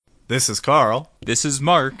This is Carl. This is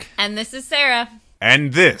Mark. And this is Sarah.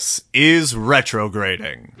 And this is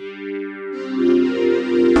Retrograding.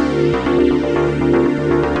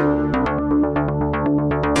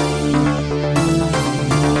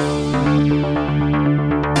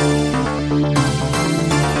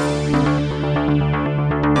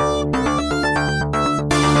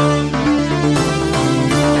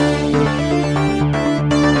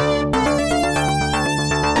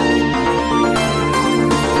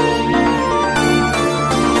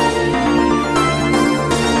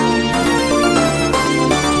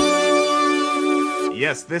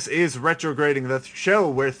 Yes, this is Retrograding, the show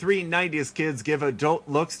where three 90s kids give adult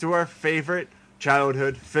looks to our favorite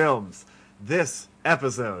childhood films. This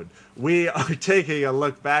episode, we are taking a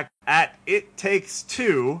look back at It Takes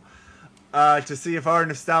Two to see if our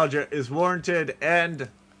nostalgia is warranted, and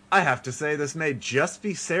I have to say this may just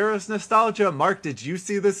be Sarah's nostalgia. Mark, did you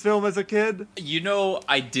see this film as a kid? You know,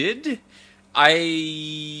 I did.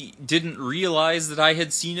 I didn't realize that I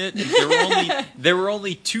had seen it. There were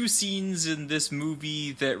only two scenes in this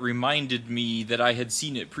movie that reminded me that I had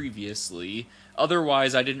seen it previously.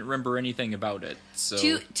 Otherwise, I didn't remember anything about it. So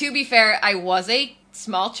To be fair, I was a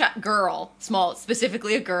small girl,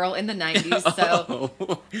 specifically a girl in the 90s.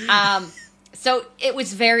 So, so it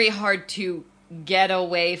was very hard to get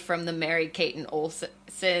away from the Mary-Kate and Olsen.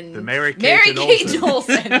 The Mary-Kate and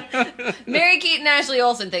Olsen. Mary-Kate and Ashley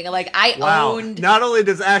Olsen thing. Like, I owned... Not only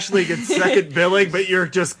does Ashley get second billing, but you're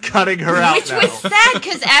just cutting her out Which now. was sad,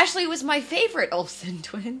 because Ashley was my favorite Olsen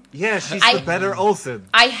twin. Yeah, she's the better Olsen.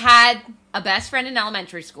 I had a best friend in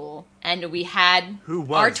elementary school, and we had Who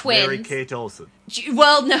was our twins. Mary-Kate Olsen?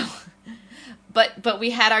 Well, no. But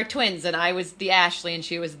we had our twins, and I was the Ashley, and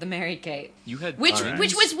she was the Mary-Kate. you had Which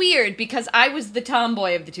was weird, because I was the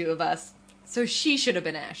tomboy of the two of us. So she should have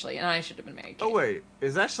been Ashley, and I should have been Mary-Kate. Oh, wait.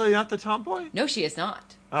 Is Ashley not the tomboy? No, she is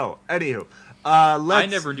not. Oh, anywho.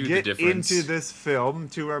 Let's never knew the get difference. into this film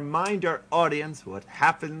to remind our audience what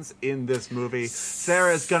happens in this movie.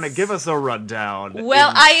 Sarah's going to give us a rundown. Well,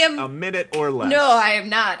 in I am... a minute or less. No, I am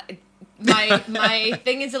not. My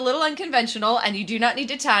thing is a little unconventional, and you do not need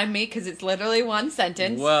to time me, because it's literally one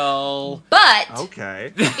sentence. Well... But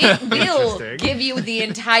Okay. it will Interesting. give you the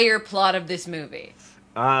entire plot of this movie.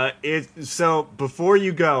 So, before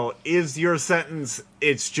you go, is your sentence,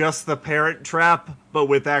 it's just the Parent Trap, but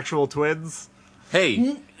with actual twins?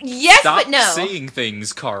 Hey, Yes, stop but no. saying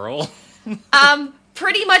things, Carl.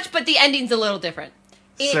 Pretty much, but the ending's a little different.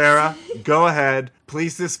 Sarah, go ahead.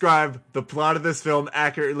 Please describe the plot of this film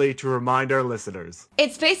accurately to remind our listeners.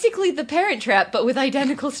 It's basically the Parent Trap, but with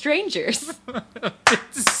identical strangers.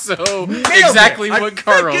 So, Nailed exactly it! what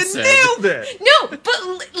Carl I said. nailed it! No,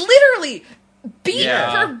 but literally, beat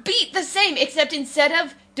Yeah. for beat the same, except instead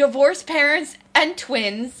of divorced parents and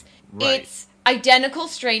twins, Right. it's identical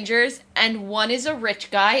strangers, and one is a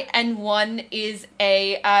rich guy, and one is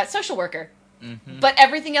a social worker. Mm-hmm. But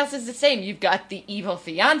everything else is the same. You've got the evil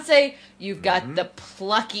fiance, you've got the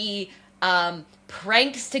plucky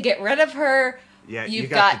pranks to get rid of her. Yeah, you've you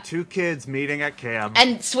got the two kids meeting at camp.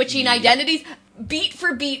 and switching identities. Beat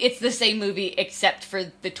for beat, it's the same movie except for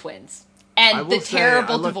the twins I and will the say,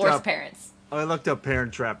 terrible I looked divorced up- parents. I looked up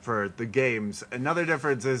Parent Trap for the games. Another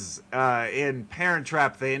difference is, in Parent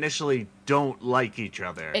Trap, they initially don't like each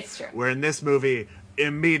other. It's true. Where in this movie,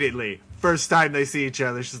 immediately, first time they see each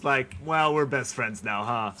other, she's like, well, we're best friends now,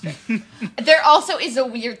 huh? There also is a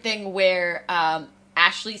weird thing where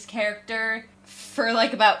Ashley's character, for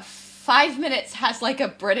like about 5 minutes, has like a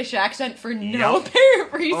British accent for no Yep.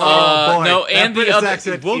 apparent reason. Oh, boy. no, that and the British other-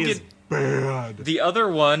 accent we'll is get- bad. The other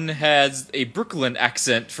one has a Brooklyn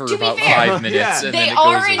accent for To be about fair, 5 minutes, Yeah. and They then it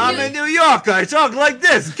are goes in away. I'm in New York, I talk like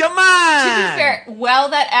this, come on! To be fair, while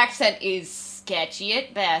that accent is sketchy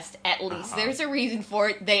at best, at least there's a reason for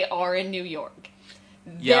it. They are in New York.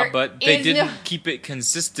 Yeah, There but they is didn't no- keep it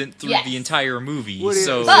consistent through Yes. the entire movie, What do you-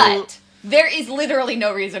 so... But there is literally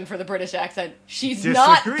no reason for the British accent. She's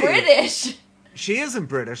not Disagree. British. She isn't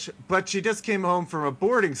British, but she just came home from a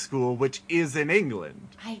boarding school, which is in England.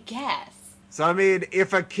 I guess. So, I mean,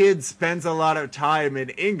 if a kid spends a lot of time in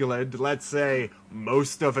England, let's say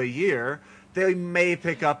most of a year, they may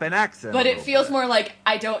pick up an accent. But a it little feels bit. more like,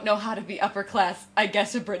 I don't know how to be upper class. I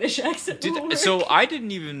guess a British accent will work. So I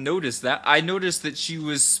didn't even notice that. I noticed that she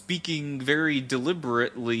was speaking very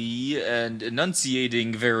deliberately and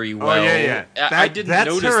enunciating very well. Oh, yeah. I didn't that's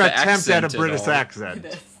notice her the attempt accent at a British all. accent.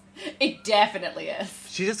 It definitely is.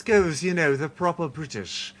 She just goes, the proper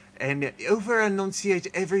British. And over-enunciate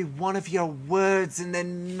every one of your words, and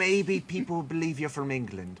then maybe people will believe you're from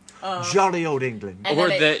England. Jolly old England. And Or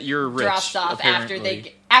then it that you're rich, drops off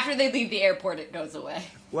apparently. After they leave the airport, it goes away.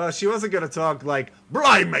 Well, she wasn't going to talk like,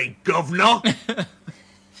 "Blimey, governor!"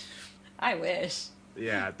 I wish.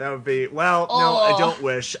 Yeah, that would be... Well, no, I don't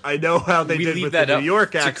wish. I know how they We did leave with that the up New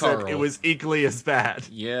York to accent. Carl. It was equally as bad.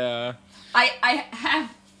 Yeah. I have...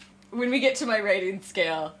 When we get to my rating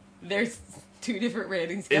scale, there's 2 different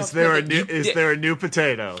rating scales. Is there for a new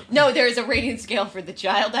potato? No, there's a rating scale for the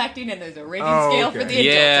child acting, and there's a rating scale for okay. the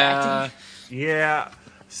adult Yeah. acting. Yeah.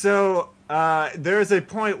 So, there's a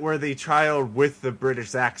point where the child with the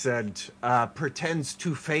British accent pretends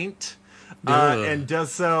to faint. Ugh. And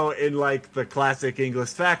does so in, like, the classic English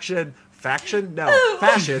fashion,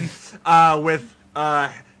 with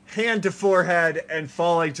hand to forehead and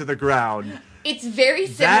falling to the ground. It's very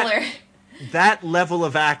similar. That level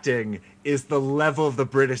of acting is the level of the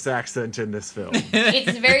British accent in this film.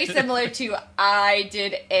 It's very similar to, I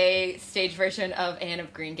did a stage version of Anne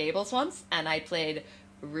of Green Gables once, and I played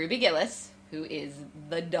Ruby Gillis, who is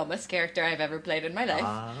the dumbest character I've ever played in my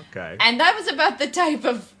life. Okay. And that was about the type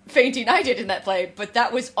of fainting I did in that play, but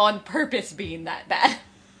that was on purpose being that bad.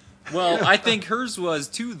 Well, I think hers was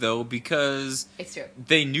too, though, because It's true.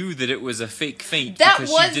 they knew that it was a fake faint That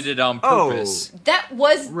because was- she did it on Oh. purpose. That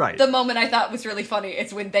was Right. the moment I thought was really funny.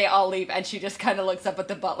 It's when they all leave and she just kind of looks up at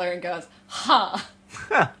the butler and goes, huh.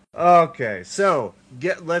 Okay, so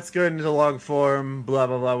let's go into the long form, blah,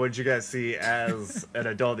 blah, blah. What did you guys see as an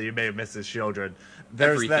adult that you may have missed as children?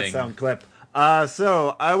 There's Everything. that sound clip.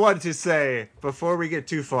 So I wanted to say, before we get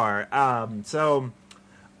too far, so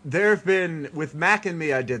there have been, with Mac and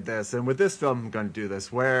me, I did this, and with this film, I'm going to do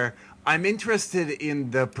this, where I'm interested in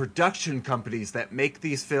the production companies that make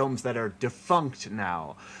these films that are defunct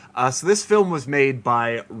now. So this film was made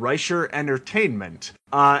by Reicher Entertainment.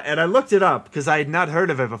 And I looked it up because I had not heard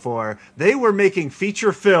of it before. They were making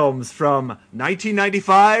feature films from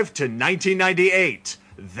 1995 to 1998.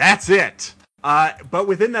 That's it. But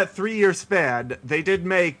within that 3-year span, they did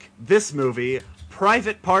make this movie,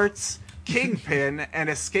 Private Parts, Kingpin, and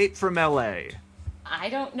Escape from L.A. I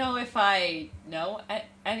don't know if I know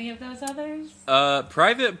any of those others.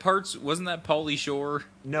 Private Parts, wasn't that Pauly Shore?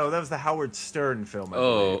 No, that was the Howard Stern film. I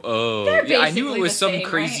believe. Oh. They're Yeah, I knew basically it was the some same,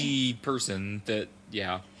 crazy person that,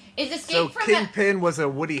 yeah. Is Escape So from Kingpin was a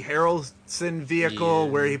Woody Harrelson vehicle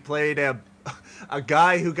Yeah. where he played a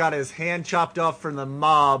guy who got his hand chopped off from the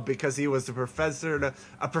mob because he was a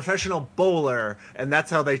professional bowler, and that's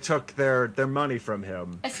how they took their money from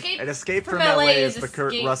him. Escape from LA is the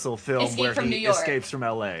Kurt Russell film Escape where from New he York. escapes from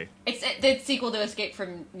LA. It's the sequel to Escape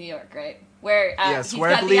from New York, right? Where Yes, he's where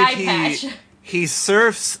I got the believe eye patch. he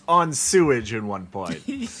surfs on sewage in one point.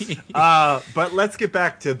 But let's get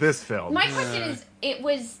back to this film. My question is, it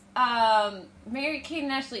was Mary-Kate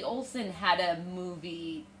and Ashley Olsen had a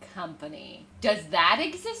movie company. Does that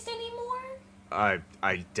exist anymore?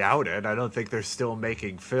 I doubt it. I don't think they're still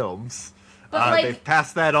making films. But, like- They've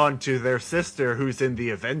passed that on to their sister, who's in the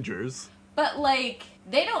Avengers. But like,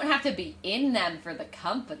 they don't have to be in them for the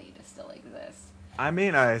company to still exist. I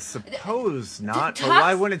mean, I suppose not. But Tux-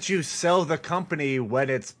 why wouldn't you sell the company when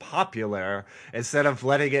it's popular instead of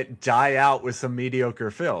letting it die out with some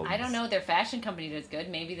mediocre films? I don't know. Their fashion company does good.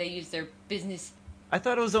 Maybe they use their business. I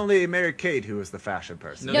thought it was only Mary Kate who was the fashion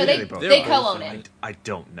person. No, No, they- both they are. co-own it. I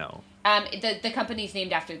don't know. The company's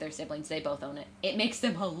named after their siblings. They both own it. It makes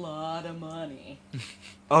them a lot of money.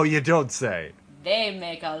 Oh, you don't say. They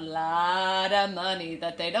make a lot of money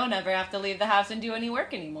that they don't ever have to leave the house and do any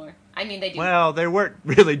work anymore. I mean, they do. Well, they weren't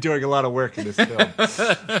really doing a lot of work in this film.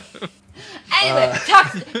 Anyway,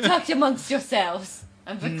 talk amongst yourselves.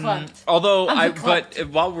 I'm verklempt. Although, I'm but verklempt.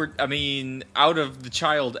 while we're, I mean, out of the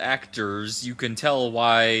child actors, you can tell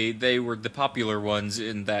why they were the popular ones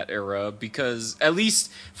in that era, because at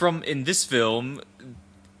least in this film,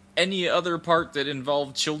 any other part that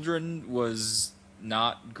involved children was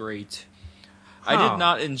not great. I Huh. did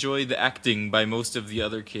not enjoy the acting by most of the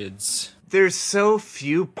other kids. There's so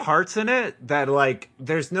few parts in it that, like,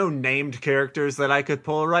 there's no named characters that I could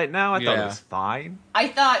pull right now. I thought it Yeah. was fine. I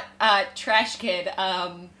thought Trash Kid.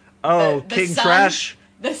 Oh, the King son- Trash.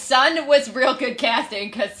 The son was real good casting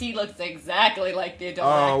because he looks exactly like the adult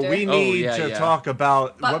Oh, actor. we need yeah, to yeah. talk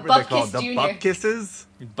about, what were they Buck called? Kiss The Jr. butt kisses?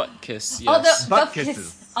 Butt kiss, yes. Although, Butt Buck Kiss-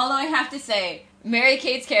 kisses. although I have to say, Mary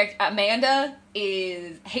Kate's character Amanda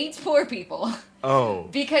hates poor people Oh,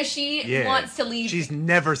 because she yeah. wants to leave. She's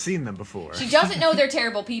never seen them before. She doesn't know they're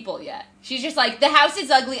terrible people yet. She's just like, the house is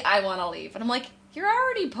ugly, I want to leave. And I'm like, you're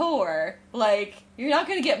already poor. Like, you're not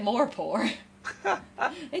going to get more poor.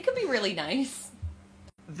 It could be really nice.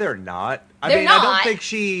 They're not. They're I not. don't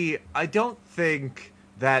think I don't think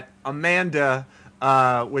that Amanda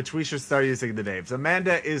which we should start using the names.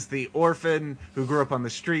 Amanda is the orphan who grew up on the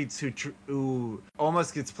streets, who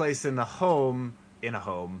almost gets placed in a home, in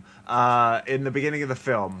the beginning of the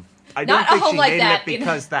film. I Not don't a think home she like hated that, it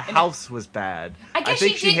because the house was bad. I guess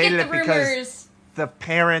think she did hated get it the because rumors. the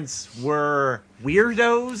parents were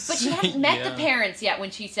weirdos. But she hadn't met the Yeah. parents yet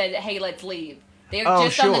when she said, "Hey, let's leave." They were Oh,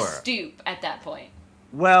 just on the sure. stoop at that point.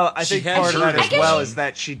 Well, I She think had part of that I as guess well she- is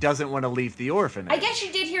that she doesn't want to leave the orphanage. I guess she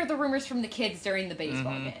did hear the rumors from the kids during the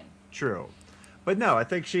baseball Mm-hmm. game. True. But no, I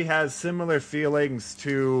think she has similar feelings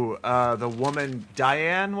to the woman,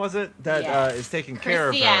 Diane, was it? That Yes. is taking care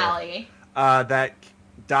of Christy her. Alley. That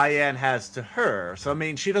Diane has to her. So, I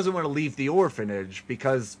mean, she doesn't want to leave the orphanage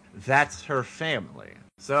because that's her family.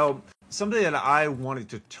 So, something that I wanted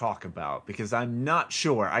to talk about, because I'm not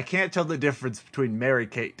sure. I can't tell the difference between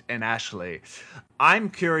Mary-Kate and Ashley. I'm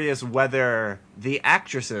curious whether the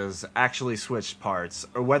actresses actually switched parts,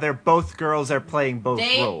 or whether both girls are playing both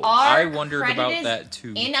They roles. are I wondered about credited- that,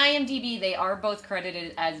 too. In IMDb, they are both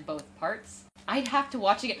credited as both parts. I'd have to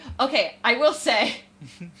watch again. Okay, I will say,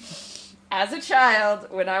 as a child,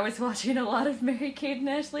 when I was watching a lot of Mary-Kate and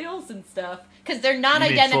Ashley Olsen stuff, because they're not You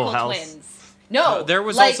mean identical Full House? twins. No, There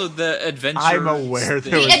was like, also the adventure. I'm aware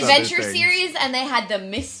there the was other adventure things. series, and they had the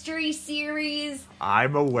mystery series,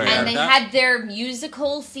 I'm aware. and they that- had their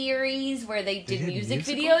musical series where they did music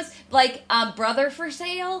videos, like Brother for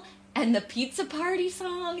Sale and the Pizza Party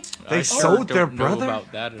song. They I sold their don't know brother?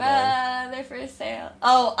 about that at all. Brother for Sale.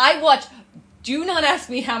 Oh, I watch. Do not ask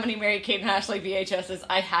me how many Mary-Kate and Ashley VHSs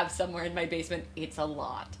I have somewhere in my basement. It's a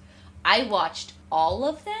lot. I watched all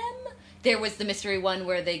of them. There was the mystery one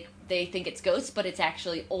where they think it's ghosts, but it's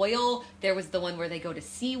actually oil. There was the one where they go to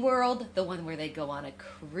SeaWorld, the one where they go on a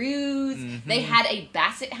cruise. They had a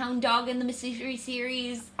Basset Hound dog in the mystery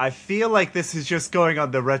series. I feel like this is just going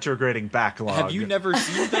on the retrograding backlog. Have you never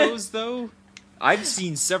seen those, though? I've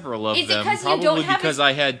seen several of Is it them, 'cause you probably don't have because a-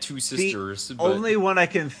 I had two The sisters. But only one I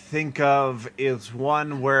can think of is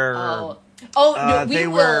one where No, we they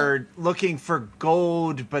will. were looking for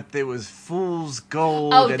gold, but there was fool's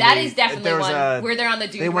gold. Oh, and that they- is definitely there was one where they're on the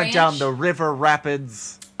dude They went ranch. down the river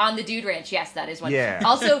rapids. On the Dude Ranch, yes, that is one. Yeah.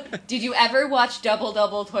 Also, did you ever watch Double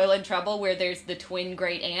Double Toil and Trouble, where there's the twin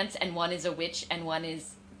great aunts, and one is a witch and one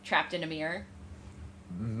is trapped in a mirror?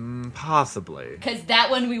 Possibly. Because that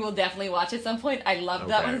one we will definitely watch at some point. I loved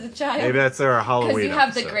that one as a child. Maybe that's our Halloween Because you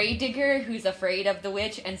have the episode. grave digger who's afraid of the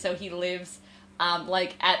witch, and so he lives,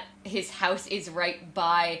 like, at his house is right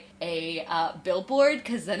by a billboard,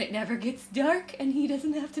 because then it never gets dark, and he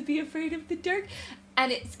doesn't have to be afraid of the dark.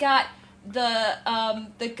 And it's got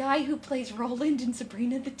the guy who plays Roland in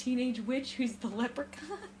Sabrina the Teenage Witch, who's the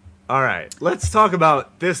leprechaun. All right, let's talk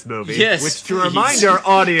about this movie, Yes, which to please. remind our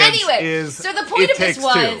audience Anyway, is so the point It of this Takes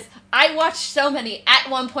was, Two. I watched so many. At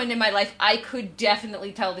one point in my life, I could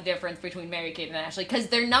definitely tell the difference between Mary-Kate and Ashley, because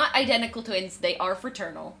they're not identical twins, they are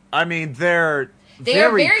fraternal. I mean, they're They are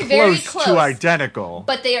very, very close. to identical.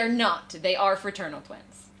 But they are not. They are fraternal twins.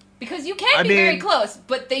 Because you can I be very mean- close,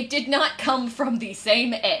 but they did not come from the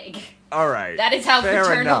same egg. All right, That is how fair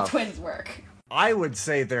fraternal enough. twins work. I would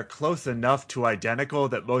say they're close enough to identical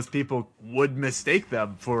that most people would mistake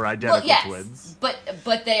them for identical Well, yes, twins.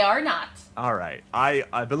 but they are not. All right, I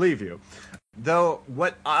believe you. Though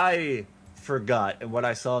what I forgot and what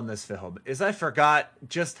I saw in this film is I forgot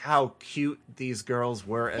just how cute these girls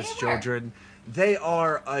were as They were. children. They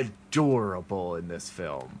are adorable in this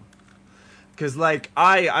film. Because, like,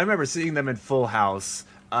 I remember seeing them in Full House,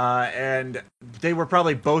 and they were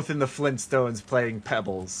probably both in the Flintstones playing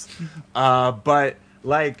Pebbles. But,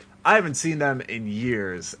 like, I haven't seen them in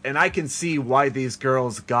years, and I can see why these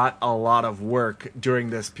girls got a lot of work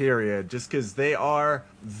during this period, just because they are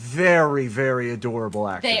very, very adorable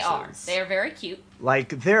actresses. They are. They are very cute. Like,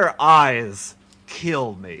 their eyes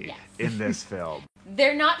kill me Yes. in this film.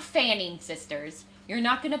 They're not Fanning sisters. You're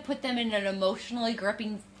not going to put them in an emotionally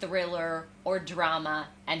gripping thriller or drama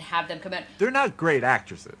and have them come out. They're not great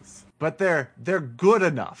actresses, but they're good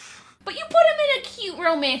enough. But you put them in a cute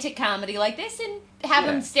romantic comedy like this and have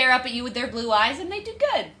Yeah. them stare up at you with their blue eyes, and they do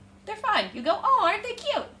good. They're fine. You go, oh, aren't they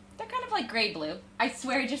cute? They're kind of like gray blue. I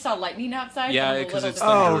swear I just saw lightning outside. Yeah, I'm a because little it's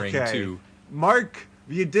disappointed. thundering, too. Mark,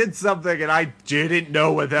 you did something and I didn't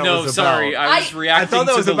know what that No, was sorry, about. I was I reacting thought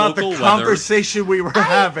that to was the about the local weather. conversation we were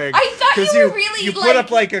having. I thought 'Cause you were really, You like- put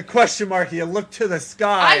up like a question mark and you looked to the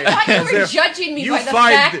sky. I thought you as were if judging me you by the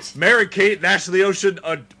find fact. Mary-Kate and Ashley Ocean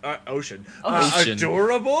Ocean. Yeah,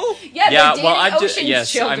 adorable? Yeah, they're well, Danny I'm Ocean's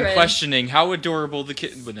yes, children. I'm questioning how adorable the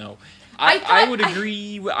kid. But no, I I thought- would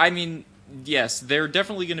agree. I mean, yes, they're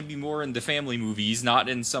definitely going to be more in the family movies, not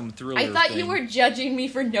in some thriller. I thought thing. you were judging me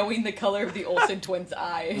for knowing the color of the Olsen twins'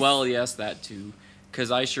 eyes. Well, yes, that too.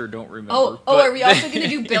 because I sure don't remember. Oh, but- are we also going to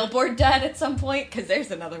do Billboard Dad at some point? Because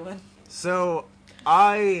there's another one. So,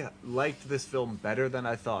 I liked this film better than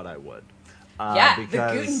I thought I would. Yeah, the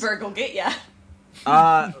Gutenberg will get ya.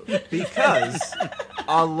 Because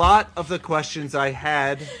a lot of the questions I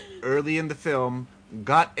had early in the film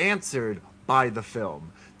got answered by the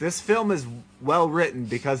film. This film is well written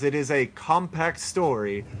because it is a compact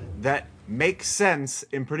story that makes sense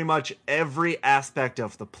in pretty much every aspect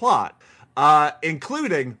of the plot.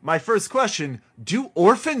 Including my first question, do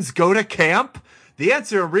orphans go to camp? The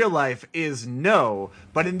answer in real life is no.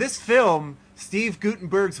 But in this film, Steve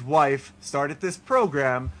Gutenberg's wife started this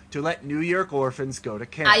program to let New York orphans go to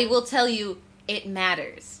camp. I will tell you, it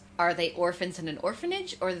matters. Are they orphans in an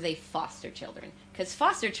orphanage, or are they foster children? Because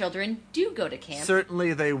foster children do go to camp.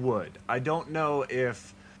 Certainly they would. I don't know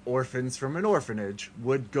if orphans from an orphanage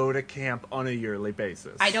would go to camp on a yearly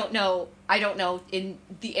basis. I don't know. In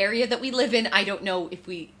the area that we live in, I don't know if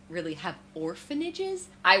we really have orphanages.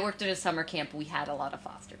 I worked at a summer camp. We had a lot of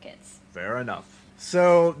foster kids. Fair enough.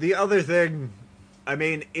 So, the other thing, I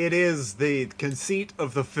mean, it is the conceit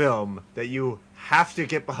of the film that you have to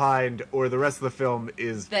get behind, or the rest of the film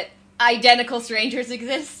is... That identical strangers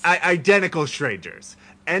exist? Identical strangers.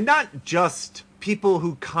 And not just people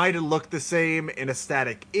who kind of look the same in a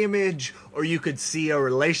static image, or you could see a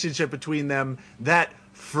relationship between them, that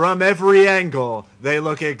from every angle, they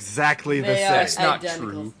look exactly the They same. are That's not identicals.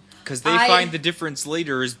 true. Because they find the difference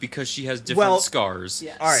later is because she has different scars.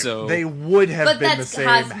 Yeah. All right, So, they would have But been the that's same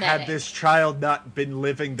had cosmetic. this child not been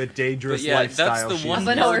living the dangerous but yeah, lifestyle that's she the one Of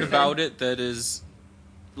an part orphan. about it that is,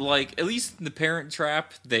 like, at least in the Parent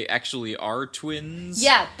Trap, they actually are twins.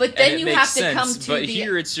 Yeah, but and then it you makes have to sense, come to but the...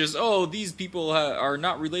 here it's just, these people are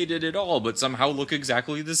not related at all, but somehow look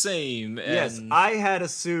exactly the same. And Yes, I had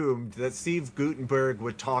assumed that Steve Gutenberg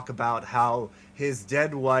would talk about how his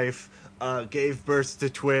dead wife gave birth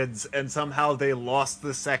to twins and somehow they lost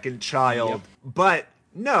the second child. Yep. But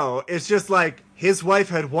no, it's just like his wife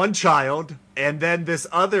had one child and then this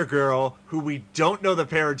other girl who we don't know the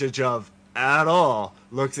parentage of at all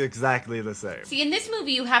looks exactly the same. See, in this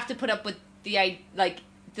movie, you have to put up with the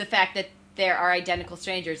fact that there are identical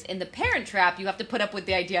strangers. In The Parent Trap, you have to put up with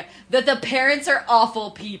the idea that the parents are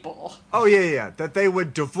awful people. Oh, yeah, that they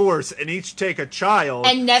would divorce and each take a child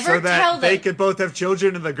And never so that tell them. they could both have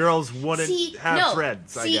children and the girls wouldn't have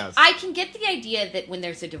friends, I guess. I can get the idea that when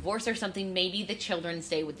there's a divorce or something, maybe the children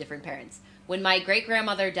stay with different parents. When my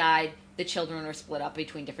great-grandmother died, the children were split up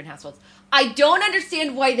between different households. I don't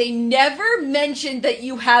understand why they never mentioned that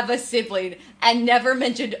you have a sibling and never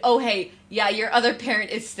mentioned, oh, hey, yeah, your other parent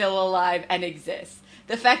is still alive and exists.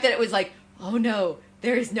 The fact that it was like, oh, no,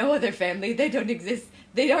 there is no other family. They don't exist.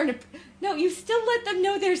 They aren't... No, you still let them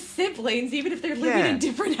know they're siblings, even if they're living Yeah. in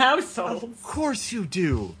different households. Of course you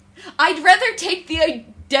do. I'd rather take the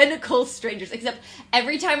identical strangers, except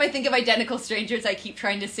every time I think of identical strangers, I keep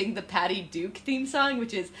trying to sing the Patty Duke theme song,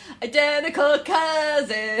 which is Identical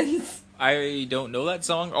Cousins. I don't know that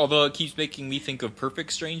song, although it keeps making me think of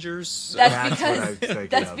Perfect Strangers. That's That's because what I was thinking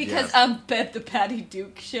that's of, because yes. the Patty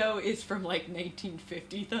Duke show is from like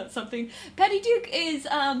 1950 something. Patty Duke is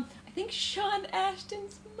I think Sean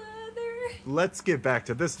Ashton's mother. Let's get back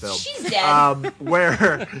to this film. She's dead.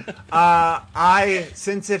 Where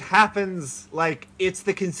since it happens, like, it's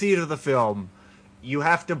the conceit of the film, you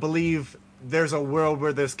have to believe there's a world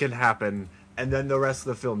where this can happen, and then the rest of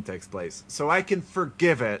the film takes place. So I can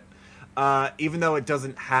forgive it, even though it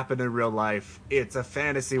doesn't happen in real life. It's a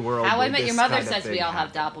fantasy world. How I where Met this Your Mother kind of says we thing all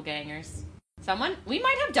have happens. doppelgangers. We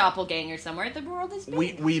might have doppelgangers somewhere. The world is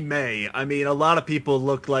big. We may. I mean, a lot of people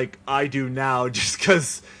look like I do now just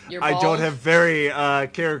because You're I don't bald? have very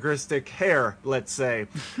characteristic hair, let's say.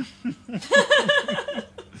 A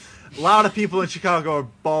lot of people in Chicago are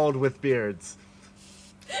bald with beards.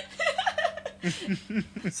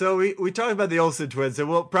 So we talked about the Olsen twins, and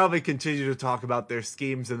we'll probably continue to talk about their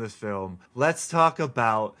schemes in this film. Let's talk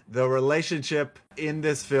about the relationship in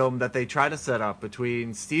this film that they try to set up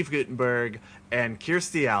between Steve Gutenberg and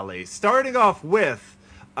Kirstie Alley. Starting off with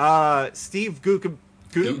Steve Gutenberg.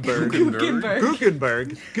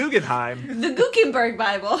 Guggenheim, The Gutenberg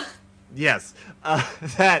Bible. yes,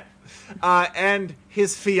 and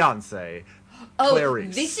his fiance, Oh,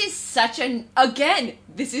 Clarice. this is such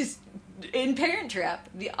this is in Parent Trap,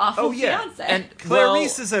 the awful Oh yeah, fiance. and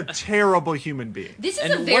Clarice is a terrible human being. this is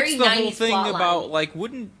And a very what's the 90s whole thing plotline. about, like,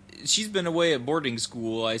 wouldn't she's been away at boarding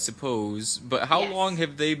school, I suppose. But how Yes. long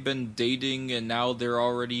have they been dating, and now they're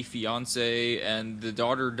already fiancé, and the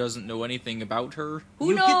daughter doesn't know anything about her? Who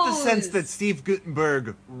you knows? get the sense that Steve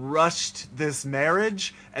Guttenberg rushed this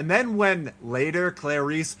marriage, and then when later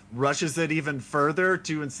Clarice rushes it even further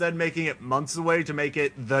to instead making it months away to make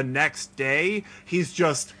it the next day, he's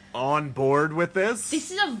just on board with this.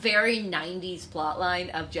 This is a very 90s plotline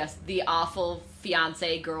of just the awful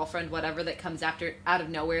fiance, girlfriend, whatever that comes after out of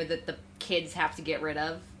nowhere that the kids have to get rid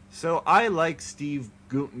of. So I like Steve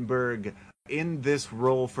Guttenberg in this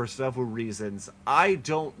role for several reasons. I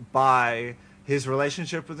don't buy his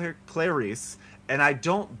relationship with her, Clarice, and I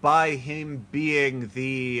don't buy him being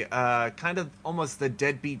the kind of almost the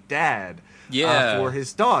deadbeat dad for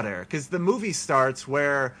his daughter. Because the movie starts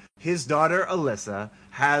where his daughter, Alyssa,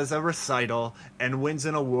 has a recital and wins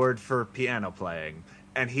an award for piano playing.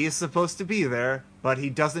 And he is supposed to be there, but he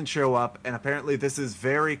doesn't show up, and apparently this is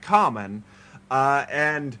very common.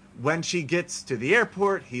 And when she gets to the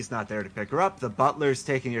airport, he's not there to pick her up. The butler's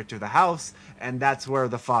taking her to the house, and that's where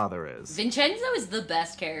the father is. Vincenzo is the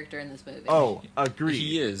best character in this movie. Oh, agreed.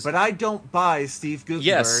 He is. But I don't buy Steve Guttenberg.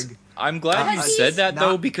 Yes, I'm glad you Because said that,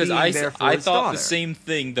 though, not because being there for I his thought daughter. the same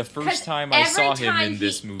thing the first 'Cause time I saw him in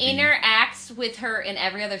this every time movie. he interacts with her in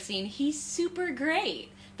every other scene, he's super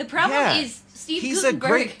great. The problem is Steve he's Guttenberg. a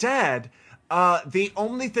great dad. The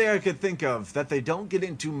only thing I could think of that they don't get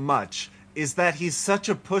into much is that he's such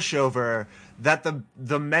a pushover that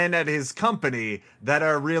the men at his company that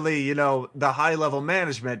are really, you know, the high level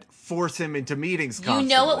management force him into meetings You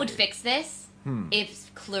constantly. know what would fix this?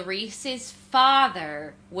 If Clarice's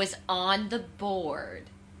father was on the board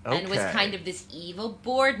and was Okay. kind of this evil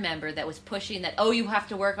board member that was pushing that, oh, you have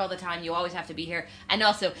to work all the time, you always have to be here, and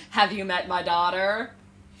also, have you met my daughter?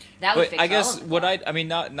 That would But fix I guess all of what that. I mean,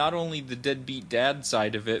 not only the deadbeat dad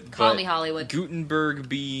side of it, Call but me Hollywood. Gutenberg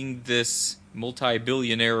being this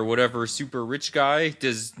multi-billionaire or whatever super rich guy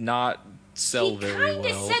does not sell He very kind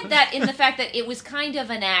well. of said that in the fact that it was kind of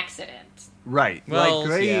an accident. Right. Well,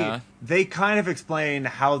 like yeah. they kind of explain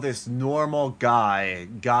how this normal guy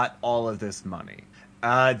got all of this money.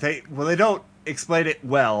 They don't explain it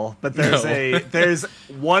well, but there's No. there's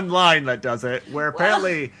one line that does it where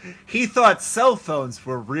apparently he thought cell phones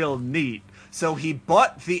were real neat. So he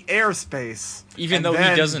bought the airspace, Even and though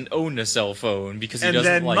then- he doesn't own a cell phone because he and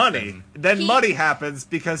doesn't then like money. them. Then He- money happens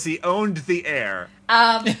because he owned the air.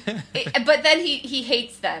 But then he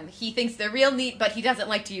hates them. He thinks they're real neat, but he doesn't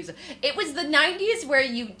like to use them. It was the 90s where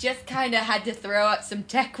you just kind of had to throw out some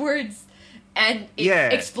tech words, and it Yeah,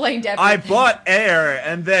 explained everything. I bought air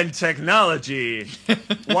and then technology, Oh,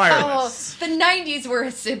 wireless. the 90s were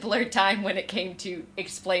a simpler time when it came to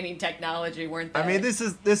explaining technology, weren't they? I mean, this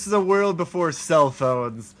is a world before cell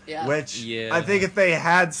phones, Yeah. which Yeah. I think if they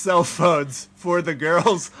had cell phones for the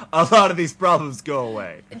girls, a lot of these problems go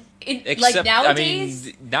away. Like nowadays, I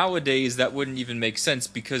mean, nowadays that wouldn't even make sense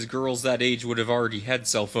because girls that age would have already had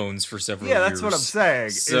cell phones for several years. Yeah, that's what I'm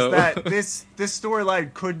saying. So- Is that this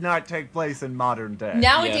storyline could not take place in modern day.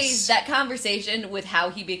 nowadays Yes. that conversation with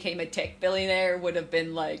how he became a tech billionaire would have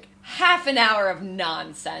been like half an hour of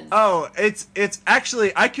nonsense. Oh, it's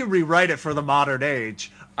actually I could rewrite it for the modern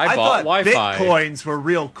age. I bought thought Wi-Fi. Bitcoins were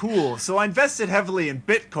real cool, so I invested heavily in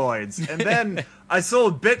Bitcoins, and then I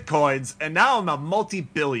sold Bitcoins, and now I'm a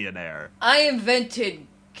multi-billionaire. I invented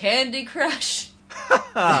Candy Crush.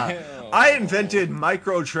 I invented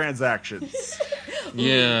microtransactions.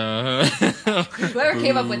 Yeah. Whoever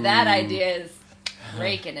came up with that idea is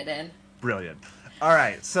raking it in. Brilliant. All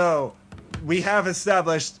right, so we have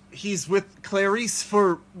established he's with Clarice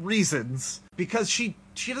for reasons because she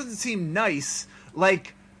doesn't seem nice.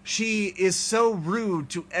 Like she is so rude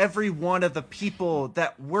to every one of the people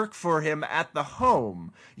that work for him at the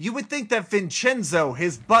home. You would think that Vincenzo,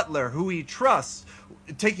 his butler, who he trusts,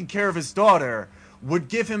 taking care of his daughter, would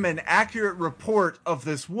give him an accurate report of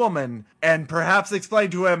this woman and perhaps explain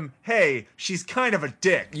to him, hey, she's kind of a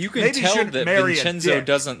dick. You can Maybe tell shouldn't that marry a Vincenzo dick."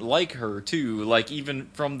 doesn't like her too. Like even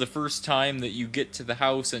from the first time that you get to the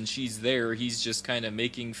house and she's there, he's just kind of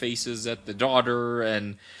making faces at the daughter,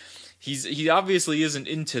 and he obviously isn't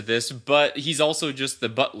into this, but he's also just the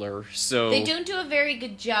butler. So They don't do a very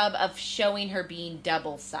good job of showing her being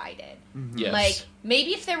double-sided. Yes. Like,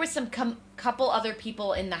 maybe if there was some couple other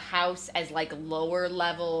people in the house as, like,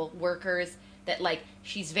 lower-level workers, that, like,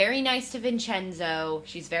 she's very nice to Vincenzo,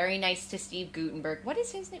 she's very nice to Steve Guttenberg. What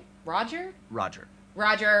is his name? Roger?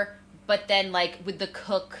 Roger, but then, like, with the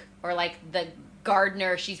cook or, like, the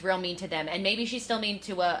gardener, she's real mean to them. And maybe she's still mean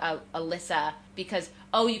to Alyssa because,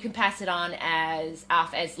 oh, you can pass it on as,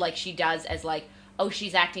 like, she does as, like, oh,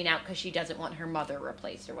 she's acting out because she doesn't want her mother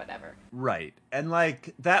replaced or whatever. Right. And,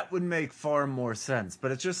 like, that would make far more sense.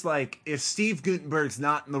 But it's just like, if Steve Guttenberg's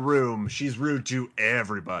not in the room, she's rude to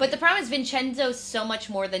everybody. But the problem is Vincenzo's so much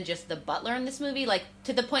more than just the butler in this movie, like,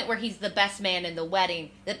 to the point where he's the best man in the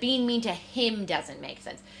wedding, that being mean to him doesn't make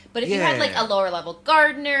sense. But if you had, like, a lower-level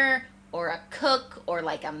gardener, or a cook, or,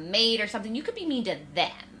 like, a maid or something, you could be mean to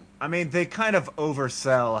them. I mean, they kind of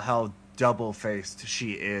oversell how double-faced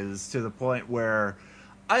she is, to the point where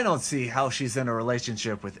I don't see how she's in a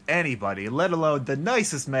relationship with anybody, let alone the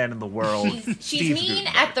nicest man in the world. She's mean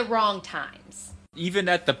at the wrong times. Even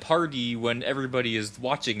at the party when everybody is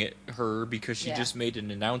watching her because she just made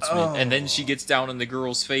an announcement, and then she gets down in the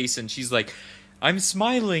girl's face and she's like, I'm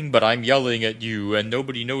smiling, but I'm yelling at you, and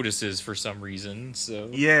nobody notices for some reason, so...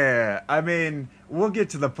 Yeah, I mean, we'll get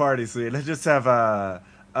to the party scene. I just have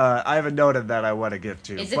I have a note of that I want to get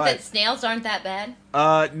to. Is it that snails aren't that bad?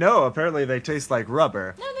 No, apparently they taste like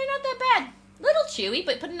rubber. No, they're not that bad. Little chewy,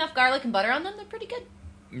 but put enough garlic and butter on them, they're pretty good.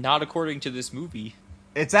 Not according to this movie.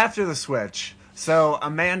 It's after the switch, so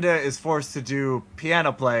Amanda is forced to do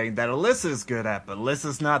piano playing that Alyssa's good at, but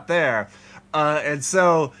Alyssa's not there. And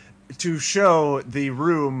so, to show the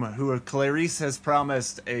room who Clarice has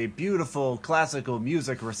promised a beautiful classical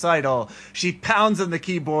music recital, she pounds on the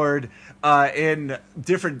keyboard in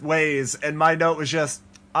different ways, and my note was just,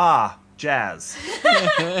 jazz.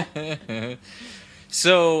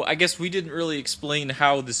 So, I guess we didn't really explain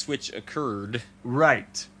how the switch occurred.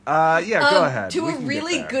 Right. Go ahead. To a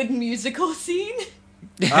really good musical scene?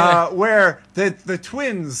 Where the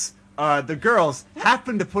twins... the girls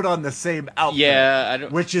happen to put on the same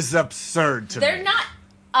outfit, which is absurd to me. They're not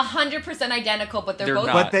 100% identical, but they're both.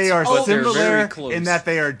 Not. But they are similar close. in that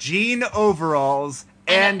they are jean overalls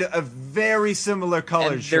and a very similar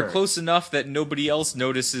colored and shirt. They're close enough that nobody else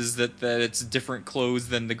notices that it's different clothes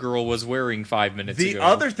than the girl was wearing 5 minutes ago. The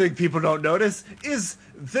other thing people don't notice is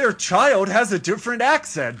their child has a different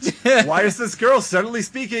accent. Why is this girl suddenly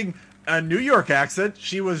speaking a New York accent?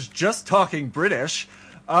 She was just talking British.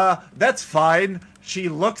 That's fine. She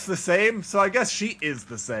looks the same, so I guess she is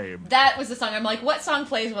the same. That was the song. I'm like, what song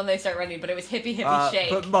plays when they start running? But it was Hippie Hippie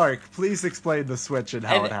Shake. But Mark, please explain the switch and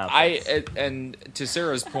how it happens. And to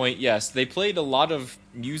Sarah's point, yes, they played a lot of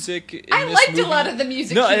music in I this liked movie. a lot of the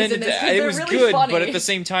music cues in this because it was really good, funny. but at the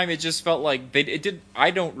same time, it just felt like it did.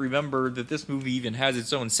 I don't remember that this movie even has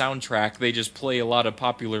its own soundtrack. They just play a lot of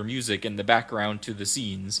popular music in the background to the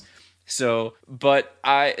scenes. So where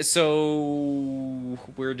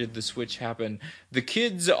did the switch happen? The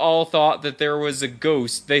kids all thought that there was a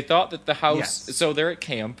ghost. They thought that the house, so they're at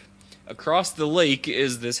camp. Across the lake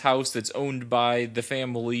is this house that's owned by the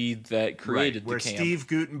family that created the camp. Where Steve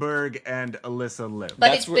Guttenberg and Alyssa live.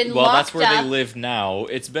 But that's that's where they live now.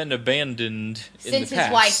 It's been abandoned in the past. Since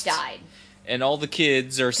his wife died. And all the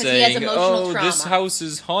kids are saying, trauma. This house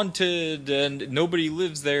is haunted and nobody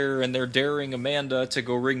lives there, and they're daring Amanda to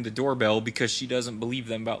go ring the doorbell because she doesn't believe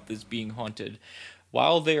them about this being haunted.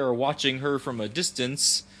 While they are watching her from a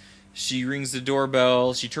distance, she rings the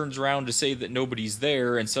doorbell, she turns around to say that nobody's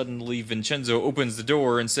there, and suddenly Vincenzo opens the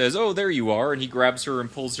door and says, oh, there you are, and he grabs her and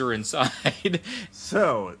pulls her inside.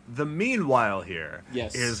 So, the meanwhile here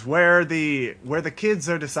is where the kids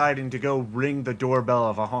are deciding to go ring the doorbell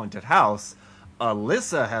of a haunted house.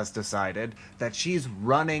 Alyssa has decided that she's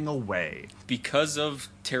running away. Because of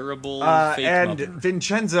terrible fake and mother.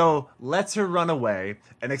 Vincenzo lets her run away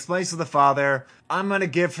and explains to the father, I'm going to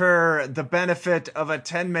give her the benefit of a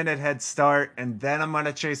 10-minute head start, and then I'm going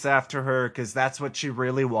to chase after her because that's what she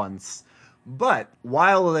really wants. But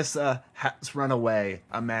while Alyssa has run away,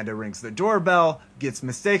 Amanda rings the doorbell, gets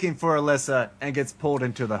mistaken for Alyssa, and gets pulled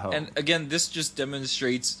into the home. And again, this just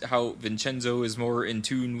demonstrates how Vincenzo is more in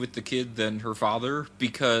tune with the kid than her father,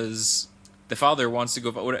 because the father wants to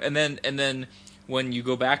go, and then when you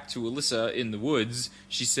go back to Alyssa in the woods,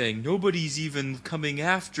 she's saying, nobody's even coming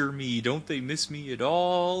after me, don't they miss me at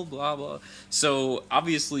all, blah blah. So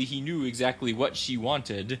obviously he knew exactly what she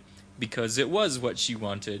wanted, because it was what she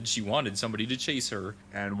wanted. She wanted somebody to chase her.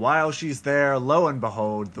 And while she's there, lo and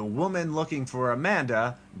behold, the woman looking for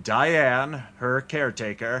Amanda, Diane, her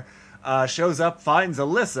caretaker, shows up, finds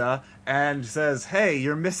Alyssa, and says, hey,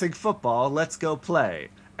 you're missing football, let's go play.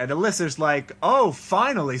 And Alyssa's like, oh,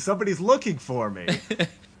 finally, somebody's looking for me.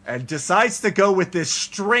 And decides to go with this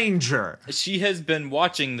stranger. She has been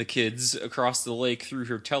watching the kids across the lake through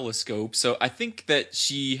her telescope, so I think that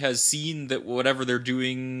she has seen that whatever they're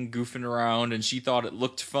doing, goofing around, and she thought it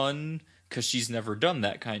looked fun, because she's never done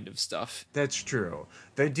that kind of stuff. That's true.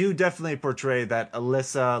 They do definitely portray that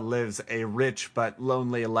Alyssa lives a rich but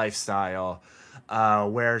lonely lifestyle.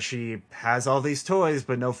 where she has all these toys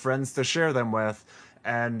but no friends to share them with.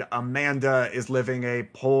 And Amanda is living a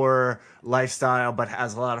poor lifestyle but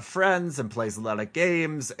has a lot of friends and plays a lot of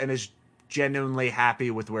games and is genuinely happy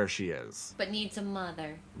with where she is. But needs a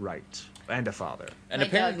mother. Right. And a father. And My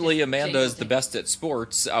apparently dog just Amanda is the jingled. best at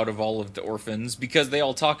sports out of all of the orphans because they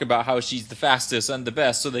all talk about how she's the fastest and the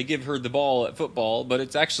best, so they give her the ball at football, but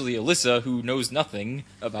it's actually Alyssa who knows nothing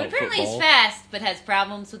about But apparently football. he's fast, but has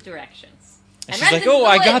problems with directions. And she's runs like, into oh,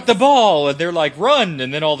 I got woods. the ball! And they're like, run!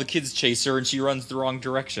 And then all the kids chase her and she runs the wrong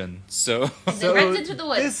direction. So... Then runs into the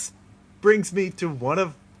woods. This brings me to one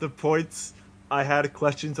of the points I had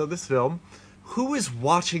questions on this film. Who is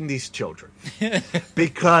watching these children?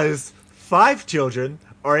 Because 5 children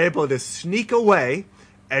are able to sneak away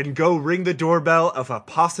and go ring the doorbell of a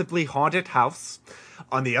possibly haunted house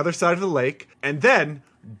on the other side of the lake. And then,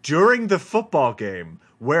 during the football game,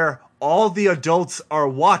 where all the adults are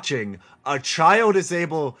watching, a child is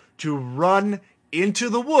able to run into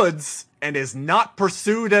the woods and is not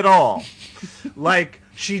pursued at all. Like,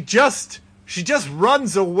 she just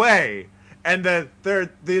runs away. And the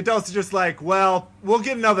adults are just like, well, we'll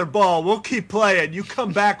get another ball. We'll keep playing. You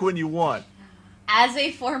come back when you want. As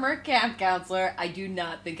a former camp counselor, I do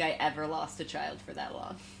not think I ever lost a child for that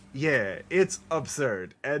long. Yeah, it's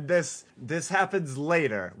absurd. And this happens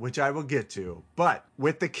later, which I will get to. But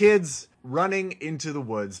with the kids running into the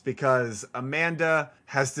woods because Amanda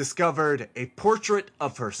has discovered a portrait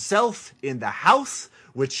of herself in the house,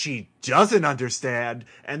 which she doesn't understand,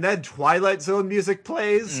 and then Twilight Zone music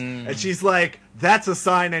plays, and she's like, that's a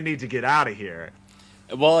sign I need to get out of here.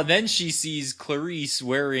 Well, and then she sees Clarice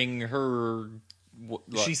wearing her...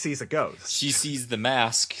 She sees a ghost. She sees the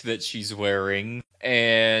mask that she's wearing,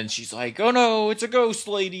 and she's like, oh no, it's a ghost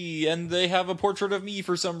lady, and they have a portrait of me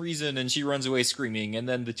for some reason, and she runs away screaming, and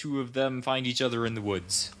then the two of them find each other in the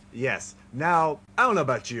woods. Yes. Now, I don't know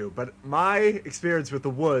about you, but my experience with the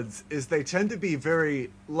woods is they tend to be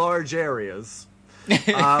very large areas,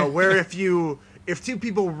 where if two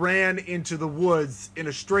people ran into the woods in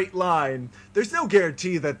a straight line, there's no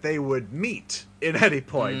guarantee that they would meet at any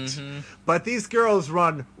point. Mm-hmm. But these girls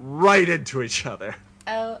run right into each other.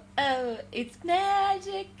 Oh, it's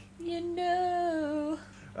magic, you know.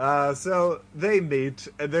 So they meet,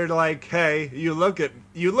 and they're like, hey, you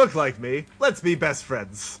look like me. Let's be best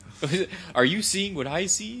friends. Are you seeing what I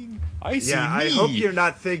see? I see Yeah, me. I hope you're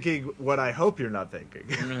not thinking what I hope you're not thinking.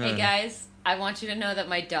 Hey guys, I want you to know that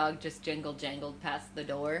my dog just jangled past the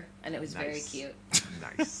door, and it was very Nice. cute.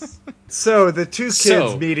 Nice. So the two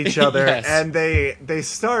kids meet each other, yes. and they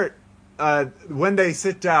start. When they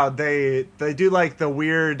sit down, they do like the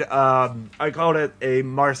weird. I called it a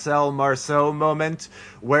Marcel Marceau moment,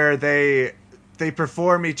 where they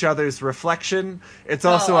perform each other's reflection. It's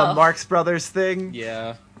also a Marx Brothers thing.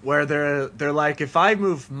 Yeah. Where they're like, if I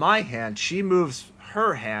move my hand, she moves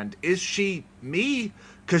her hand. Is she me?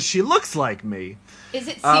 Because she looks like me. Is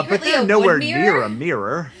it But secretly they're a nowhere wood near mirror? a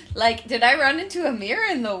mirror. Like, did I run into a mirror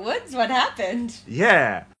in the woods? What happened?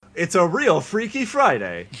 Yeah, it's a real Freaky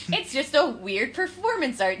Friday. It's just a weird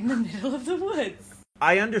performance art in the middle of the woods.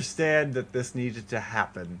 I understand that this needed to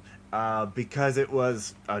happen because it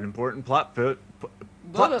was an important plot point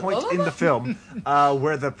in the film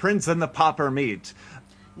where the prince and the pauper meet.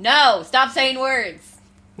 No, stop saying words.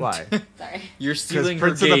 Why? Sorry. You're Because stealing her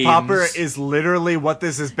Prince and the Pauper games. is literally what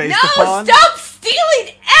this is based No, upon. stop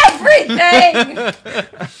stealing everything!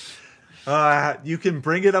 You can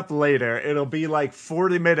bring it up later. It'll be like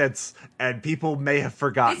 40 minutes, and people may have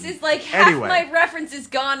forgotten. This is like half Anyway. my reference is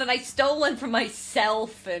gone, and I stole one from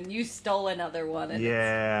myself, and you stole another one. And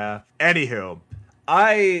Yeah. Anywho,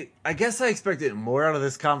 I guess I expected more out of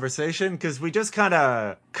this conversation because we just kind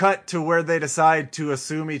of cut to where they decide to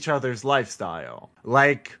assume each other's lifestyle.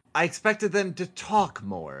 Like, I expected them to talk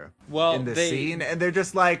more in this scene, and they're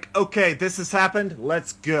just like, okay, this has happened,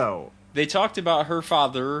 let's go. They talked about her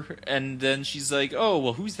father, and then she's like, oh,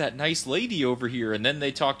 well, who's that nice lady over here? And then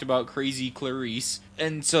they talked about crazy Clarice.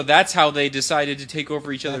 And so that's how they decided to take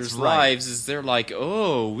over each other's right. lives, is they're like,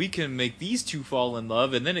 oh, we can make these two fall in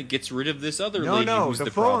love, and then it gets rid of this other lady who's the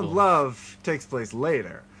the fall problem. in love takes place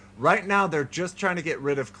later. Right now, they're just trying to get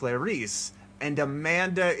rid of Clarice, and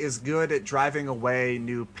Amanda is good at driving away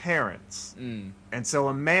new parents. And so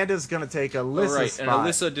Amanda's going to take Alyssa's Oh, right, spot and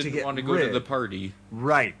Alyssa to didn't get want to go rid. to the party.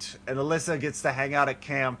 Right, and Alyssa gets to hang out at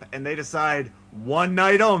camp, and they decide one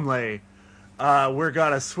night only, we're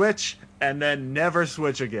going to switch, and then never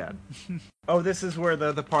switch again. Oh, this is where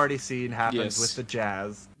the party scene happens Yes. with the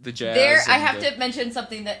jazz. The jazz. there, I and have the- to mention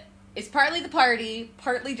something that It's partly the party,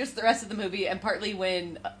 partly just the rest of the movie, and partly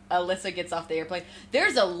when Alyssa gets off the airplane.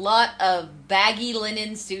 There's a lot of baggy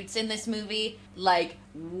linen suits in this movie. Like,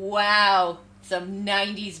 wow, some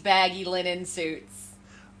 90s baggy linen suits.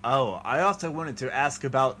 Oh, I also wanted to ask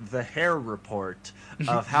about the hair report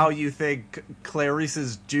of how you think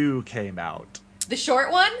Clarice's do came out. The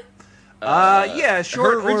short one? Yeah,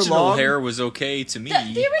 short Her original or long. hair was okay to me. The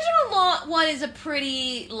original one is a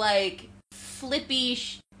pretty, like, flippy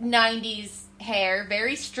 90s hair.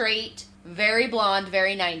 Very straight, very blonde,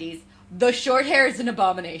 very 90s. The short hair is an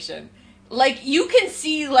abomination. Like, you can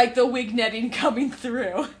see, like, the wig netting coming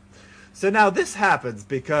through. So now this happens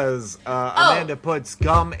because Amanda puts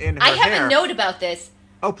gum in her I hair. have a note about this.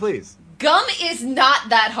 Oh, please. Gum is not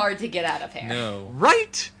that hard to get out of hair. No.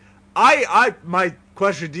 Right? My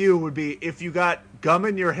question to you would be, if you got gum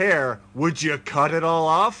in your hair, would you cut it all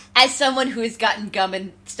off? As someone who has gotten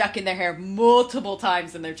gum stuck in their hair multiple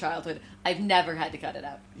times in their childhood, I've never had to cut it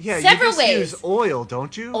out. Yeah, Several you just ways. use oil,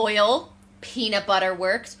 don't you? Oil, peanut butter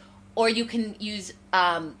works, or you can use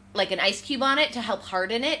like an ice cube on it to help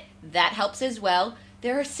harden it. That helps as well.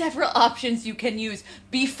 There are several options you can use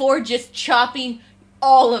before just chopping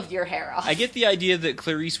all of your hair off. I get the idea that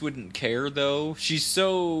Clarice wouldn't care, though. She's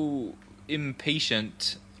so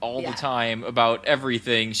impatient all the time about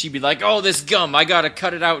everything. She'd be like, oh, this gum, I gotta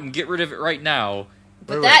cut it out and get rid of it right now.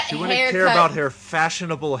 But that she wouldn't haircut, care about her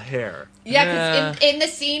fashionable hair. Yeah, because in the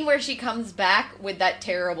scene where she comes back with that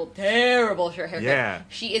terrible, terrible short haircut, Yeah.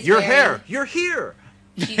 she is Your wearing, hair! You're here!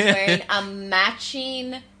 She's wearing a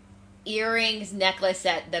matching earrings necklace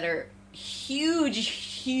set that are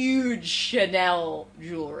huge Chanel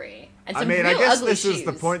jewelry. And some I real guess ugly this is shoes.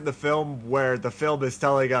 the point in the film where the film is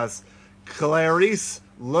telling us Clarice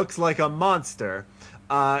looks like a monster,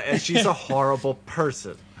 and she's a horrible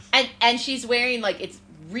person. And she's wearing, like, it's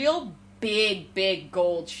real big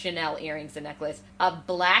gold Chanel earrings and necklace, a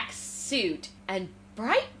black suit, and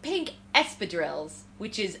bright pink espadrilles,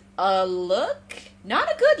 which is a look. Not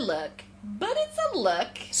a good look, but it's a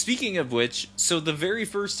look. Speaking of which, so the very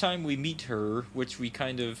first time we meet her, which we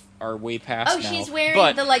kind of are way past now. She's wearing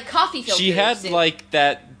but the, like, coffee filter she had, suit. like,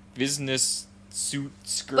 that business suit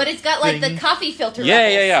skirt But it's got, like, thing. the coffee filter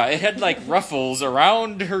Yeah. ruffles. It had, like, ruffles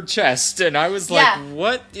around her chest, and I was like, Yeah.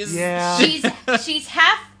 what is... Yeah. She's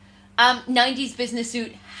half 90s business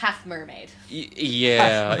suit, half mermaid.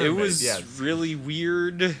 Yeah, it was yes. really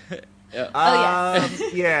weird.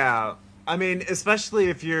 Yeah. I mean, especially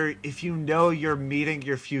if you know you're meeting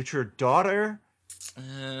your future daughter.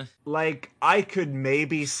 Like, I could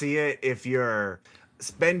maybe see it if you're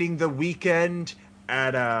spending the weekend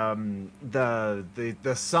at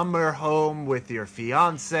the summer home with your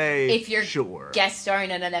fiance. If you're sure. guest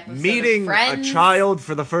starring on an episode Meeting of Friends, a child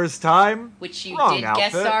for the first time, which you wrong did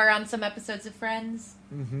outfit. guest star on some episodes of Friends.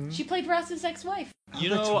 Mm-hmm. She played Ross's ex-wife. You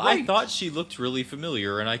that's know, right. I thought she looked really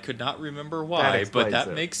familiar, and I could not remember That why, but explains that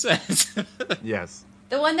it. makes sense. Yes.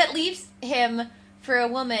 The one that leaves him for a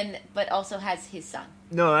woman, but also has his son.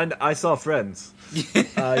 No, and I saw Friends. You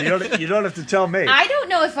don't have to tell me. I don't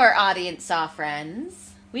know if our audience saw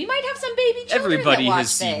Friends. We might have some baby children Everybody that watch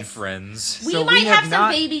has seen this. Friends. We So might we have have some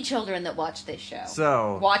not- baby children that watch this show.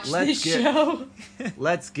 So watch this show.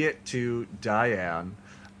 Let's get to Diane,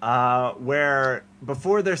 where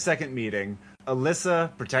before their second meeting,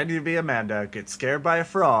 Alyssa, pretending to be Amanda, gets scared by a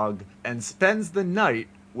frog and spends the night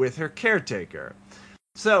with her caretaker.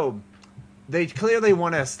 So they clearly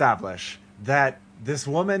want to establish that this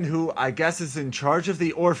woman, who I guess is in charge of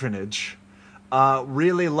the orphanage,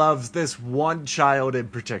 really loves this one child in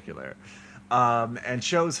particular. And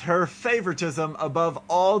shows her favoritism above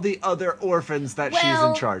all the other orphans that she's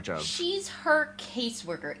in charge of. She's her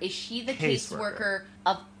caseworker. Is she the Caseworker. caseworker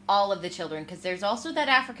of all of the children? Because there's also that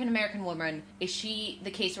African-American woman. Is she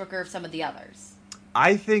the caseworker of some of the others?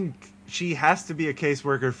 I think she has to be a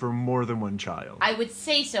caseworker for more than one child. I would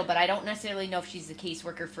say so, but I don't necessarily know if she's the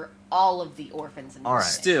caseworker for all of the orphans in the All right.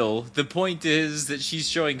 orphanage. Still, the point is that she's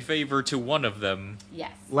showing favor to one of them.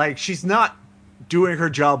 Yes. Like, she's not doing her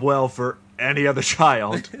job well for any other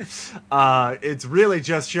child. It's really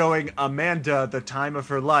just showing Amanda the time of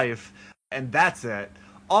her life, and that's it.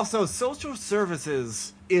 Also, social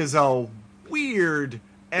services is a weird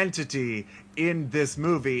entity in this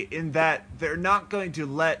movie in that they're not going to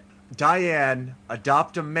let Diane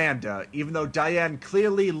adopt Amanda, even though Diane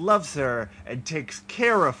clearly loves her and takes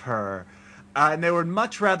care of her. And they would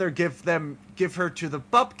much rather give her to the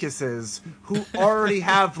Bupkises, who already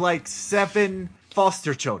have like 7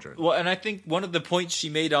 foster children. Well, and I think one of the points she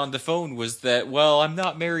made on the phone was that, well, I'm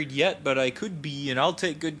not married yet, but I could be, and I'll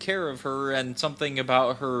take good care of her, and something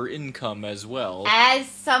about her income as well. As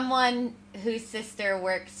someone whose sister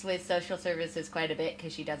works with social services quite a bit,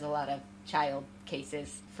 because she does a lot of child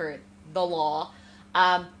cases for the law,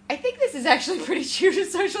 I think this is actually pretty true to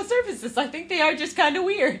social services. I think they are just kind of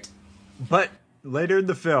weird. But later in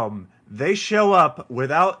the film, they show up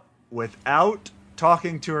without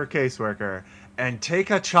talking to her caseworker and take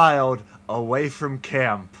a child away from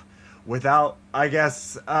camp without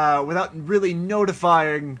really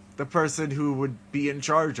notifying the person who would be in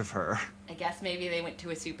charge of her. I guess maybe they went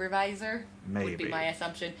to a supervisor. Maybe. Would be my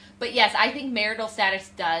assumption. But yes, I think marital status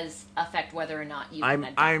does affect whether or not you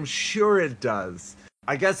can I'm sure it does.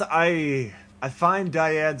 I guess I find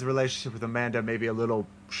Diane's relationship with Amanda maybe a little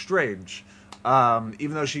strange.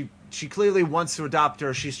 Even though she clearly wants to adopt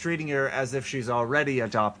her, she's treating her as if she's already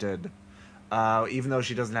adopted. Even though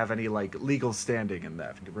she doesn't have any legal standing in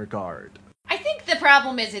that regard. I think the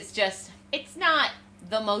problem is it's not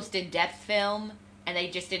the most in-depth film, and they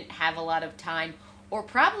just didn't have a lot of time, or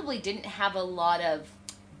probably didn't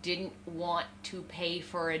want to pay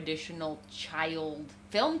for additional child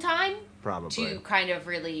film time. Probably. To kind of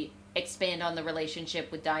really expand on the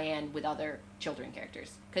relationship with Diane with other children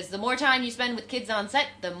characters. Because the more time you spend with kids on set,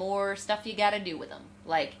 the more stuff you gotta do with them.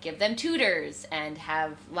 Like, give them tutors, and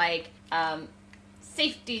have,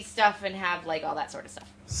 safety stuff, and have, all that sort of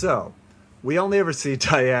stuff. So, we only ever see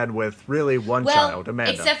Diane with really one child,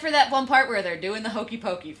 Amanda. Except for that one part where they're doing the hokey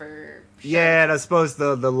pokey for sure. Yeah, and I suppose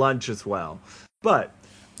the lunch as well. But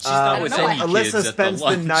She's not with any Alyssa kids spends at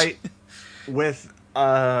the the night with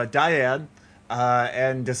Diane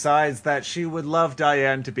and decides that she would love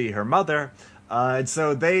Diane to be her mother. And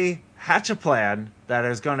so they hatch a plan that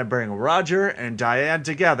is going to bring Roger and Diane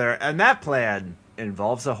together, and that plan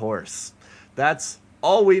involves a horse. That's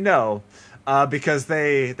all we know. Because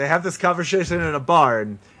they have this conversation in a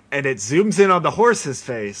barn, and it zooms in on the horse's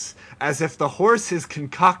face, as if the horse is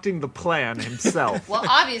concocting the plan himself. Well,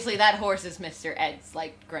 obviously that horse is Mr. Ed's,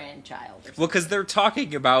 grandchild. Well, because they're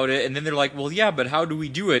talking about it, and then they're like, well, yeah, but how do we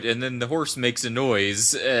do it? And then the horse makes a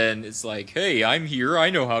noise, and it's like, hey, I'm here, I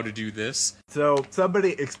know how to do this. So,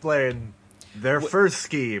 somebody explain their first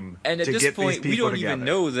scheme and at to this get point, these people we don't together. even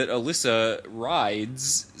know that Alyssa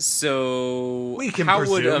rides, so We can how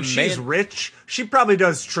presume would she's rich. She probably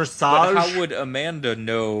does dressage. But how would Amanda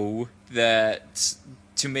know that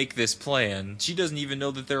to make this plan? She doesn't even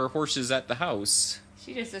know that there are horses at the house.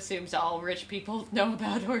 She just assumes all rich people know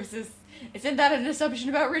about horses. Isn't that an assumption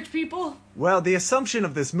about rich people? Well, the assumption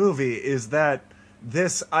of this movie is that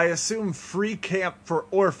this, I assume, free camp for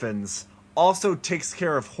orphans also takes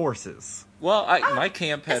care of horses. Well, my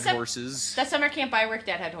camp had horses. The summer camp I worked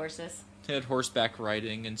at had horses. It had horseback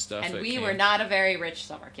riding and stuff. And at we camp. were not a very rich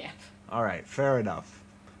summer camp. All right, fair enough.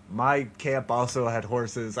 My camp also had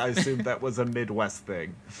horses. I assumed that was a Midwest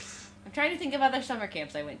thing. I'm trying to think of other summer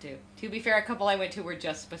camps I went to. To be fair, a couple I went to were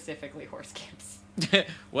just specifically horse camps.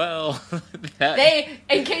 Well,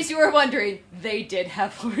 in case you were wondering, they did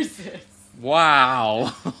have horses.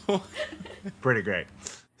 Wow. Pretty great.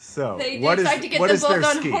 So, They what tried is to get what them is their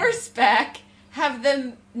both on scheme? horseback, have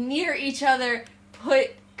them near each other,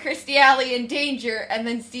 put Kirstie Alley in danger, and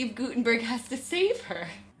then Steve Guttenberg has to save her.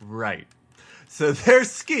 Right. So their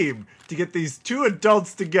scheme to get these two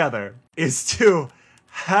adults together is to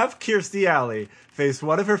have Kirstie Alley face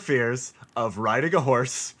one of her fears of riding a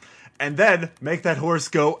horse, and then make that horse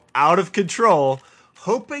go out of control,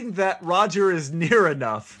 hoping that Roger is near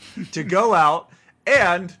enough to go out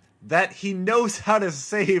and that he knows how to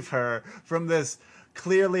save her from this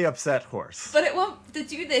clearly upset horse. But to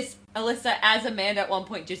do this, Alyssa, as Amanda, at one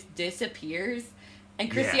point just disappears,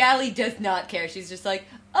 and Kirstie Yeah. Alley does not care. She's just like,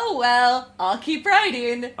 oh well, I'll keep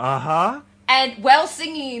riding. Uh-huh. And while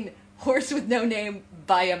singing Horse with No Name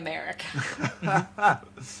by America.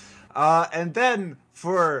 And then,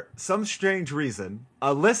 for some strange reason,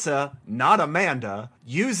 Alyssa, not Amanda,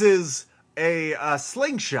 uses a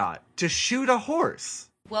slingshot to shoot a horse.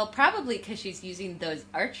 Well, probably because she's using those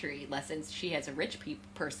archery lessons she, as a rich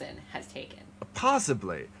person, has taken.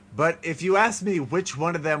 Possibly. But if you ask me which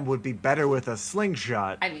one of them would be better with a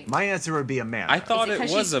slingshot, my answer would be Amanda. I thought Is it it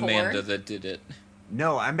 'cause was she's Amanda poor? that did it.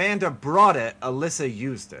 No, Amanda brought it, Alyssa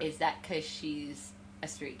used it. Is that because she's a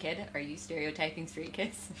street kid? Are you stereotyping street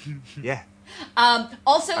kids? Yeah.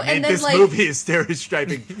 Also, I mean, and then this movie is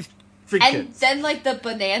stereotyping freak and kids. then the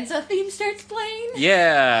Bonanza theme starts playing.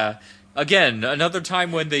 Yeah. Again, another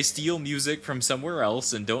time when they steal music from somewhere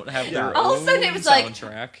else and don't have their All own of a sudden it was like-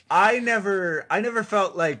 soundtrack. I never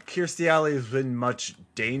felt like Kirstie Alley was in much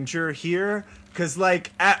danger here, Because,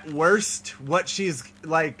 like, at worst, what she's,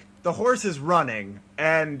 like, the horse is running,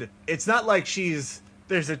 and it's not like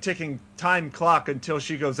there's a ticking time clock until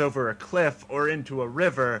she goes over a cliff or into a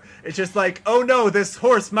river. It's just like, oh no, this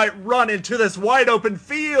horse might run into this wide open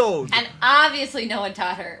field! And obviously no one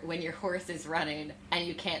taught her when your horse is running and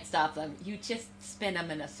you can't stop them, you just spin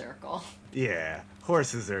them in a circle. Yeah,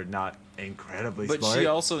 horses are not incredibly But smart. she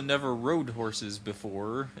also never rode horses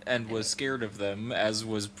before and was scared of them, as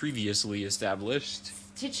was previously established.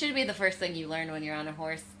 It should be the first thing you learn when you're on a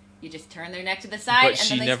horse. You just turn their neck to the side, But and she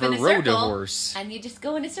then they never spin a rode a circle, horse. and you just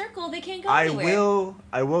go in a circle. They can't go I anywhere.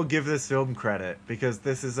 will give this film credit, because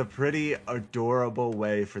this is a pretty adorable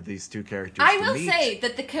way for these two characters I to will meet. say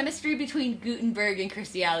that the chemistry between Gutenberg and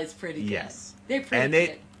Kirstie Alley is pretty good. Yes. They're pretty And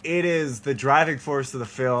good. it is the driving force of the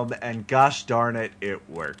film, and gosh darn it, it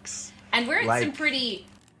works. And we're in like- some pretty...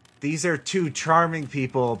 These are two charming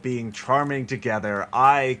people being charming together.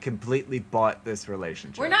 I completely bought this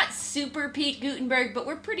relationship. We're not super Pete Gutenberg, but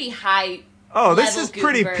we're pretty high. Oh, this level is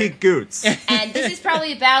pretty Gutenberg. Pete Goots. And this is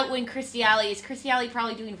probably about when Kirstie Alley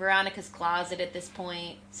probably doing Veronica's Closet at this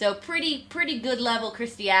point. So pretty good level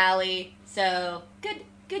Kirstie Alley. So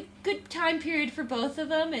good time period for both of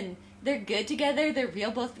them, and they're good together. They're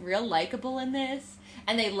both real likable in this,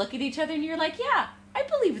 and they look at each other, and you're like, yeah, I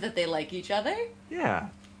believe that they like each other. Yeah.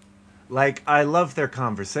 Like, I love their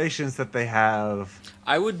conversations that they have.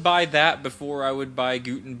 I would buy that before I would buy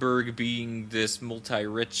Gutenberg being this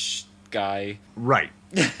multi-rich guy. Right.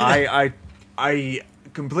 I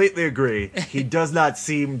completely agree. He does not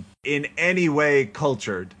seem in any way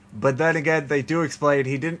cultured. But then again, they do explain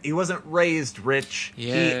he wasn't raised rich.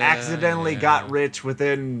 He accidentally got rich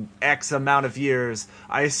within X amount of years.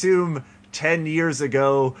 I assume 10 years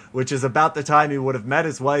ago, which is about the time he would have met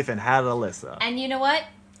his wife and had Alyssa. And you know what?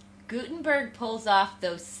 Gutenberg pulls off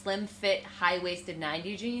those slim fit, high-waisted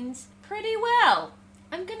 90 jeans pretty well.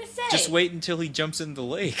 I'm gonna say. Just wait until he jumps in the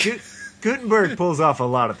lake. Gutenberg pulls off a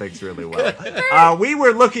lot of things really well. We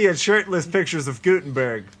were looking at shirtless pictures of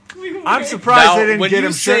Gutenberg. I'm surprised Now, they didn't when get you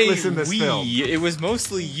him say shirtless in this we, film. it was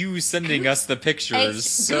mostly you sending us the pictures. It's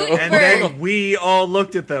So And then we all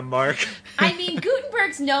looked at them, Mark. I mean,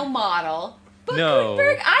 Gutenberg's no model, but No.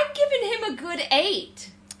 Gutenberg, I'm giving him a good 8.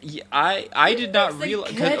 Yeah, I did not Gutenberg's a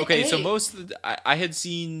realize. good Okay, so eight. most of I had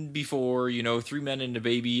seen before, Three Men and a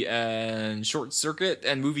Baby and Short Circuit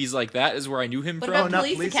and movies like that is where I knew him What from. about Oh, not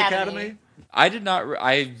Police Police Academy? Academy? I did not.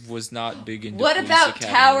 I was not big into. What Police about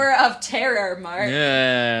Academy. Tower of Terror, Mark?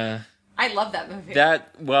 Yeah. I love that movie.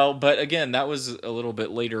 But again, that was a little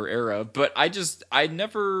bit later era. But I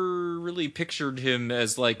never really pictured him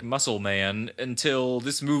as like Muscle Man until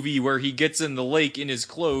this movie where he gets in the lake in his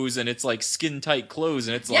clothes and it's like skin tight clothes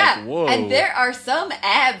and it's yeah, like, whoa. and there are some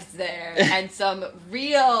abs there and some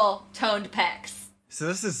real toned pecs. So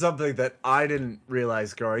this is something that I didn't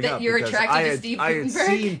realize growing That up. you're because attracted I to had, Steve I had Gutenberg?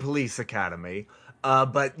 seen Police Academy.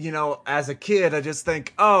 But, as a kid, I just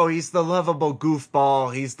think, oh, he's the lovable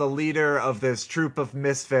goofball. He's the leader of this troop of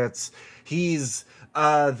misfits. He's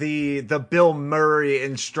the Bill Murray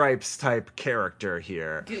in Stripes type character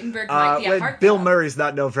here. Gutenberg might be a when heartthrob. Bill Murray's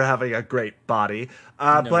not known for having a great body.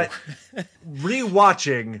 But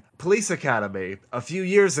rewatching Police Academy a few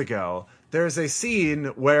years ago, there's a scene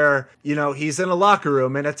where, he's in a locker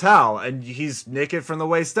room in a towel and he's naked from the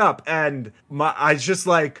waist up. And I just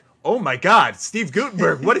like, oh my God, Steve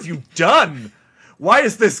Gutenberg, what have you done? Why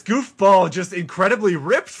is this goofball just incredibly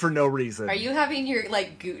ripped for no reason? Are you having your,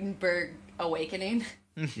 Gutenberg awakening?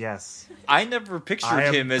 Yes. I never pictured I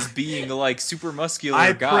am- him as being like super muscular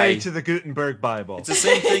I guy. pray to the Gutenberg Bible. It's the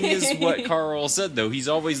same thing as what Carl said, though. He's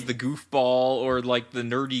always the goofball or like the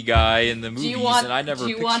nerdy guy in the Do movies, you want, and I never do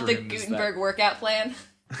you picture want the him as Gutenberg workout plan?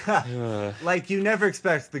 that. Like, you never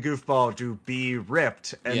expect the goofball to be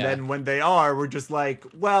ripped, and Yeah. then when they are, we're just like,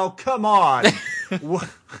 well, come on.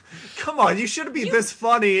 Come on, you shouldn't be this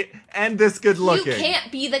funny and this good looking. You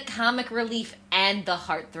can't be the comic relief and the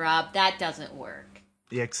heartthrob. That doesn't work.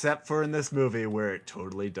 Except for in this movie where it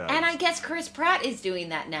totally does. And I guess Chris Pratt is doing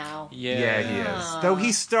that now. Yeah, he Yeah. is. Though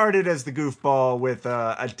he started as the goofball with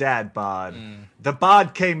a dad bod. The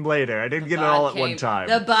bod came later. I didn't get it all at one time.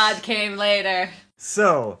 The bod came later.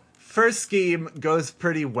 So, first scheme goes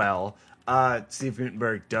pretty well. Steve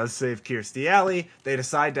Gutenberg does save Kirstie Alley. They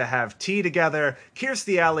decide to have tea together.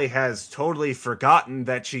 Kirstie Alley has totally forgotten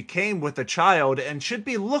that she came with a child and should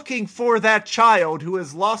be looking for that child who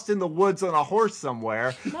is lost in the woods on a horse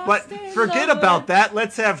somewhere. But in forget the about woods. that.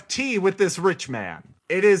 Let's have tea with this rich man.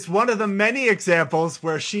 It is one of the many examples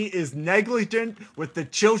where she is negligent with the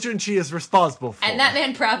children she is responsible for. And that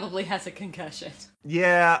man probably has a concussion.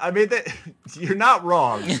 Yeah, I mean, you're not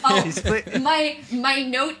wrong. Oh, He's pla- my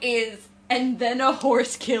note is, And then a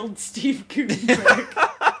horse killed Steve Gutenberg.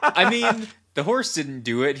 I mean, the horse didn't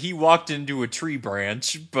do it. He walked into a tree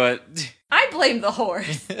branch, but... I blame the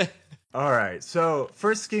horse. All right, so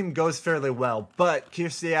first scheme goes fairly well, but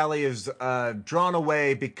Kirstie Alley is drawn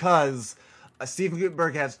away because Steve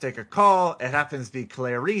Gutenberg has to take a call. It happens to be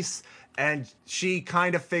Clarice, and she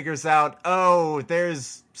kind of figures out, oh,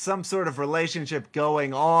 there's some sort of relationship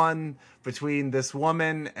going on between this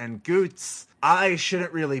woman and Goots. I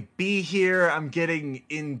shouldn't really be here. I'm getting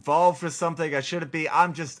involved with something I shouldn't be.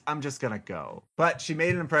 I'm just gonna go. But she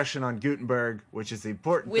made an impression on Gutenberg, which is the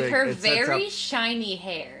important With thing. her It sets very up- shiny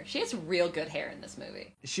hair. She has real good hair in this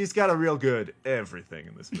movie. She's got a real good everything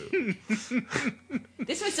in this movie.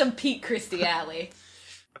 This was some peak Kirstie Alley.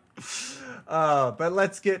 But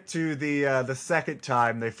let's get to the second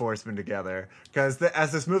time they force them together, because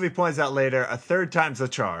as this movie points out later, a third time's a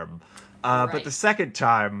charm. But Right. the second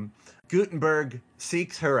time, Gutenberg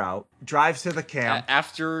seeks her out, drives to the camp.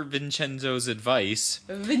 After Vincenzo's advice,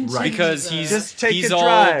 Vincenzo. because Just take he's a all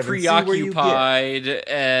drive and see where you get. preoccupied,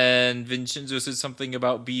 and Vincenzo says something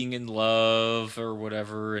about being in love or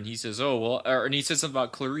whatever, and he says, "Oh well," and he says something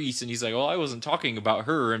about Clarice, and he's like, "Oh, I wasn't talking about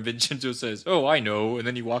her," and Vincenzo says, "Oh, I know," and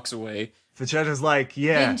then he walks away. Vincenzo's like,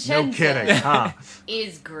 yeah, Vincenzo. no kidding, huh?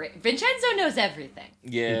 is great. Vincenzo knows everything.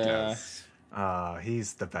 Yeah.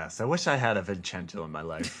 He's the best. I wish I had a Vincenzo in my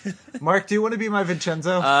life. Mark, do you want to be my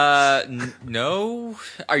Vincenzo? No.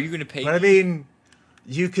 Are you going to pay But I me? mean,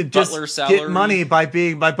 you could just Butler get salary? money by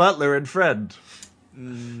being my butler and friend.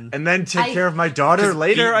 And then take care of my daughter 'Cause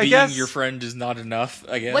later, I being guess? your friend is not enough,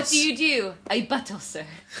 I guess. What do you do? I buttle, sir.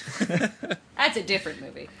 That's a different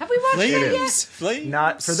movie. Have we watched It it is. yet? Flames?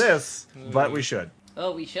 Not for this, but we should.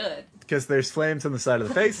 Oh, we should. Because there's flames on the side of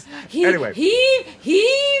the face. Anyway.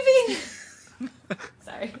 Heaving.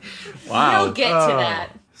 Sorry. Wow. We'll get to that.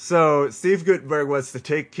 So Steve Gutenberg wants to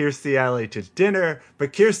take Kirstie Alley to dinner,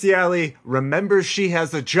 but Kirstie Alley remembers she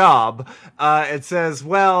has a job and says,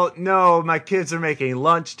 well, no, my kids are making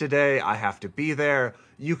lunch today. I have to be there.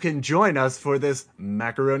 You can join us for this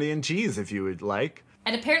macaroni and cheese if you would like.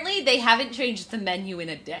 And apparently they haven't changed the menu in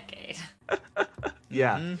a decade.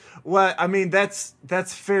 Yeah. Well, I mean, that's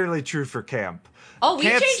fairly true for camp. Oh, we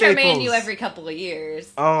Camp change our staples. menu every couple of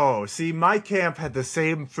years. Oh, see, my camp had the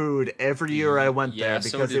same food every year I went Yeah, there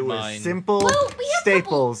so because did it was mine. simple Well, we have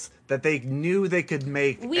staples that they knew they could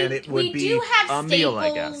make, We, and it would we be do have a meal,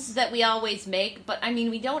 I staples guess. that we always make, but I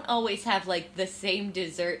mean, we don't always have like the same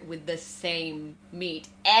dessert with the same meat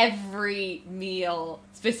every meal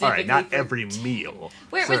specifically. All right, not for- every meal.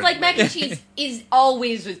 Where it was like certainly. mac and cheese is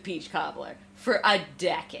always with peach cobbler for a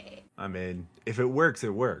decade. I mean, if it works,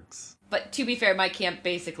 it works. But to be fair, my camp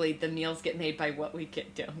basically the meals get made by what we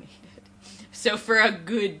get donated. So for a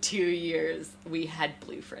good 2 years, we had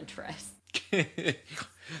blue French fries.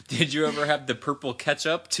 Did you ever have the purple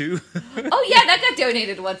ketchup too? Oh yeah, that got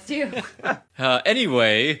donated once too.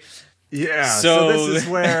 Anyway, Yeah, So- so this is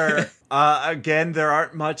where, again, there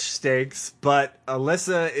aren't much stakes, but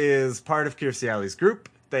Alyssa is part of Kirstie Alley's group.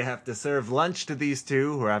 They have to serve lunch to these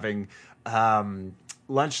two who are having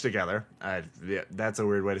lunch together. Yeah, that's a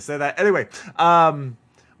weird way to say that. Anyway,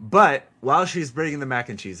 but while she's bringing the mac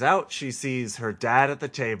and cheese out, she sees her dad at the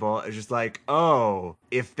table and she's like, oh,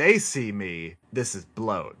 if they see me, this is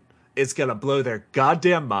blown. It's gonna blow their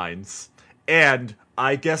goddamn minds. And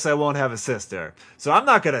I guess I won't have a sister. So I'm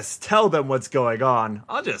not gonna tell them what's going on.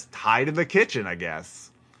 I'll just hide in the kitchen, I guess.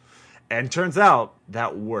 And turns out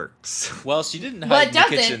that works. well, she didn't Well, hide it in the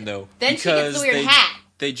doesn't. kitchen though. Then she gets the because weird hat.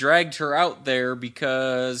 They dragged her out there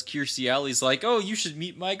because Kirstie Alley's like, "Oh, you should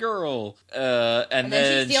meet my girl," and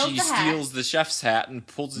then then she steals she the hat. steals the chef's hat and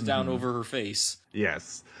pulls it down over her face.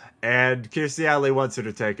 Yes. And Kirstie Alley wants her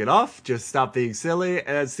to take it off, just stop being silly.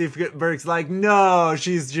 And Steve Gutenberg's like, no,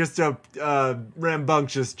 she's just a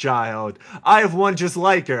rambunctious child. I have one just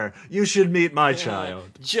like her. You should meet my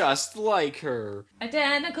child. Just like her.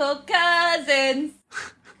 Identical cousins.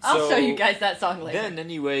 I'll So, show you guys that song later. Then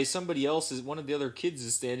anyway, one of the other kids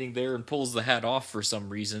is standing there and pulls the hat off for some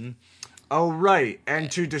reason. Oh, right.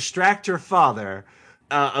 And to distract her father,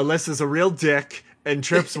 Alyssa's a real dick and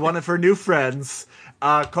trips one of her new friends,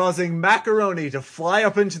 causing macaroni to fly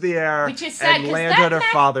up into the air Which is sad, and 'cause land that on her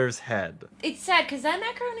father's head. It's sad because that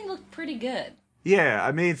macaroni looked pretty good. Yeah,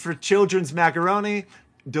 I mean, for children's macaroni,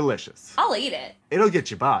 delicious. I'll eat it. It'll get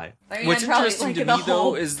you by. I mean, What's I'm probably, interesting like, to in me the though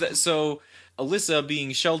whole- is that Alyssa,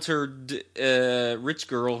 being sheltered rich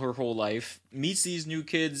girl her whole life, meets these new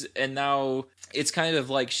kids, and now it's kind of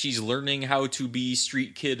like she's learning how to be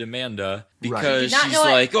street kid Amanda because She did not she's know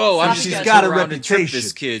what like, oh, I'm She's just gonna got go a around and trip reputation.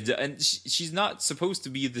 this kid, and she's not supposed to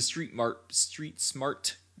be the street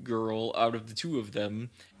smart girl out of the two of them.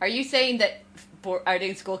 Are you saying that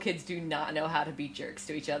boarding school kids do not know how to be jerks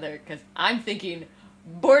to each other? Because I'm thinking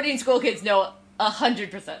boarding school kids know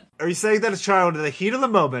 100%. Are you saying that a child in the heat of the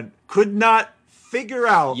moment could not figure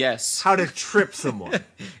out Yes. how to trip someone?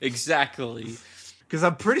 Exactly. Because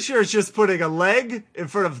I'm pretty sure it's just putting a leg in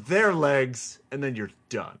front of their legs, and then you're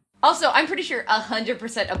done. Also, I'm pretty sure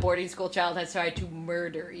 100% a boarding school child has tried to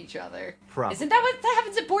murder each other. Probably. Isn't that what that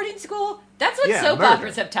happens at boarding school? That's what Yeah, soap murder.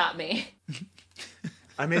 operas have taught me.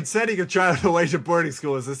 I mean, sending a child away to boarding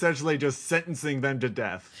school is essentially just sentencing them to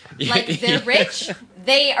death. Like, they're rich,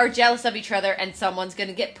 they are jealous of each other, and someone's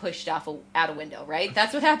gonna get pushed out a window, right?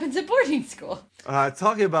 That's what happens at boarding school.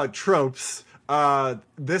 Talking about tropes,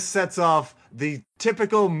 this sets off the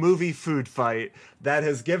typical movie food fight that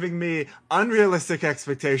has given me unrealistic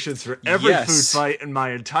expectations for every Yes. food fight in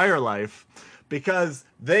my entire life, because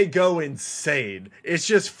they go insane. It's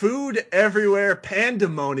just food everywhere,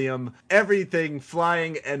 pandemonium, everything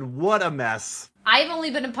flying, and what a mess. I've only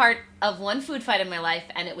been a part of one food fight in my life,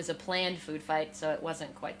 and it was a planned food fight, so it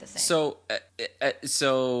wasn't quite the same.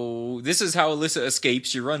 So this is how Alyssa escapes.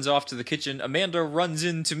 She runs off to the kitchen. Amanda runs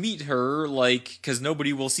in to meet her, because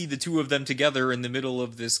nobody will see the two of them together in the middle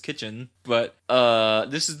of this kitchen. But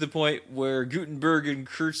this is the point where Gutenberg and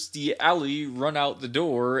Kirstie Alley run out the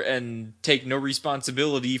door and take no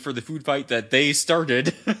responsibility for the food fight that they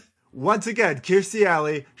started. Once again, Kirstie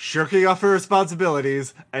Alley shirking off her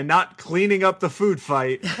responsibilities and not cleaning up the food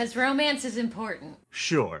fight. Because romance is important.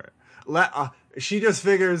 Sure. She just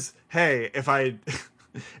figures, hey, if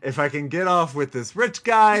I can get off with this rich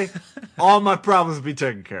guy, all my problems will be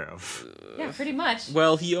taken care of. Yeah, pretty much.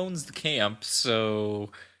 Well, he owns the camp, so...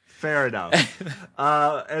 Fair enough.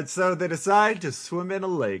 And so they decide to swim in a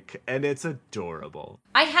lake, and it's adorable.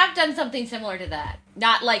 I have done something similar to that.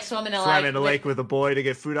 Not like swim in a lake. Swim in a lake with a boy to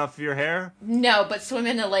get food off of your hair? No, but swim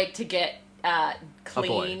in a lake to get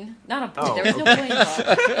clean. boy. Not a boy. Oh, There was no boy involved.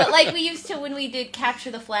 But like we used to when we did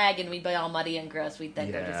capture the flag and we'd be all muddy and gross, we'd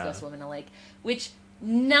then go just go swim in a lake. Which,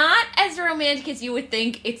 not as romantic as you would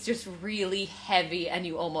think. It's just really heavy and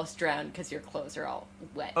you almost drown because your clothes are all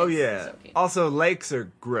wet. Oh, and yeah. soaking. Also, lakes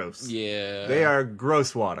are gross. Yeah. They are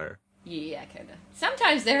gross water. Yeah, kind of.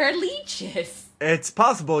 Sometimes there are leeches. It's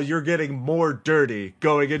possible you're getting more dirty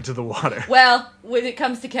going into the water. Well, when it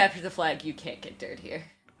comes to capture the flag, you can't get dirtier.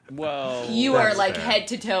 Well... You are That's like fair. head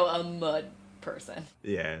to toe a mud person.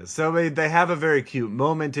 Yeah, so they have a very cute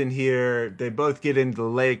moment in here. They both get into the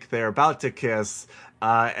lake. They're about to kiss.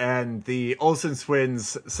 And the Olsen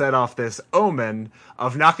twins set off this omen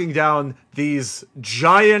of knocking down these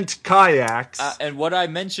giant kayaks. And what I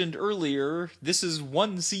mentioned earlier, this is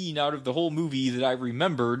one scene out of the whole movie that I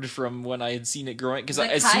remembered from when I had seen it growing. Because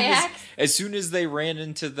The as soon as they ran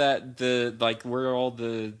into where all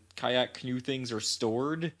the kayak canoe things are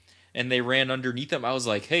stored, and they ran underneath them, I was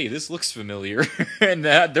like, "Hey, this looks familiar," and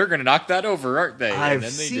they're gonna knock that over, aren't they? And I've then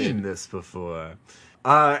they seen did. this before.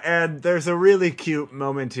 And there's a really cute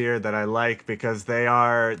moment here that I like because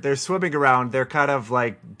they're swimming around. They're kind of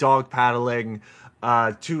like dog paddling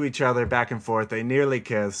to each other back and forth. They nearly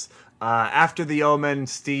kiss. After the omen,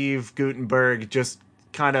 Steve Gutenberg just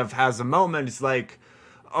kind of has a moment. It's like,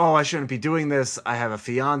 oh, I shouldn't be doing this. I have a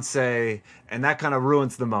fiance. And that kind of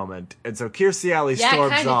ruins the moment. And so Kirstie Alley Yeah, it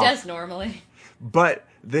storms kind of off. does normally. But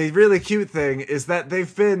the really cute thing is that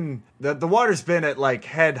the water's been at like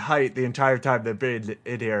head height the entire time they've been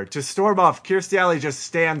in here. To storm off, Kirstie Alley just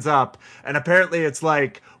stands up, and apparently it's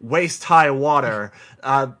like waist high water,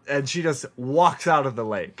 and she just walks out of the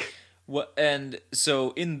lake. And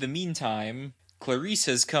so in the meantime, Clarice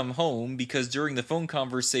has come home because during the phone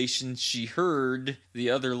conversation she heard the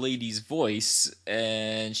other lady's voice,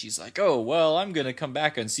 and she's like, "Oh, well, I'm gonna come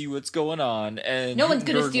back and see what's going on." And No one's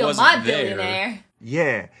gonna Gutenberg steal wasn't my there. billionaire.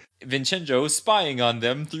 Yeah. Vincenzo spying on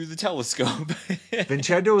them through the telescope.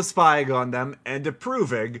 Vincenzo was spying on them and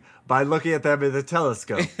approving by looking at them in the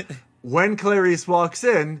telescope. When Clarice walks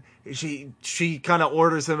in, she kind of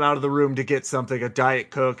orders him out of the room to get something, a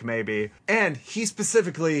Diet Coke maybe, and he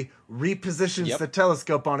specifically repositions the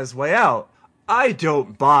telescope on his way out. I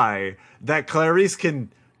don't buy that Clarice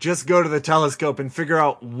can just go to the telescope and figure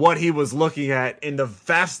out what he was looking at in the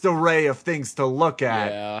vast array of things to look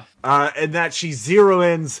at. Yeah. And that she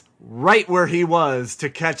zero-ins right where he was to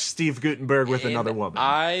catch Steve Gutenberg with And another woman.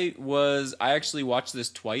 I actually watched this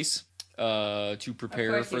twice to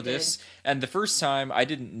prepare course for you this. And the first time I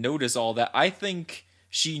didn't notice all that. I think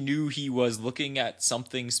she knew he was looking at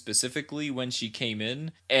something specifically when she came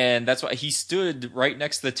in, and that's why he stood right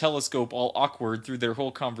next to the telescope all awkward through their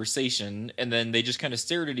whole conversation, and then they just kind of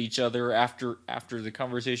stared at each other after the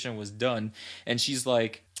conversation was done, and she's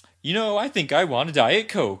like, I think I want a Diet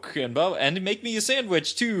Coke, and make me a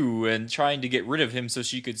sandwich too, and trying to get rid of him so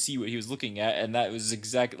she could see what he was looking at, and that was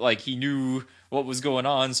exactly, like, he knew what was going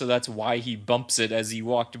on, so that's why he bumps it as he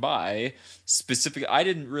walked by. Specifically, I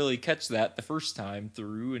didn't really catch that the first time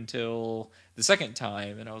through until the second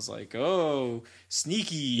time, and I was like, oh,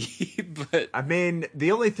 sneaky, but... I mean,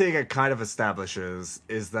 the only thing it kind of establishes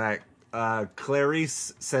is that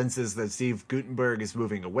Clarice senses that Steve Guttenberg is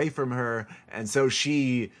moving away from her, and so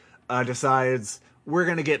she decides, we're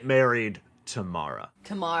going to get married tomorrow.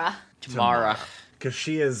 Tamara. Because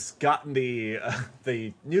she has gotten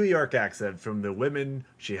the New York accent from the women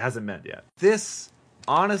she hasn't met yet. This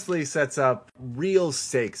honestly sets up real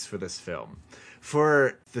stakes for this film.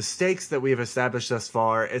 For the stakes that we've established thus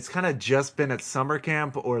far, it's kind of just been at summer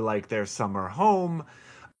camp or like their summer home,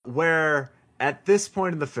 where at this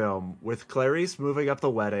point in the film, with Clarice moving up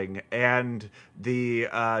the wedding and the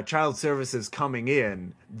child services coming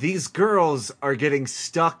in, these girls are getting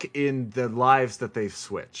stuck in the lives that they've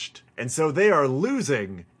switched. And so they are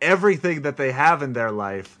losing everything that they have in their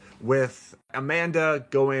life, with Amanda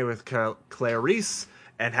going with Clarice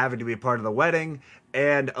and having to be part of the wedding,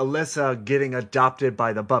 and Alyssa getting adopted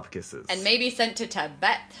by the Bupkises. And maybe sent to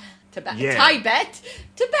Tibet. Yeah.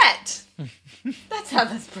 Tibet! That's how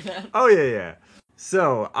that's pronounced. Oh, yeah.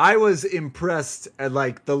 So, I was impressed at,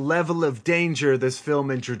 like, the level of danger this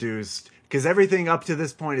film introduced, because everything up to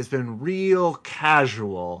this point has been real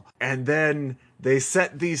casual, and then they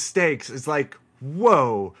set these stakes. It's like,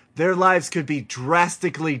 whoa, their lives could be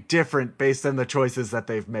drastically different based on the choices that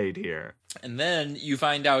they've made here. And then you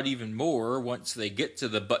find out even more once they get to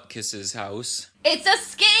the Buttkisses' house. It's a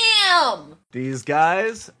scam! These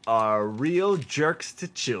guys are real jerks to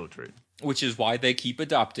children. Which is why they keep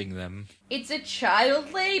adopting them. It's a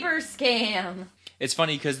child labor scam. It's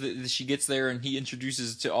funny because she gets there and he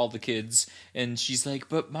introduces to all the kids, and she's like,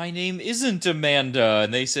 but my name isn't Amanda.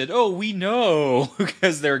 And they said, oh, we know,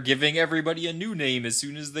 because they're giving everybody a new name as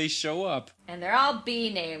soon as they show up. And they're all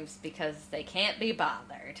B names because they can't be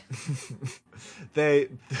bothered.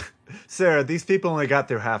 Sarah, these people only got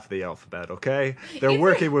through half of the alphabet, okay? They're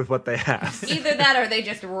working with what they have. Either that or they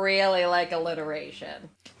just really like alliteration.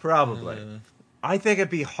 Probably. I think it'd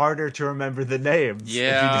be harder to remember the names if you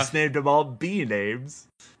just named them all B names.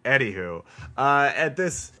 Anywho,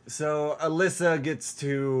 so Alyssa gets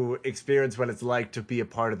to experience what it's like to be a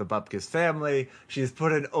part of the Bupkis family. She's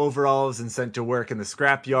put in overalls and sent to work in the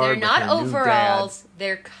scrapyard. They're not overalls,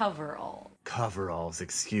 they're coveralls. Coveralls,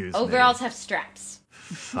 excuse me. Overalls have straps.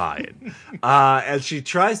 Fine. As she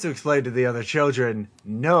tries to explain to the other children,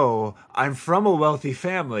 no, I'm from a wealthy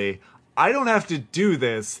family. I don't have to do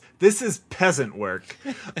this. This is peasant work.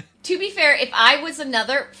 To be fair, if I was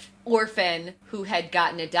another orphan who had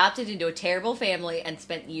gotten adopted into a terrible family and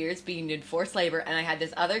spent years being in forced labor, and I had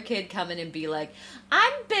this other kid come in and be like,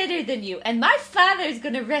 I'm better than you, and my father's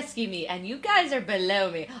gonna rescue me, and you guys are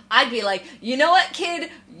below me, I'd be like, you know what,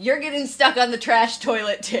 kid? You're getting stuck on the trash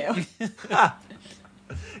toilet, too.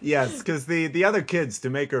 Yes, because the other kids, to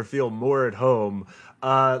make her feel more at home,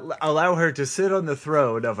 allow her to sit on the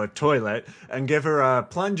throne of a toilet and give her a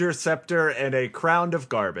plunger scepter and a crown of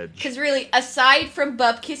garbage. Because really, aside from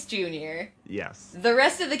Bupkis Jr., yes, the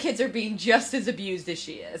rest of the kids are being just as abused as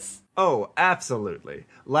she is. Oh, absolutely.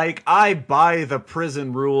 Like, I buy the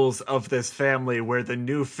prison rules of this family where the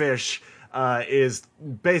new fish is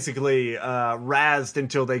basically razzed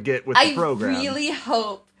until they get with the program. I really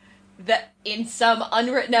hope that in some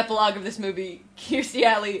unwritten epilogue of this movie, Kirstie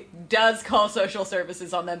Alley does call social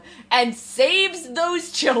services on them and saves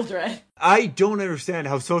those children. I don't understand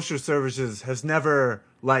how social services has never,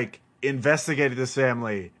 like, investigated this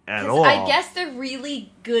family at all. I guess they're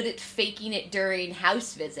really good at faking it during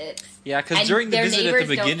house visits. Yeah, because during the visit at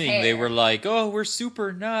the beginning, they were like, oh, we're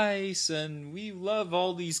super nice and we love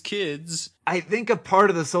all these kids. I think a part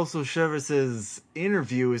of the social services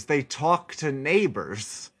interview is they talk to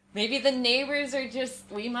neighbors. Maybe the neighbors are just,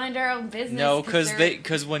 we mind our own business. No, because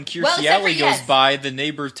when Kirstie Alley goes by, the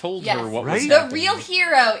neighbor told her what was happening. The real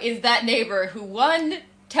hero is that neighbor who, one,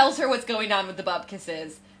 tells her what's going on with the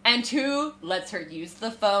Bupkises, and two, lets her use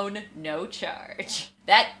the phone, no charge.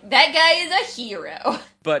 That guy is a hero.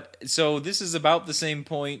 But, so this is about the same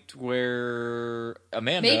point where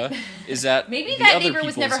Amanda is at maybe the that other neighbor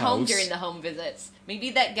was never house. home during the home visits. Maybe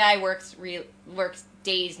that guy works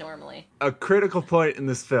days normally. A critical point in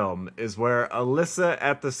this film is where Alyssa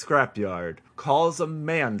at the scrapyard calls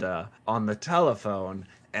Amanda on the telephone,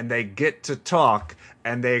 and they get to talk,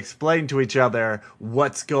 and they explain to each other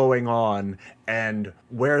what's going on and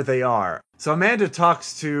where they are. So Amanda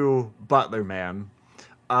talks to Butler Man,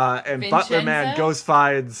 and Vincenzo? Butler Man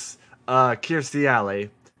finds Kirstie Alley,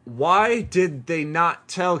 why did they not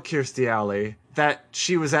tell Kirstie Alley that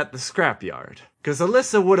she was at the scrapyard? Because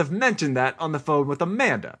Alyssa would have mentioned that on the phone with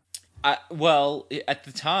Amanda. Well, at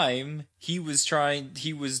the time, he was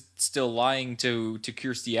still lying to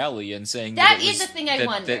Kirstie Alley and saying That it is was, the thing I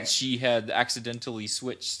wonder. that she had accidentally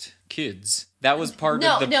switched kids. That was part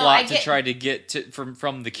No, of the no, plot I to get- try to get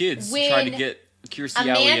from the kids, to When try to get Kirstie Alley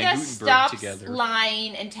and Amanda Gutenberg stops together.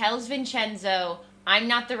 lying and tells Vincenzo, "I'm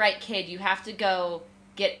not the right kid. You have to go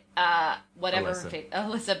get whatever her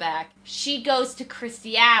Alyssa back." She goes to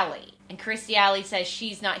Kirstie Alley, and Kirstie Alley says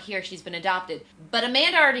she's not here. She's been adopted. But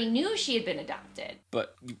Amanda already knew she had been adopted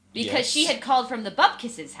But because yes. she had called from the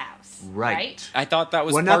Bupkis's house, right? I thought that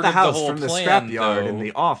was Well, part not the of house, the whole from the plan, scrapyard though. in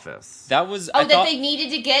the office. That was Oh, I that thought, they needed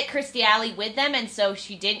to get Kirstie Alley with them, and so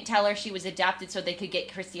she didn't tell her she was adopted so they could get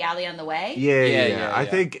Kirstie Alley on the way? Yeah. I yeah.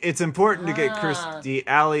 think it's important to get Kirstie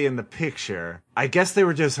Alley in the picture. I guess they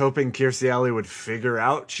were just hoping Kirstie Alley would figure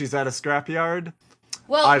out she's at a scrapyard.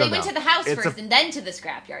 Well, I they don't went know. to the house It's first a- and then to the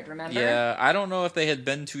scrapyard, remember? Yeah, I don't know if they had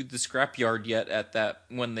been to the scrapyard yet at that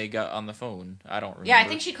when they got on the phone. I don't remember. Yeah, I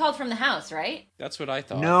think she called from the house, right? That's what I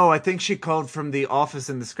thought. No, I think she called from the office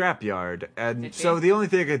in the scrapyard. And Did she? so the only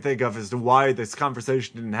thing I can think of as to why this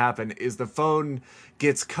conversation didn't happen is the phone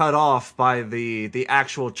gets cut off by the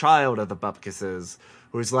actual child of the Bupkises,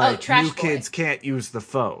 who's like, Trash new Boy. kids can't use the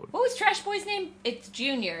phone. What was Trash Boy's name? It's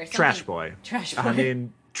Junior. Or something. Trash Boy. Trash Boy. I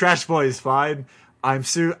mean, Trash Boy is fine. I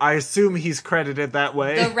assume he's credited that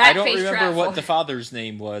way. The I rat don't face remember Trash what Boy. the father's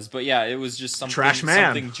name was, but yeah, it was just something Trash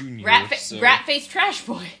Man. something junior. Rat face Trash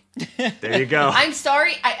Boy. There you go. I'm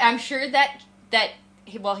sorry. I'm sure that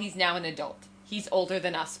well, he's now an adult. He's older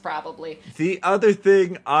than us, probably. The other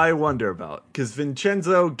thing I wonder about, because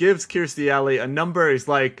Vincenzo gives Kirstie Alley a number. He's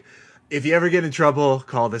like, if you ever get in trouble,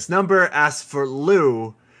 call this number, ask for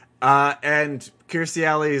Lou. And Kirstie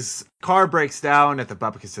Alley's car breaks down at the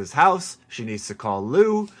Bupkis' house. She needs to call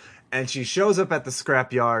Lou. And she shows up at the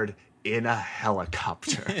scrapyard in a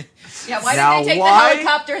helicopter. Yeah, why Now, did they take why- the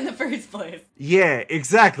helicopter in the first place? Yeah,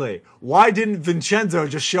 exactly. Why didn't Vincenzo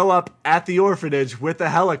just show up at the orphanage with a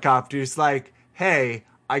helicopter? He's like, hey,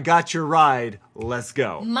 I got your ride. Let's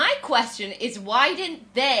go. My question is, why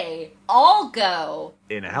didn't they all go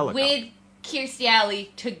In a helicopter. with Kirstie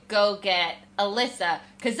Alley to go get Alyssa?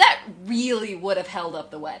 Because that really would have held up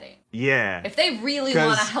the wedding. Yeah. If they really 'Cause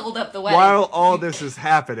want to hold up the wedding. While all this is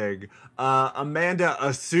happening, Amanda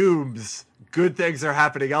assumes good things are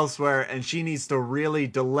happening elsewhere and she needs to really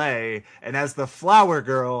delay. And as the flower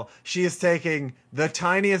girl, she is taking the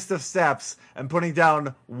tiniest of steps and putting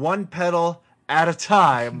down one petal at a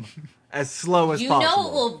time as slow as You possible. know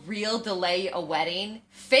what will real delay a wedding?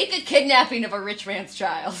 Fake a kidnapping of a rich man's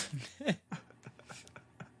child.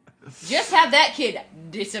 Just have that kid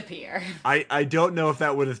disappear. I don't know if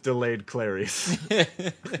that would have delayed Clarice.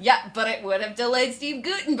 Yeah, but it would have delayed Steve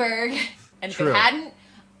Gutenberg. And if True. it hadn't,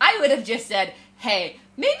 I would have just said, hey,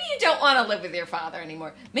 maybe you don't want to live with your father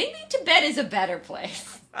anymore. Maybe Tibet is a better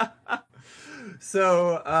place.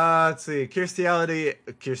 So, let's see. Kirstie Alley.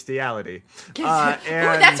 Ooh,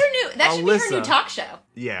 that's her new. That should be her new Alyssa. talk show.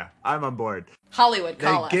 Yeah, I'm on board. Hollywood, They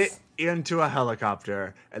call us. get into a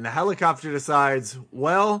helicopter, and the helicopter decides,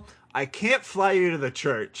 well, I can't fly you to the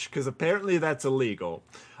church, because apparently that's illegal.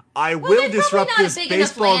 I will they're probably disrupt not a this big enough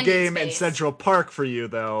baseball landing game in space. Central Park for you,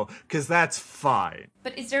 though, because that's fine.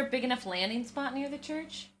 But is there a big enough landing spot near the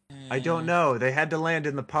church? I don't know. They had to land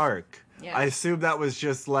in the park. Yeah. I assume that was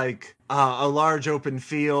just like a large open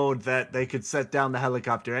field that they could set down the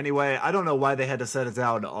helicopter anyway. I don't know why they had to set it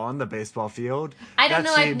down on the baseball field. I don't That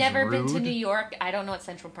know. I've seems never been to rude. New York. I don't know what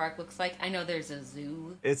Central Park looks like. I know there's a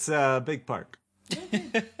zoo. It's a big park.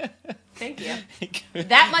 Thank you.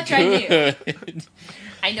 That much I knew. Good.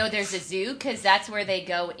 I know there's a zoo because that's where they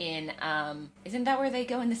go in. Isn't that where they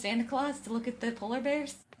go in the Santa Claus to look at the polar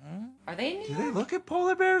bears? Are they in New Do York? they look at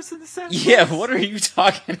polar bears in the Santa Yeah, Claus? what are you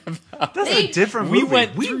talking about? That's They- a different We movie.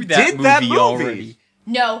 went We through that did movie already.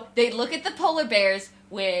 No, they look at the polar bears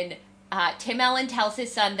when Tim Allen tells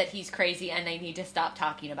his son that he's crazy and they need to stop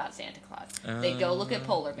talking about Santa Claus. They go look at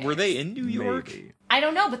polar bears. Were they in New York? Maybe. I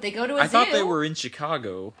don't know, but they go to a zoo. I thought they were in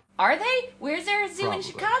Chicago. Are they? Where's there a zoo Probably. in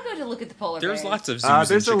Chicago to look at the polar bears? There's lots of zoos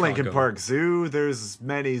There's in a Chicago. Lincoln Park Zoo. There's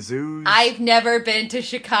many zoos. I've never been to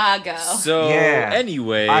Chicago. So, Yeah,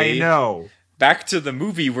 anyway. I know. Back to the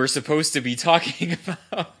movie we're supposed to be talking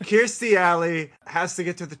about. Kirstie Alley has to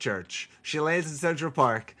get to the church. She lands in Central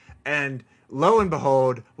Park, and lo and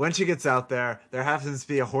behold, when she gets out there, there happens to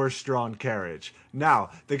be a horse-drawn carriage.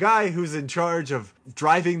 Now, the guy who's in charge of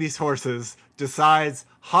driving these horses decides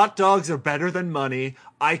hot dogs are better than money.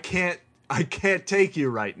 I can't I can't take you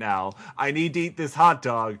right now. I need to eat this hot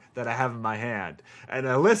dog that I have in my hand. And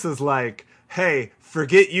Alyssa's like, hey,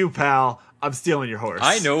 forget you, pal. I'm stealing your horse.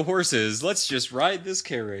 I know horses. Let's just ride this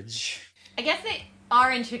carriage. I guess they are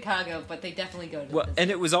in Chicago, but they definitely go to And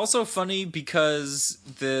it was also funny because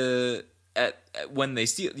when they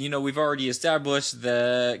steal, we've already established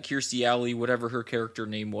that Kirstie Alley, whatever her character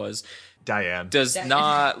name was, Diane does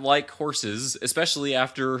not like horses, especially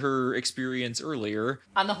after her experience earlier.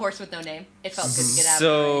 On the horse with no name. It felt good to get out of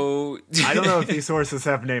the way. I don't know if these horses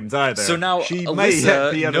have names either. So now she Alyssa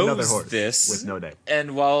might be on another knows horse this, with no name.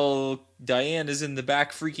 And while Diane is in the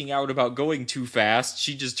back freaking out about going too fast,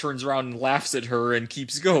 she just turns around and laughs at her and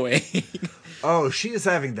keeps going. Oh, she is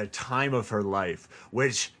having the time of her life,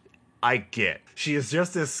 which I get. She has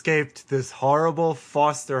just escaped this horrible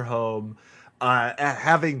foster home,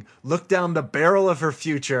 having looked down the barrel of her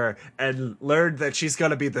future and learned that she's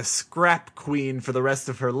going to be the scrap queen for the rest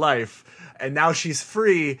of her life. And now she's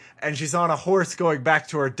free, and she's on a horse going back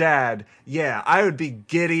to her dad. Yeah, I would be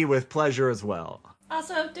giddy with pleasure as well.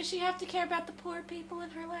 Also, does she have to care about the poor people in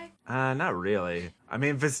her life? Not really. I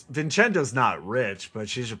mean, Vincenzo's not rich, but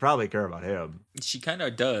she should probably care about him. She kind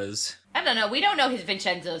of does. I don't know. We don't know his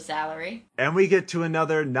Vincenzo's salary. And we get to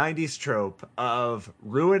another 90s trope of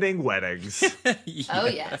ruining weddings. Yeah. Oh,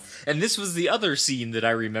 yes. And this was the other scene that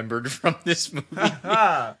I remembered from this movie.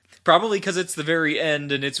 Probably because it's the very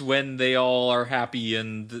end and it's when they all are happy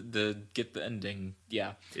and get the ending.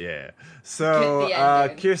 Yeah. Yeah. So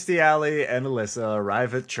Kirstie Alley and Alyssa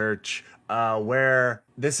arrive at church where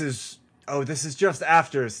this is just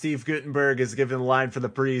after Steve Guttenberg is given the line for the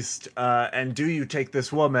priest, and do you take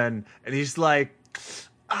this woman? And he's like,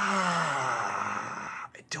 I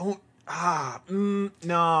don't. No.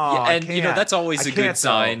 Yeah, and that's always a good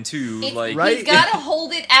sign too. Right? He's got to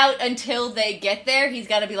hold it out until they get there. He's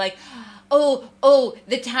got to be like, oh,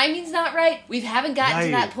 the timing's not right. We haven't gotten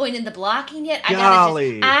to that point in the blocking yet. I gotta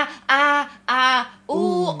just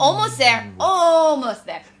almost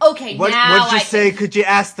there. Okay, what'd you say? Could you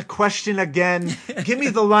ask the question again? Give me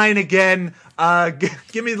the line again.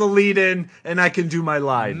 Give me the lead in, and I can do my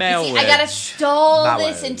line. See, I gotta stall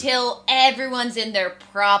this until everyone's in their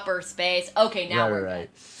proper space. Okay, now we're right.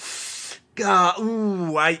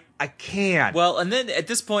 I can't. Well, and then at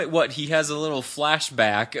this point, he has a little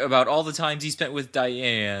flashback about all the times he spent with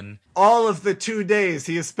Diane. All of the 2 days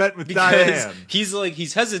he has spent with Diane.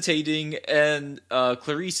 He's hesitating, and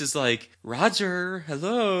Clarice is like, Roger,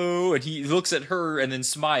 hello. And he looks at her and then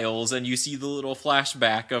smiles, and you see the little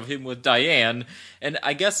flashback of him with Diane. And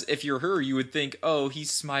I guess if you're her, you would think, oh, he's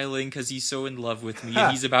smiling because he's so in love with me,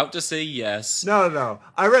 and he's about to say yes. No.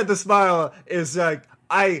 I read the smile is like,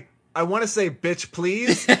 I want to say bitch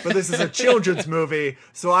please, but this is a children's movie,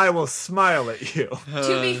 so I will smile at you.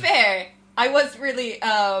 To be fair, I was really,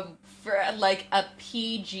 for like a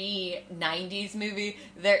PG 90s movie,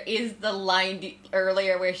 there is the line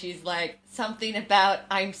earlier where she's like, something about,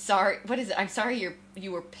 I'm sorry, what is it? I'm sorry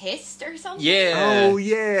you were pissed or something? Yeah. Oh,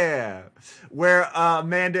 yeah. Where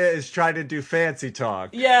Amanda is trying to do fancy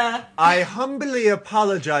talk. Yeah. I humbly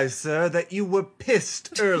apologize, sir, that you were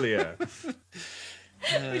pissed earlier.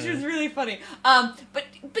 Which was really funny. But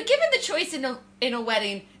given the choice in a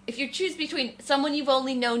wedding, if you choose between someone you've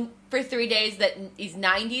only known for 3 days that is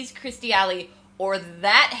 90s Kirstie Alley or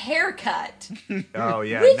that haircut, oh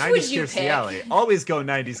yeah, which 90s would you Kirstie pick? Alley. Always go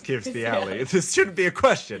 90s Kirstie Alley. This shouldn't be a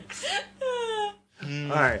question. All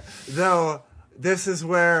right, though. This is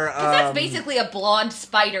where that's basically a blonde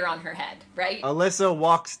spider on her head, right? Alyssa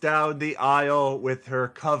walks down the aisle with her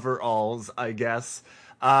coveralls, I guess.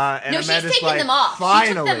 And no, Amanda's she's taken like, them off. Finally.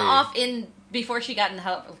 She took them off before she got in the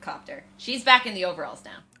helicopter. She's back in the overalls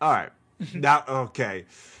now. All right. Now, okay.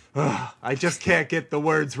 I just can't get the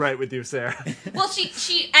words right with you, Sarah. Well,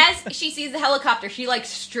 she as she sees the helicopter, she like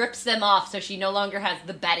strips them off so she no longer has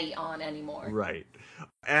the Betty on anymore. Right.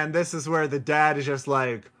 And this is where the dad is just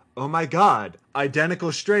like, oh my god,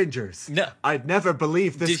 identical strangers. No. I'd never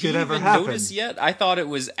believe this could ever happen. Did he even notice yet? I thought it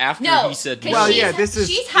was after he said no. Well, yeah, this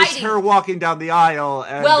is her walking down the aisle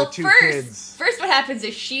and the two kids. First what happens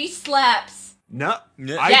is she slaps. No.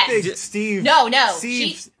 Yes. I think Steve... No.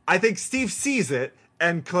 I think Steve sees it,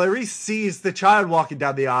 and Clarice sees the child walking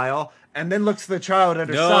down the aisle, and then looks at the child at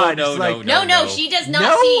her side. No, she does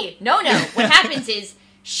not see. No. What happens is...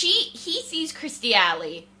 He sees Kirstie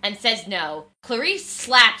Alley and says no. Clarice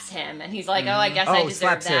slaps him, and he's like, I guess I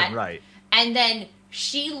deserve that. Him, right. And then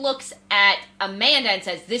she looks at Amanda and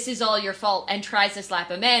says, this is all your fault, and tries to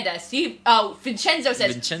slap Amanda. Vincenzo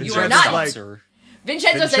says, you are not...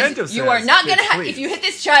 Vincenzo says, you are not going to if you hit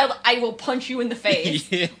this child, I will punch you in the face.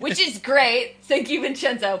 Yeah. Which is great. Thank you,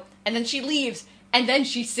 Vincenzo. And then she leaves. And then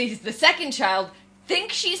she sees the second child,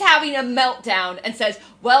 thinks she's having a meltdown, and says,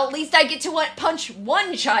 well, at least I get to punch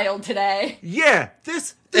one child today. Yeah,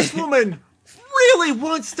 this woman really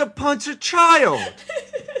wants to punch a child.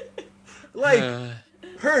 Like,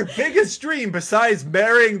 her biggest dream besides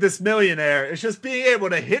marrying this millionaire is just being able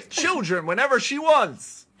to hit children whenever she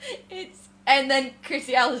wants. And then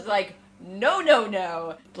Kirstie Alley is like,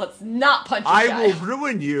 no, let's not punch a I child. will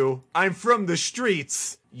ruin you. I'm from the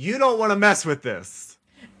streets. You don't want to mess with this.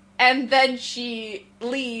 And then she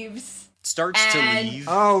leaves. Starts to leave.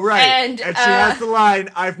 Oh, right. And, she has the line,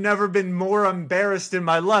 I've never been more embarrassed in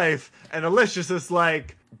my life. And Alicia's just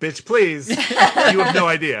like, bitch, please. You have no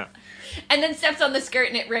idea. And then steps on the skirt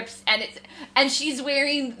and it rips, and she's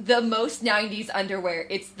wearing the most 90s underwear.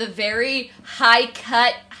 It's the very high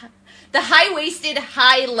cut, the high-waisted,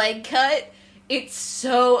 high leg cut. It's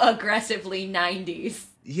so aggressively 90s.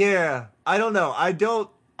 Yeah, I don't know. I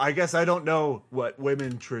guess I don't know what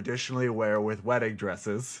women traditionally wear with wedding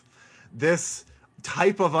dresses. This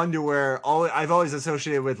type of underwear, I've always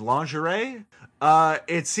associated with lingerie.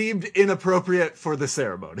 It seemed inappropriate for the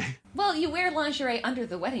ceremony. Well, you wear lingerie under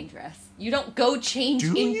the wedding dress. You don't go change Do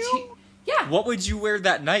into... you? Yeah. What would you wear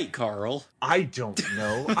that night, Carl? I don't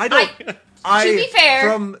know. I don't... To be fair...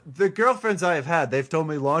 From the girlfriends I have had, they've told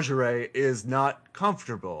me lingerie is not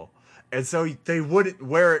comfortable. And so they wouldn't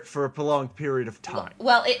wear it for a prolonged period of time.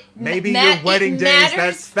 Well, Maybe your wedding day is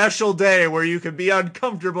that special day where you can be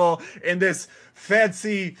uncomfortable in this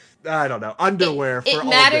fancy, I don't know, underwear for all day. It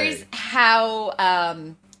matters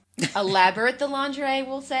how elaborate the lingerie,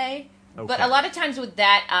 we'll say. Okay. But a lot of times with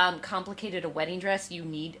that complicated a wedding dress, you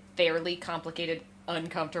need fairly complicated,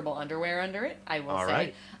 uncomfortable underwear under it, I will All say.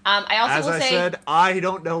 right. I also As will I say... said, I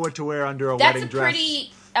don't know what to wear under a That's wedding a dress.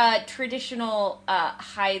 pretty traditional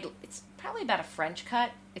high... It's probably about a French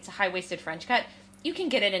cut. It's a high-waisted French cut. You can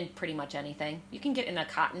get it in pretty much anything. You can get it in a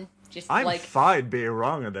cotton. I'm fine being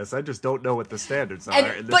wrong on this. I just don't know what the standards are.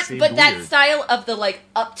 And, This but that weird. style of the like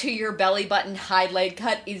up to your belly button high leg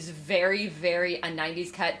cut is very, very a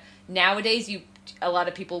 90s cut. Nowadays, a lot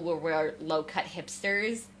of people will wear low cut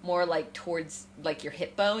hipsters, more like towards like your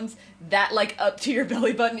hip bones. That like up to your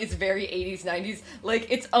belly button is very 80s, 90s. Like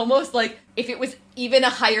it's almost like if it was even a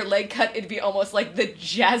higher leg cut, it'd be almost like the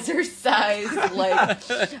jazzercise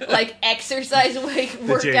like exercise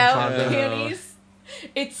workout panties.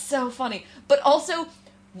 It's so funny. But also,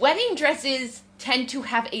 wedding dresses tend to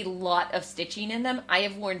have a lot of stitching in them. I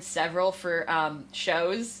have worn several for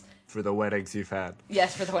shows. For the weddings you've had.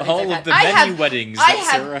 Yes, for the weddings All I've of had. the many weddings that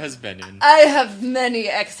Sarah has been in. I have many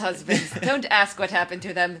ex-husbands. Don't ask what happened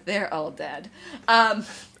to them. They're all dead.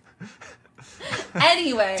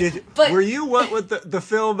 Anyway. Were you what the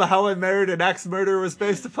film How I Married an Axe Murderer was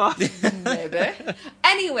based upon? Maybe.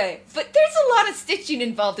 Anyway, but there's a lot of stitching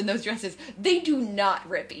involved in those dresses. They do not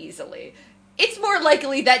rip easily. It's more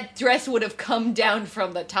likely that dress would have come down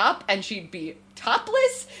from the top and she'd be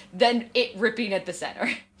topless than it ripping at the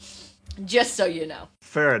center. Just so you know.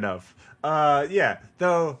 Fair enough. Yeah,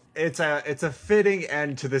 though it's a fitting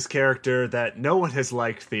end to this character that no one has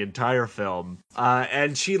liked the entire film.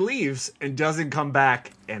 And she leaves and doesn't come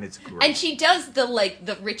back, and it's great. And she does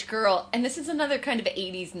the rich girl, and this is another kind of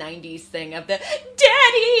 80s, 90s thing of the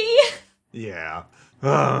daddy! Yeah.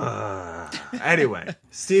 Anyway,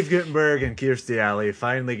 Steve Guttenberg and Kirstie Alley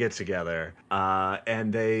finally get together,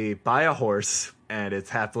 and they buy a horse, and it's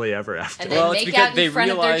happily ever after. And they Well, it's make out because they in front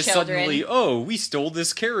of their realize children. suddenly, oh, we stole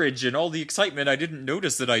this carriage, and all the excitement, I didn't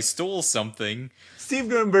notice that I stole something. Steve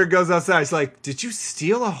Guttenberg goes outside. He's like, "Did you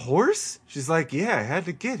steal a horse?" She's like, "Yeah, I had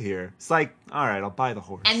to get here." It's like, "All right, I'll buy the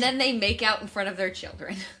horse." And then they make out in front of their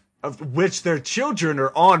children. Of which their children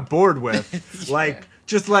are on board with.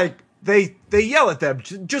 They yell at them,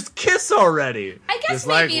 just kiss already. I guess just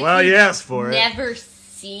maybe like, well, if you you've asked for it. never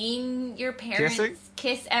seen your parents Kissing?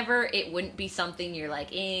 kiss ever, it wouldn't be something you're like,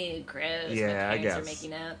 gross, Yeah, my I parents are guess.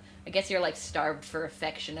 making out. I guess you're like starved for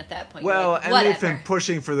affection at that point. Well, You're like, and whatever. they've been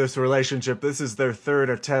pushing for this relationship. This is their third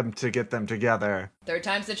attempt to get them together. Third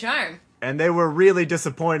time's the charm. And they were really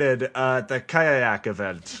disappointed at the kayak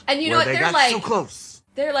event. And you know where what? they They're got like- so close.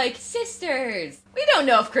 They're like, sisters. We don't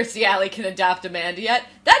know if Kirstie Alley can adopt Amanda yet.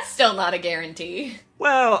 That's still not a guarantee.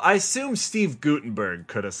 Well, I assume Steve Guttenberg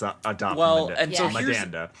could adopt Well, Amanda. and so here's-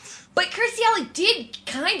 Amanda. But Kirstie Alley did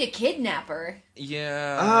kind of kidnap her.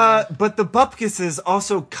 Yeah. But the Bupkises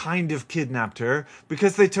also kind of kidnapped her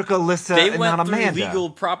because they took Alyssa They and went not through Amanda.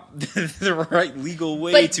 the right legal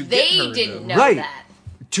way But to they get her. didn't know Right. that.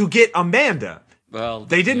 To get Amanda. Well,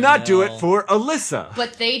 They did not do it for Alyssa.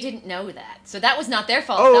 But they didn't know that. So that was not their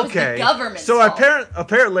fault. Oh, that was okay. the government's so fault.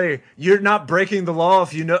 apparently, you're not breaking the law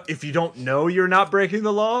if you don't know you're not breaking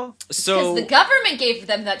the law. So Because the government gave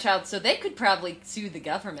them that child, so they could probably sue the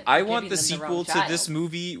government. For I want giving the them sequel wrong to child. this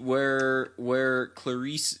movie where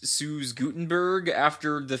Clarice sues Gutenberg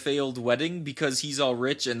after the failed wedding because he's all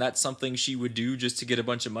rich and that's something she would do just to get a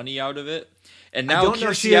bunch of money out of it. And now don't know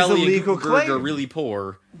if she Kirstie has a Alley and legal Gutenberg are claim. really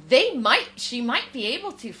poor. She might be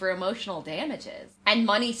able to for emotional damages and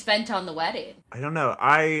money spent on the wedding. I don't know.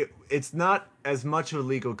 It's not as much of a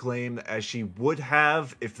legal claim as she would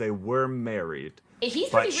have if they were married. He's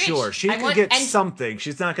But pretty rich. sure, she could get something.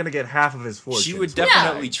 She's not going to get half of his fortune. She would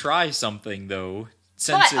definitely try something though,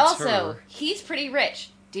 since But it's also, her. he's pretty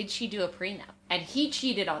rich. Did she do a prenup? And he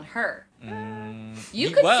cheated on her. He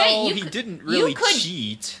didn't you really could-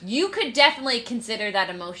 cheat. You could definitely consider that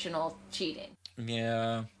emotional cheating,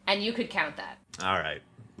 Yeah. and you could count that. All right.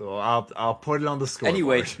 Well, I'll put it on the scoreboard.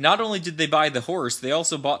 Anyway, not only did they buy the horse, they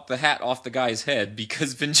also bought the hat off the guy's head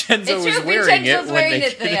because Vincenzo It's was true, wearing Vincenzo's it when wearing they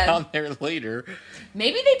it get it then. on there later.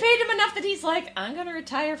 Maybe they paid him enough that he's like, I'm gonna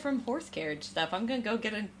retire from horse carriage stuff. I'm gonna go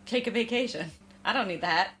take a vacation. I don't need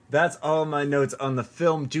that. That's all my notes on the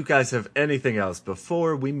film. Do you guys have anything else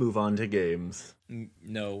before we move on to games?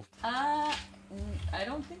 No. I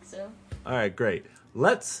don't think so. All right, great.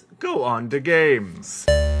 Let's go on to games.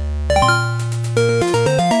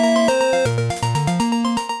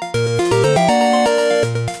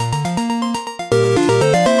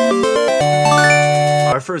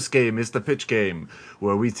 Our first game is the pitch game,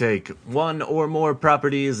 where we take one or more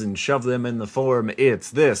properties and shove them in the form "it's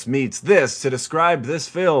this meets this" to describe this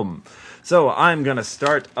film. So I'm gonna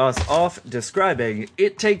start us off describing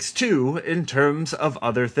It Takes Two in terms of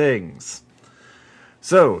other things.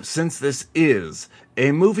 So, since this is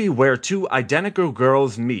a movie where two identical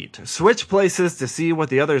girls meet, switch places to see what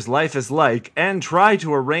the other's life is like, and try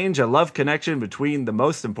to arrange a love connection between the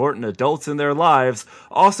most important adults in their lives,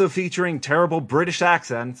 also featuring terrible British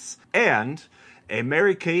accents, and a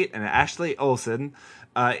Mary-Kate and Ashley Olsen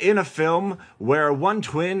in a film where one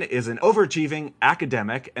twin is an overachieving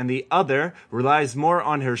academic and the other relies more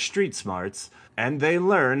on her street smarts, and they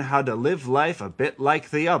learn how to live life a bit like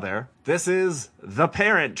the other. This is The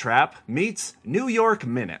Parent Trap meets New York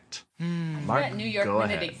Minute. Mark, That New York go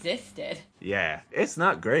Minute ahead. existed. Yeah, it's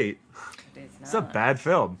not great. It is not. It's a bad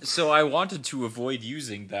film. So I wanted to avoid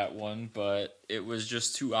using that one, but it was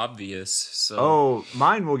just too obvious. So Oh,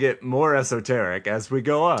 mine will get more esoteric as we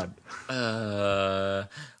go on.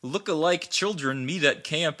 look-alike children meet at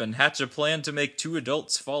camp and hatch a plan to make two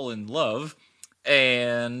adults fall in love,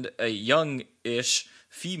 and a young-ish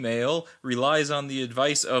female relies on the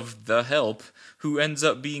advice of the help, who ends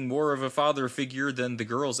up being more of a father figure than the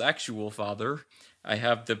girl's actual father. I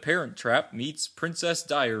have The Parent Trap meets Princess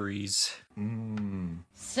Diaries.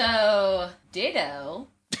 So, Ditto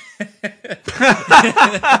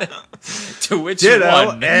To which Ditto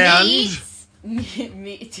one? and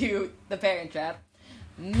meets to The Parent Trap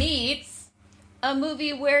meets a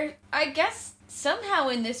movie where I guess somehow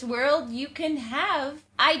in this world you can have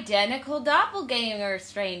identical doppelganger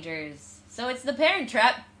strangers. So it's The Parent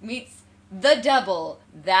Trap meets The Double,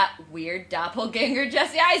 that weird doppelganger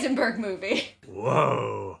Jesse Eisenberg movie.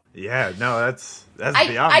 whoa. Yeah, no, that's I-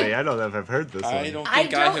 beyond I- me. I don't know if I've heard this I one. don't I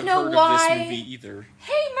think I, don't have know heard why. of this movie either.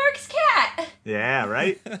 Hey, Mark's cat! Yeah,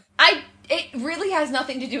 right? It really has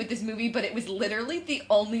nothing to do with this movie, but it was literally the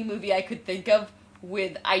only movie I could think of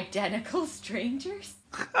with identical strangers.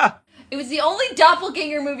 It was the only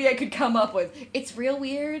doppelganger movie I could come up with. It's real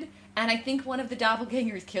weird, and I think one of the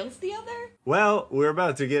doppelgangers kills the other. Well, we're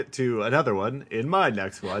about to get to another one in my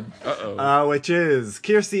next one. Uh-oh. Which is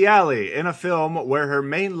Kirstie Alley in a film where her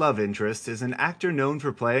main love interest is an actor known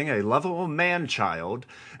for playing a lovable man-child,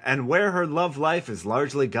 and where her love life is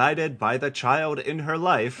largely guided by the child in her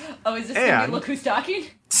life. Oh, is this And- the Look Who's Talking?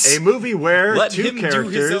 A movie where Let two him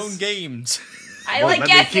characters... do his own games. I Well, like let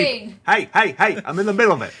me guessing! Hey, I'm in the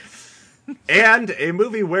middle of it. And a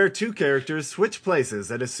movie where two characters switch places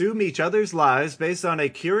and assume each other's lives based on a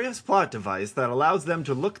curious plot device that allows them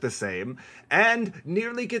to look the same and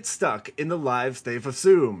nearly get stuck in the lives they've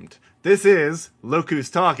assumed. This is Look Who's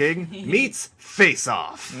Talking meets Face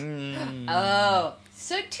Off. Oh,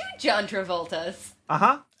 so two John Travoltas.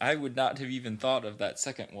 Uh-huh. I would not have even thought of that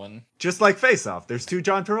second one. Just like Face Off, there's two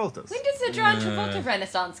John Travoltas. When does the John Travolta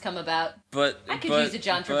Renaissance come about? But I could but- use a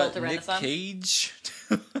John but Travolta Renaissance. Nick Cage.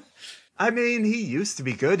 I mean, he used to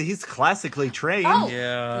be good. He's classically trained. Oh.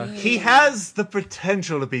 Yeah. He has the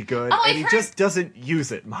potential to be good, Oh, I've and he heard- just doesn't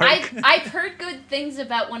use it, Mark. I've heard good things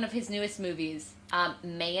about one of his newest movies,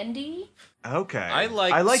 Mandy. Okay. I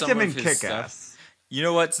liked I liked some him in of his Kick-Ass. stuff. You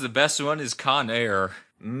know what's the best one is Con Air.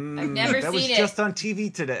 I've never That was seen it. just on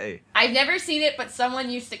TV today. I've never seen it, but someone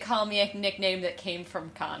used to call me a nickname that came from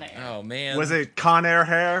Con Air. Oh man, Was it Con Air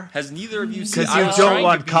hair? Has neither of you seen? 'Cause I you was don't trying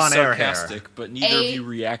want to be Con Air hair. sarcastic, but neither of you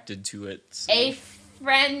reacted to it. So. A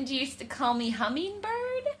friend used to call me Hummingbird,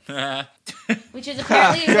 A which is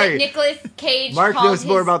apparently what Great. Nicolas Cage Mark called knows his...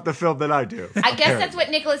 more about the film than I do. I guess that's what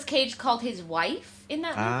Nicolas Cage called his wife in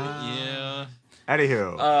that movie. yeah.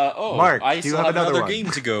 Anywho, Mark, I do you still have have another one?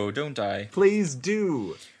 game to go, don't I? Please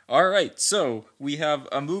do. All right, so we have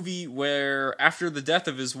a movie where, after the death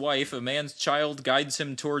of his wife, a man's child guides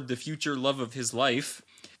him toward the future love of his life.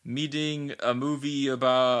 Meeting a movie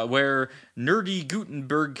about where nerdy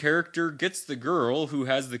Gutenberg character gets the girl who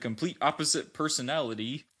has the complete opposite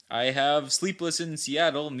personality. I have Sleepless in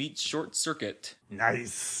Seattle meets Short Circuit.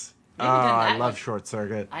 Nice. Maybe done I that love one. Short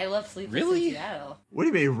Circuit. I love Sleepless Really? in Seattle. What do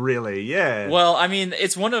you mean, really? Yeah. Well, I mean,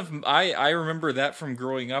 it's one of I remember that from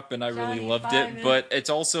growing up, and I really Johnny loved Five. it. But it's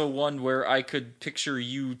also one where I could picture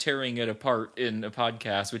you tearing it apart in a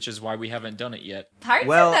podcast, which is why we haven't done it yet. Parts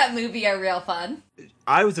Well- of that movie are real fun.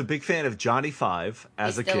 I was a big fan of Johnny Five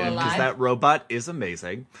as a He's kid still because alive? that robot is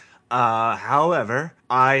amazing. However,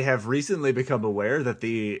 I have recently become aware that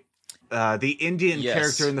the Indian Yes.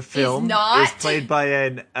 character in the film not. is played by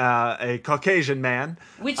a Caucasian man,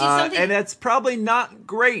 Which is something- and it's probably not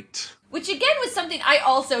great. Which again was something I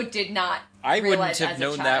also did not I wouldn't realize have as a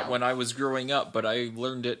known child. that when I was growing up, but I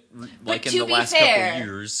learned it like in to the be last fair, couple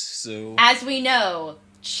years. So, As we know,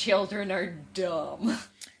 children are dumb.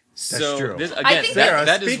 so true. This, I again, think Sarah,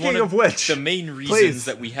 that is speaking one of which, the main reasons please,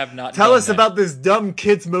 that we have not. Tell done us that. about this dumb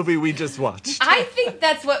kids movie we just watched. I think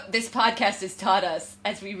that's what this podcast has taught us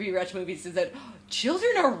as we rewatch movies is that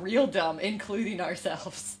children are real dumb, including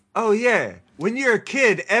ourselves. Oh yeah, when you're a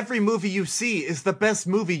kid, every movie you see is the best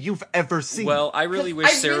movie you've ever seen. Well, I really 'Cause wish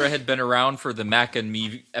I Sarah really- had been around for the Mac and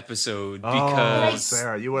Me episode oh, because,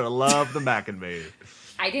 Sarah, you would have loved the Mac and Me.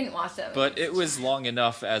 I didn't watch that. but it was long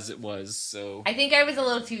enough as it was. So I think I was a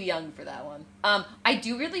little too young for that one. I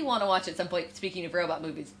do really want to watch at some point. Speaking of robot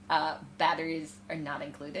movies, batteries are not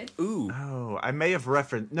included ooh, Oh, I may have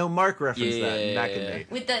referenced. No, Mark referenced that in Mac and Me.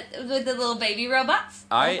 with the little baby robots.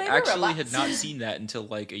 I Little baby actually robots. had not seen that until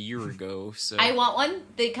like a year ago. So I want one.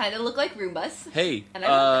 They kind of look like Roombas. hey, And I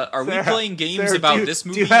love are we Sarah, playing games Sarah, about do you, this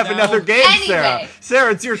movie? Do you have now? another game, Anyway. Sarah?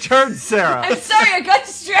 Sarah, it's your turn, Sarah. I'm sorry, I got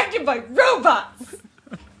distracted by robots.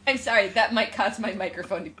 I'm sorry, that might cause my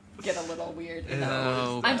microphone to get a little weird.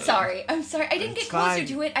 No, I'm sorry. I didn't It's get closer fine.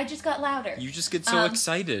 to it. I just got louder. You just get so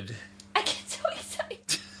excited. I get so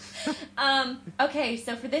excited. Okay,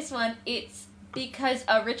 so for this one, it's because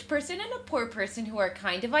a rich person and a poor person who are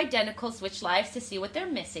kind of identical switch lives to see what they're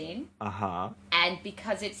missing. And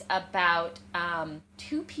because it's about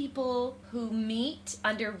two people who meet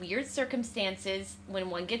under weird circumstances when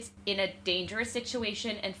one gets in a dangerous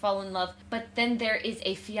situation and fall in love, but then there is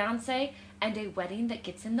a fiance and a wedding that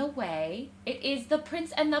gets in the way. It is The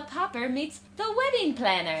Prince and the Pauper meets The Wedding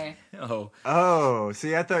Planner. Oh, Oh,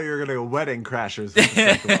 see, I thought you were going to go Wedding Crashers with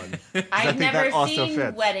the second one. I've think never that also seen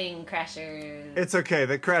fits. Wedding Crashers. It's okay.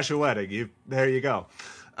 They crash a wedding. There you go.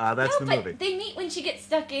 That's the but movie. they meet when she gets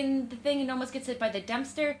stuck in the thing and almost gets hit by the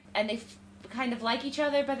dumpster, and they kind of like each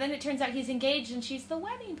other, but then it turns out he's engaged and she's the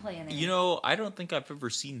wedding planner. you know, I don't think I've ever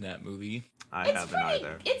seen that movie. I it's haven't pretty,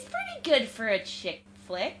 either. it's pretty good for a chick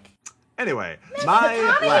flick. Anyway, The my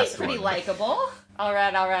comedy's last pretty one. likable. All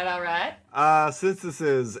right. Since this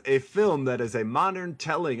is a film that is a modern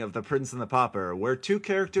telling of The Prince and the Pauper, where two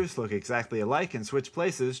characters look exactly alike and switch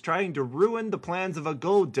places, trying to ruin the plans of a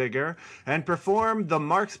gold digger and perform the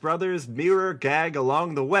Marx Brothers mirror gag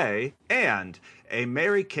along the way, and a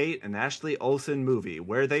Mary-Kate and Ashley Olsen movie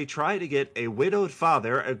where they try to get a widowed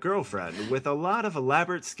father a girlfriend with a lot of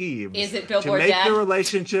elaborate schemes Is it to Billboard make Dad? the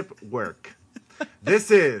relationship work. This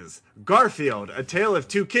is Garfield, A Tale of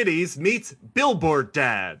Two Kitties meets Billboard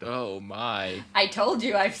Dad. Oh my. I told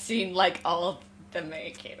you I've seen like all of the Mary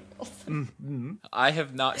Kate Olsen. I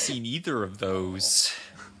have not seen either of those.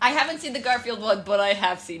 I haven't seen the Garfield one, but I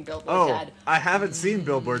have seen Billboard Oh, Dad. I haven't seen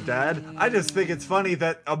Billboard Dad. I just think it's funny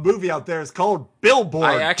that a movie out there is called Billboard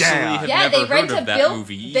I actually Dad. have Yeah, never they rent heard a of that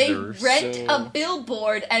movie They either, rent so- a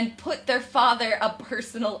billboard and put their father a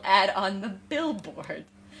personal ad on the billboard.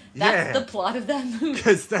 That's Yeah. the plot of that movie.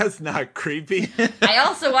 Because that's not creepy. I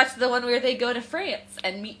also watched the one where they go to France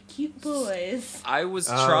and meet cute boys. I was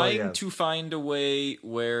Oh, trying yes. to find a way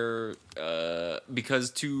where,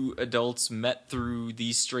 because two adults met through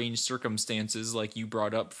these strange circumstances, like you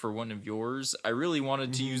brought up for one of yours, I really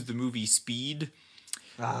wanted to use the movie Speed.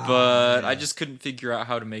 but I just couldn't figure out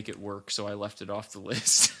how to make it work, so I left it off the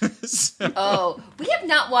list. So- Oh, we have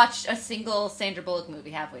not watched a single Sandra Bullock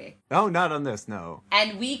movie, have we? Oh, not on this, no.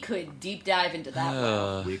 And we could deep dive into that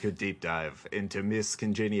one. We could deep dive into Miss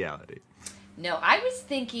Congeniality. No, I was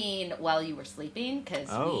thinking while you were sleeping, because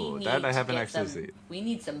Oh, we need that I to haven't get actually some, seen. we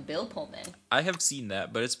need some Bill Pullman. I have seen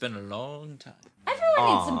that, but it's been a long time.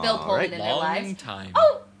 Everyone needs some Bill Aw, Pullman right. in their lives. Long time.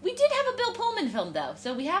 Oh, we did have a Bill Pullman film though,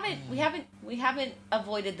 so we haven't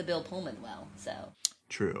avoided the Bill Pullman well. So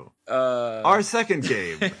True. Uh, Our second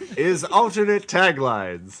game is alternate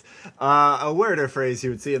taglines. A word or phrase you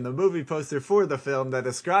would see in the movie poster for the film that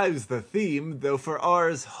describes the theme, though for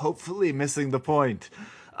ours, hopefully missing the point.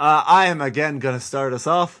 I am again going to start us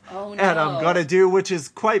off. Oh, And no. I'm going to do, which is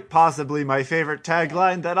quite possibly my favorite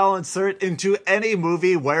tagline that I'll insert into any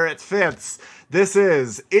movie where it fits. This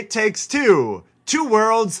is It Takes Two. Two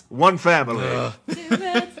worlds, one family. two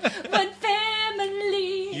words, one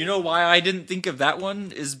family. you know why I didn't think of that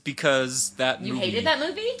one is because that You movie. hated that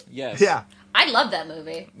movie? Yes. Yeah. I love that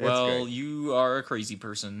movie. Well, great. you are a crazy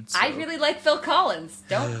person. So. I really like Phil Collins.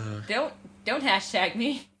 Don't hashtag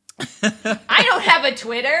me. I don't have a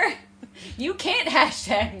Twitter. You can't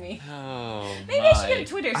hashtag me. Oh, Maybe I should get a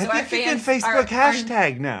Twitter so I our think you can fans Facebook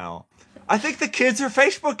hashtag now. I think the kids are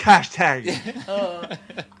Facebook hashtagging.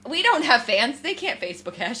 We don't have fans. They can't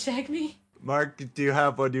Facebook hashtag me. Mark, do you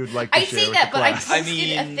have one you'd like to I share see with that, the but I class?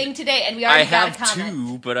 posted a mean, thing today, and we I already got a have comment.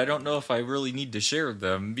 two, but I don't know if I really need to share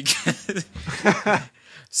them because.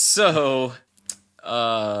 So,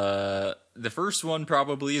 the first one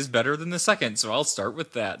probably is better than the second, so I'll start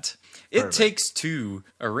with that. It Perfect. takes two.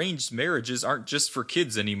 Arranged marriages aren't just for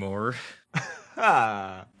kids anymore.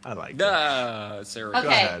 I like that. Sarah. Go Okay,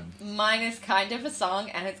 ahead. mine is kind of a song,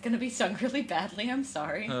 and it's going to be sung really badly. I'm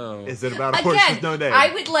sorry. Oh. Is it about a horse with no name?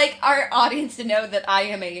 I would like our audience to know that I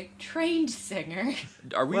am a trained singer.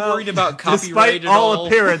 Are we Well, worried about copyright despite at all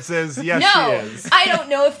appearances, yes, No, she is. I don't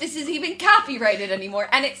know if this is even copyrighted anymore,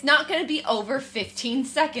 and it's not going to be over 15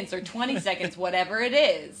 seconds or 20 seconds, whatever it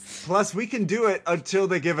is. Plus, we can do it until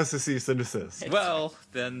they give us a cease and desist. Well,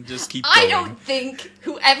 then just keep I going. don't think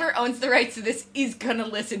whoever owns the rights to this is going to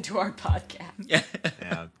listen to our podcast. Yeah,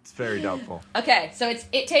 it's very doubtful. Okay, so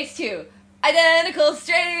It Takes Two. Identical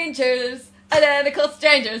strangers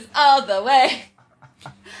all the way.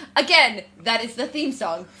 Again, that is the theme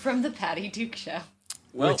song from the Patty Duke Show.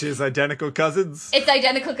 Well, Which is identical cousins. It's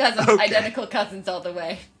identical cousins, Okay. identical cousins all the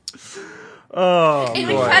way. Oh, In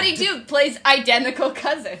which boy. Patty Duke plays identical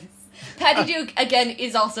cousins. Patty Duke, again,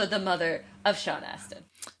 is also the mother of Sean Astin.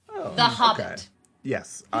 The Hobbit. Okay.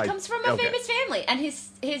 Yes. He comes from a famous family, and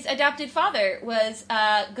his adopted father was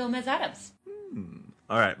Gomez Adams.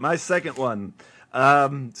 All right, my second one.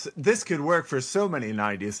 This could work for so many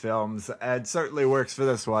 90s films, and certainly works for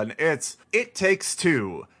this one. It's It Takes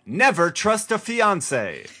Two. Never trust a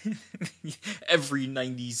fiancé. every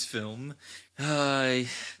 90s film. Oy,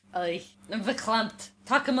 verklempt.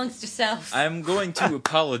 Talk amongst yourselves. I'm going to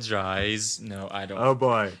apologize. No, I don't. Oh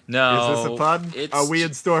boy. No, Is this a pun? it's Are we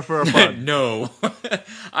in store for a pun? No.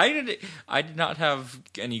 I did not have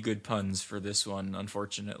any good puns for this one,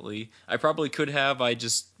 unfortunately. I probably could have, I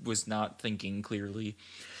just was not thinking clearly.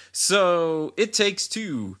 So, It Takes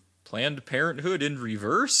Two. Planned Parenthood in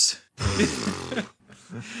reverse?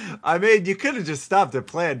 I mean, you could have just stopped at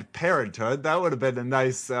Planned Parenthood. That would have been a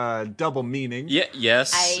nice double meaning. Yeah,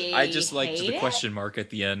 yes. I I just liked hate the it. question mark at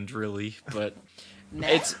the end, really. But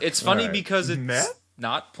Meh? it's funny Alright. because it's Meh?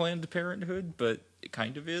 not Planned Parenthood, but it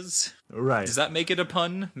kind of is. Right. Does that make it a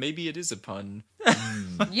pun? Maybe it is a pun.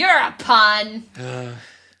 You're a pun.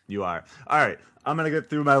 You are. All right. I'm going to get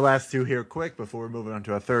through my last two here quick before we're moving on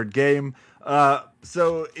to a third game.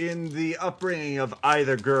 So in the upbringing of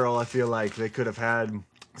either girl, I feel like they could have had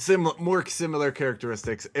more similar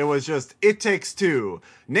characteristics. It was just, it takes two.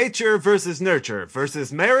 Nature versus nurture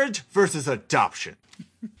versus marriage versus adoption.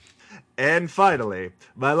 And finally,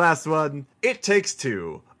 my last one, it takes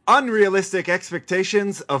two. Unrealistic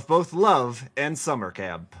expectations of both love and summer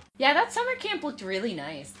camp. Yeah, that summer camp looked really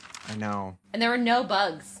nice. I know. And there were no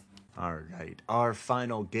bugs. All right. Our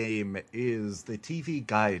final game is the TV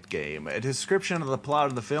Guide game, a description of the plot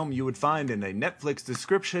of the film you would find in a Netflix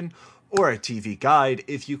description or a TV Guide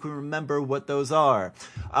if you can remember what those are.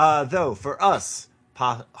 Though, for us,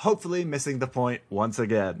 hopefully missing the point once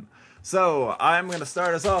again. So, I'm going to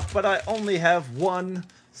start us off, but I only have one.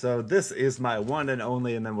 So, this is my one and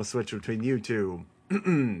only, and then we'll switch between you two.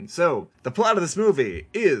 So, the plot of this movie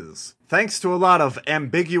is, thanks to a lot of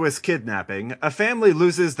ambiguous kidnapping, a family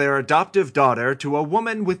loses their adoptive daughter to a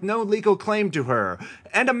woman with no legal claim to her,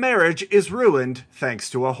 and a marriage is ruined thanks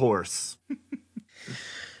to a horse.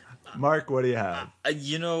 Mark, what do you have?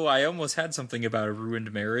 I almost had something about a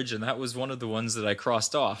ruined marriage, and that was one of the ones that I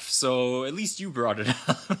crossed off. So at least you brought it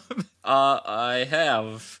up. I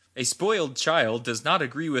have. A spoiled child does not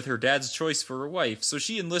agree with her dad's choice for a wife, so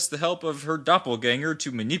she enlists the help of her doppelganger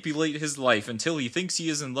to manipulate his life until he thinks he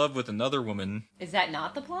is in love with another woman. Is that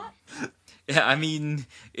not the plot? Yeah, I mean,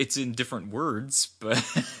 it's in different words, but...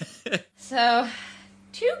 So,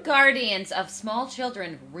 two guardians of small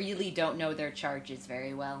children really don't know their charges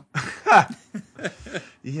very well.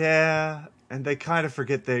 Yeah, and they kind of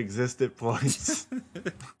forget they exist at points.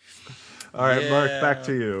 All right, Yeah. Mark, back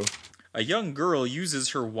to you. A young girl uses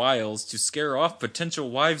her wiles to scare off potential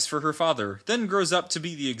wives for her father, then grows up to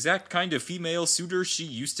be the exact kind of female suitor she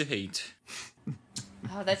used to hate.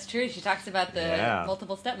 Oh, that's true. She talks about the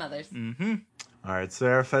multiple stepmothers. Mm-hmm. All right,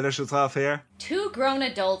 Sarah, finish us off here. Two grown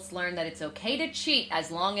adults learn that it's okay to cheat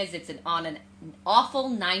as long as it's on an awful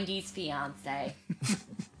 90s fiancé.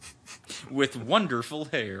 With wonderful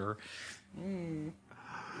hair.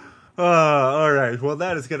 All right, well,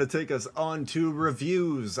 that is going to take us on to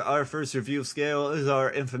reviews. Our first review scale is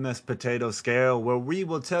our infamous potato scale, where we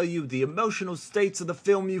will tell you the emotional states of the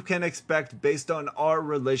film you can expect based on our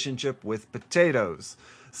relationship with potatoes.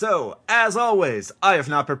 So, as always, I have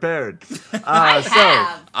not prepared. I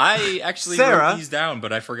have! I actually Sarah? wrote these down,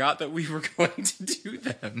 but I forgot that we were going to do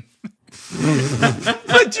them.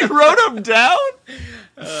 But you wrote them down?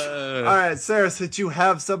 All right, Sarah, since you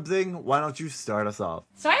have something, why don't you start us off?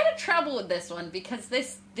 So I had trouble with this one because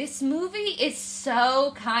this movie is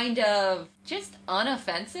so kind of just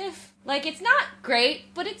unoffensive. Like, it's not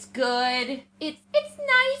great, but it's good. It's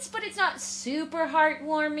nice, but it's not super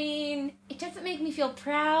heartwarming. It doesn't make me feel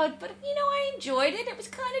proud, but, I enjoyed it. It was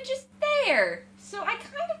kind of just there. So I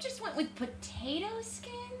kind of just went with potato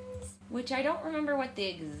skins, which I don't remember what the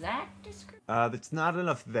exact description... It's not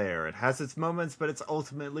enough there. It has its moments, but it's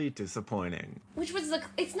ultimately disappointing. Which was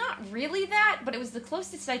it's not really that, but it was the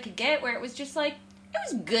closest I could get where it was just like, it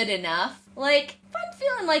was good enough. Like, if I'm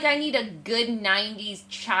feeling like I need a good 90s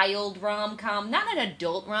child rom-com, not an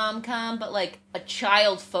adult rom-com, but like a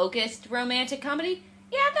child-focused romantic comedy,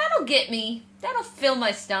 yeah, that'll get me. That'll fill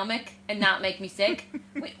my stomach and not make me sick.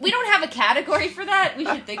 We don't have a category for that. We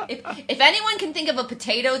should think, if anyone can think of a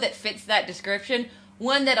potato that fits that description,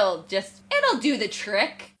 one it'll do the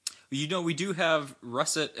trick. We do have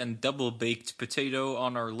russet and double-baked potato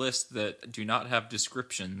on our list that do not have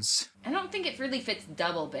descriptions. I don't think it really fits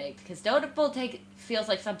double baked because double-baked feels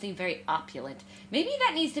like something very opulent. Maybe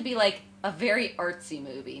that needs to be like a very artsy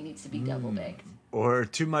movie. It needs to be double baked. Or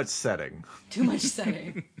too much setting. Too much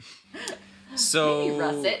setting. So, Maybe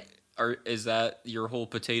russet. Is that your whole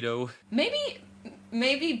potato?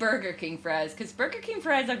 Maybe Burger King fries, because Burger King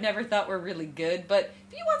fries I've never thought were really good, but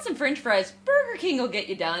if you want some French fries, Burger King will get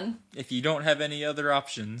you done. If you don't have any other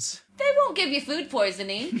options. They won't give you food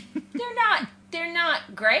poisoning. They're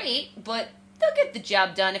not great, but they'll get the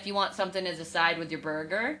job done if you want something as a side with your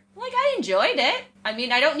burger. Like, I enjoyed it. I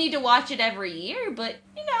mean, I don't need to watch it every year, but,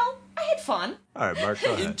 I had fun. All right, Mark,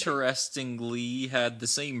 go ahead. Interestingly, had the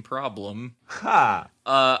same problem. Ha!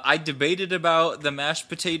 I debated about the mashed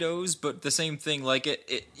potatoes, but the same thing. Like,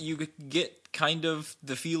 you get kind of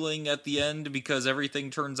the feeling at the end because everything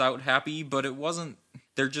turns out happy, but it wasn't.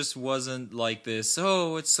 There just wasn't like this,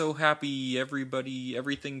 oh, it's so happy,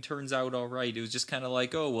 everything turns out all right. It was just kind of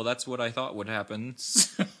like, oh, well, that's what I thought would happen.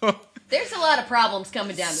 There's a lot of problems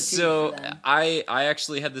coming down the tube for them. I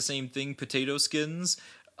actually had the same thing, potato skins.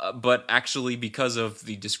 But actually, because of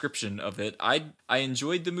the description of it, I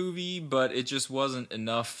enjoyed the movie, but it just wasn't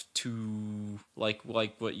enough to like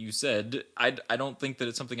what you said. I don't think that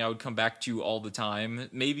it's something I would come back to all the time.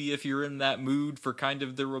 Maybe if you're in that mood for kind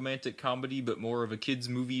of the romantic comedy, but more of a kids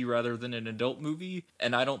movie rather than an adult movie.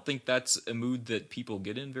 And I don't think that's a mood that people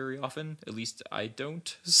get in very often. At least I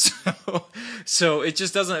don't. So it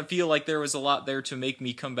just doesn't feel like there was a lot there to make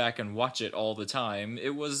me come back and watch it all the time.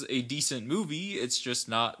 It was a decent movie. It's just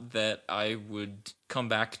not that I would come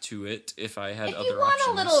back to it if I had other options. If you want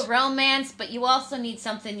a little romance, but you also need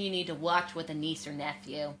something you need to watch with a niece or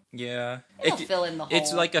nephew. Yeah. It'll fill in the hole.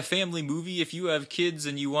 It's like a family movie. If you have kids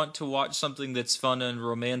and you want to watch something that's fun and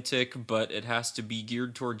romantic, but it has to be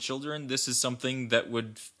geared toward children, this is something that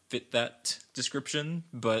would fit that description,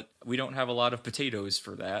 but we don't have a lot of potatoes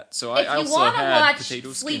for that. So I also had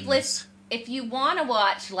potato skins. If you want to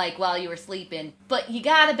watch, like, while you were sleeping, but you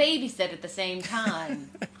gotta babysit at the same time,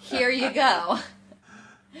 here you go.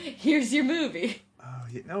 Here's your movie. Oh,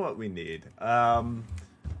 you know what we need?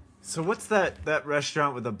 So what's that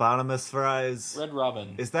restaurant with the bottomless fries? Red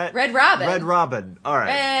Robin. Is that... Red Robin. Red Robin. All right.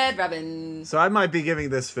 Red Robin. So I might be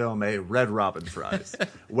giving this film a Red Robin fries,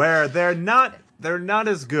 where they're not they're not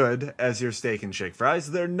as good as your Steak and Shake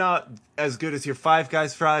fries. They're not as good as your Five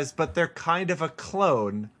Guys fries, but they're kind of a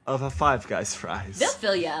clone of a Five Guys fries. They'll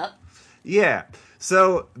fill you up. Yeah.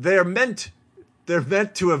 So they're meant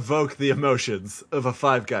to evoke the emotions of a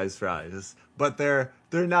Five Guys fries, but they're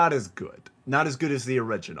not as good. Not as good as the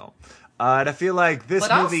original. And I feel like this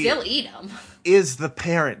movie I'll still eat them. is The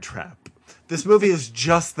Parent Trap. This movie is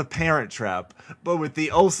just The Parent Trap, but with the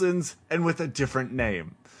Olsens and with a different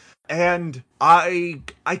name. And I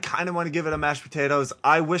kind of want to give it a mashed potatoes.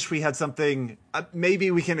 I wish we had something,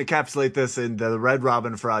 maybe we can encapsulate this in the Red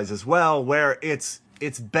Robin fries as well, where it's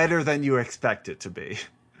better than you expect it to be.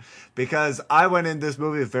 Because I went in this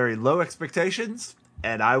movie with very low expectations,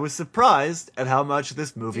 and I was surprised at how much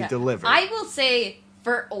this movie delivered. I will say,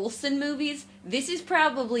 for Olsen movies, this is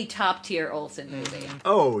probably top tier Olsen movie.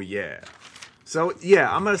 Oh, yeah. So,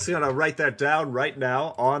 yeah, I'm just going to write that down right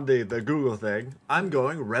now on the Google thing. I'm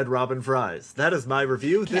going Red Robin fries. That is my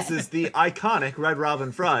review. This is the iconic Red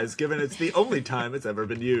Robin fries, given it's the only time it's ever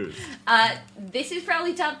been used. This is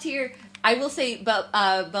probably top tier. I will say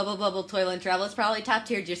Bubble Bubble Toilet and Travel is probably top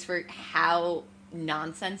tier just for how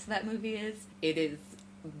nonsense that movie is. It is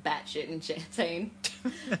batshit insane.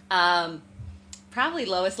 Probably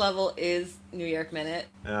lowest level is New York Minute.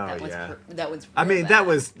 Oh, that one's I mean, bad.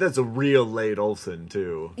 that's a real late Olsen,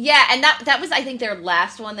 too. Yeah, and that was, I think, their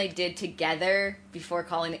last one they did together before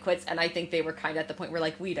calling it quits, and I think they were kind of at the point where,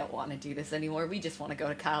 like, we don't want to do this anymore. We just want to go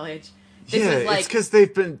to college. It's because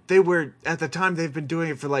they've been doing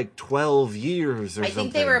it for, like, 12 years or something. I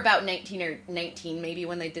think they were about 19 maybe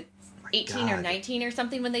when they did, 18 or 19 or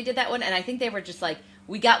something when they did that one, and I think they were just like,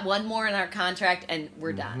 we got one more in our contract, and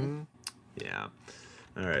we're done. Yeah.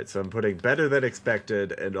 All right, so I'm putting better than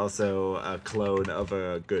expected and also a clone of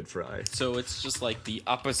a good fry. So it's just like the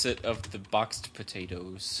opposite of the boxed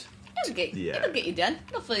potatoes. It'll get you done.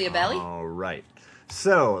 It'll fill your belly. All right.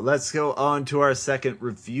 So let's go on to our second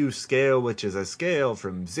review scale, which is a scale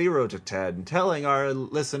from 0 to 10, telling our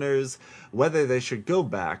listeners whether they should go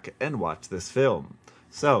back and watch this film.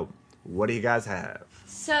 So, what do you guys have?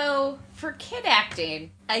 So, for kid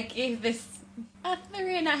acting, I gave this a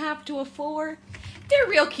 3.5 to a 4. They're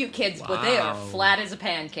real cute kids, but they are flat as a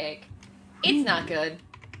pancake. It's not good.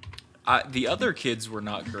 The other kids were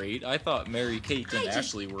not great. I thought Mary-Kate and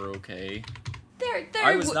Ashley were okay. Their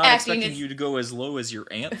I was not acting expecting you to go as low as your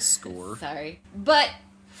aunt's score. Sorry. But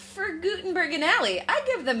for Gutenberg and Alley, I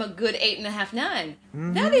give them a good 8.5, 9.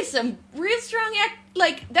 That is some real strong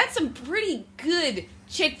that's some pretty good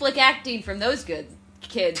chick flick acting from those good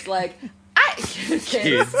kids.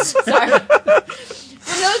 Kids. Sorry.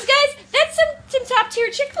 From those guys, that's some top tier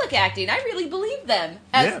chick flick acting. I really believe them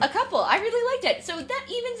as a couple. I really liked it. So that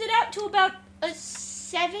evens it out to about a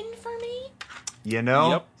 7 for me. You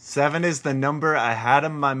know, 7 is the number I had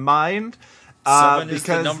in my mind. 7 is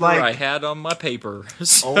the number I had on my paper.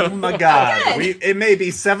 So. Oh my god. It may be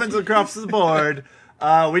 7s across the board.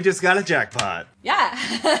 We just got a jackpot.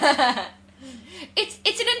 Yeah.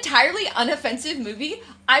 It's an entirely unoffensive movie.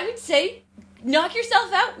 I would say, knock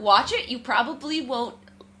yourself out, watch it. You probably won't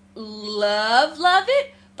love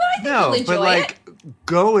it, but I think you'll enjoy it.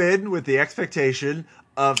 Go in with the expectation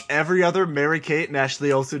of every other Mary-Kate and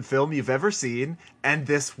Ashley Olsen film you've ever seen, and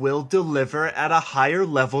this will deliver at a higher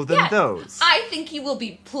level than those. I think you will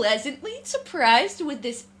be pleasantly surprised with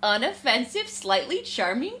this unoffensive, slightly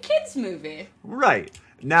charming kids movie. Right.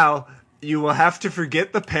 Now, you will have to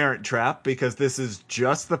forget The Parent Trap, because this is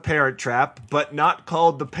just The Parent Trap, but not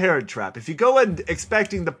called The Parent Trap. If you go in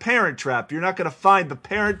expecting The Parent Trap, you're not going to find The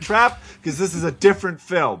Parent Trap, because this is a different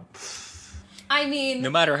film. I mean...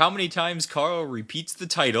 No matter how many times Carl repeats the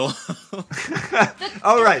title.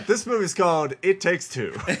 All right, this movie's called It Takes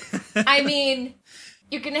Two. I mean,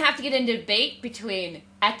 you're going to have to get into debate between,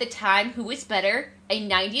 at the time, who was better, a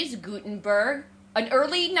 90s Gutenberg, an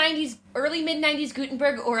early mid-90s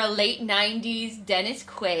Gutenberg, or a late 90s Dennis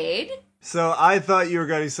Quaid. So I thought you were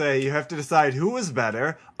going to say you have to decide who was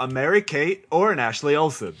better, a Mary-Kate or an Ashley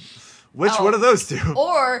Olsen. Which one of those two?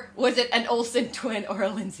 Or was it an Olsen twin or a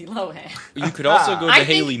Lindsay Lohan? You could also go to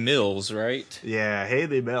Haley Mills, right? Yeah,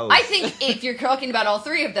 Haley Mills. I think if you're talking about all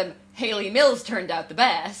three of them, Haley Mills turned out the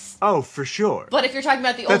best. Oh, for sure. But if you're talking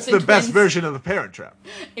about the Olsen twins... That's the best version of The Parent Trap.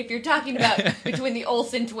 If you're talking about between the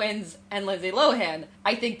Olsen twins and Lindsay Lohan,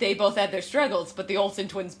 I think they both had their struggles, but the Olsen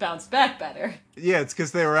twins bounced back better. Yeah, it's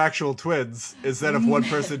because they were actual twins, instead of one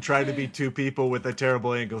person trying to be two people with a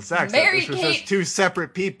terrible English accent. Which was just two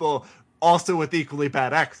separate people, also with equally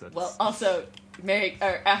bad accents. Well, also, Lindsay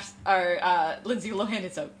Lohan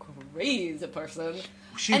is a raise a person.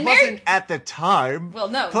 She And wasn't Mary- at the time. Well,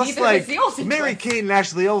 no, Plus, neither like, was the Olsen Mary twins. Kate and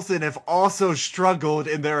Ashley Olsen have also struggled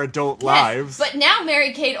in their adult lives. Yes, but now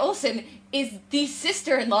Mary-Kate Olsen is the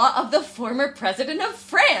sister-in-law of the former president of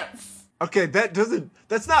France. Okay,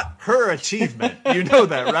 that's not her achievement. You know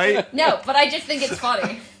that, right? No, but I just think it's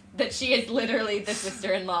funny that she is literally the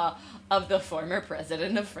sister-in-law of the former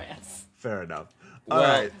president of France. Fair enough. Well,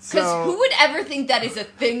 Alright, Because so... who would ever think that is a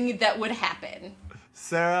thing that would happen?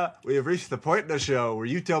 Sarah, we have reached the point in the show where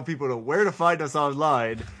you tell people where to find us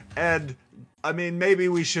online, and I mean, maybe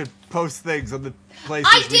we should post things on the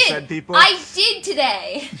places I we send did! people. I did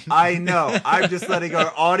today! I know. I'm just letting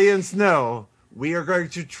our audience know we are going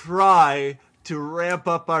to try to ramp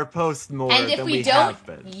up our posts more And if than we have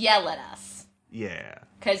don't, been. yell at us. Yeah.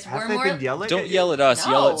 Because Have we're they more... been yelling Don't at you? yell at us,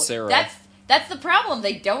 No, yell at Sarah. That's the problem.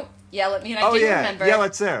 They don't yell at me, and I Oh do yeah, remember. yell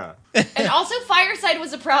at Sarah. And also, Fireside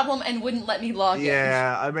was a problem and wouldn't let me log in.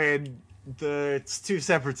 Yeah, I mean, it's two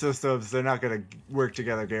separate systems. They're not going to work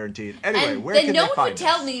together, guaranteed. Anyway, And where then can no they one find would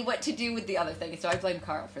tell us? me what to do with the other thing, so I blame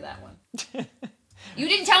Carl for that one. You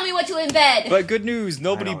didn't tell me what to embed. But good news,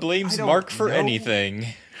 nobody I blames don't Mark for know. anything.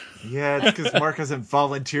 Yeah, it's because Mark hasn't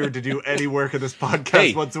volunteered to do any work in this podcast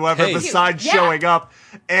Hey, whatsoever hey. besides Yeah. showing up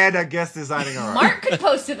and a guest designing our art. Mark could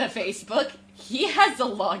post to the Facebook. He has the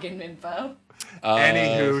login info.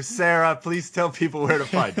 Anywho, Sarah, please tell people where to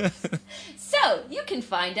find us. So, you can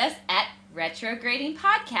find us at Retrograding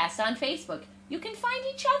Podcast on Facebook. You can find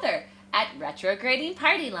each other at Retrograding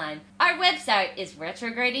Party Line. Our website is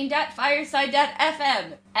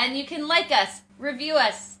retrograding.fireside.fm. And you can like us, review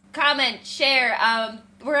us, comment, share.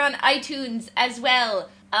 We're on iTunes as well.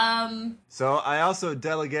 So I also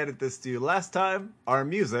delegated this to you last time. Our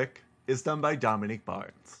music is done by Dominique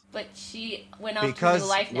Barnes. But she went off to a Because new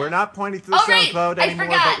life now. we're not pointing to the Oh, right, SoundCloud I anymore,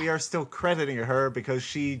 forgot. but we are still crediting her because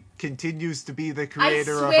she continues to be the I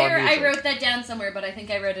creator of our swear music. I wrote that down somewhere, but I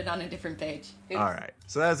think I wrote it on a different page. Oops. All right,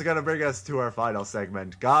 so that's going to bring us to our final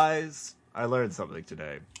segment. Guys, I learned something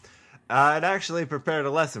today. I'd actually prepared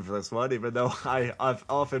a lesson for this one, even though I've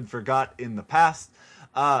often forgot in the past.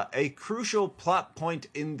 A crucial plot point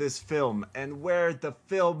in this film, and where the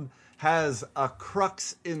film has a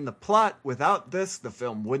crux in the plot. Without this, the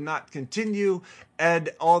film would not continue, and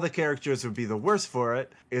all the characters would be the worse for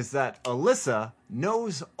it, is that Alyssa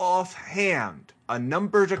knows offhand a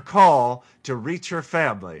number to call to reach her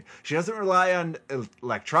family. She doesn't rely on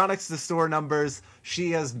electronics to store numbers. She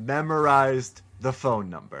has memorized the phone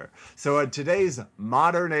number. So in today's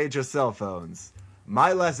modern age of cell phones,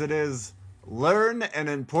 my lesson is learn an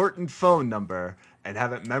important phone number and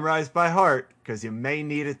have it memorized by heart, because you may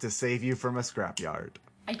need it to save you from a scrapyard.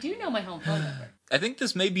 I do know my home phone number. I think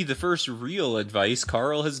this may be the first real advice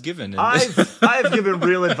Carl has given. In this. I've given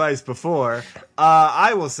real advice before.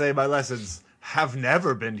 I will say my lessons have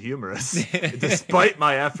never been humorous, despite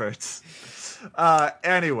my efforts.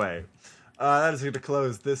 Anyway, that is going to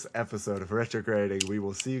close this episode of Retrograding. We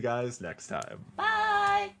will see you guys next time.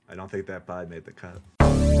 Bye! I don't think that bye made the cut.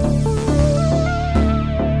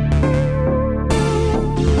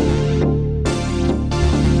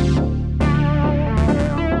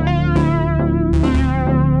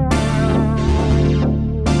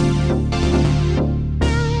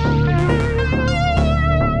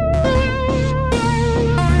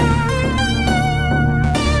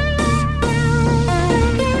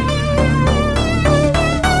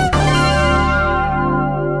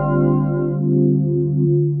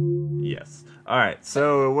 Yes. All right.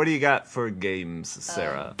 So, what do you got for games,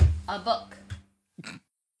 Sarah? A book.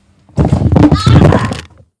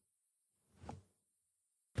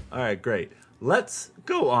 All right, great. Let's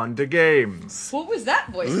go on to games. What was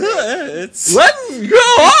that voice? It's... Let's go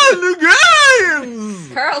on to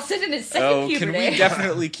games. Carl's in his second Oh, puberty. can we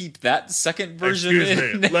definitely keep that second version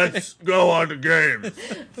in? Let's go on to games.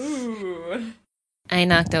 Ooh. I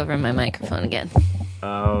knocked over my microphone again.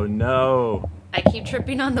 Oh no. I keep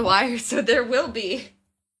tripping on the wire, so there will be,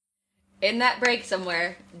 in that break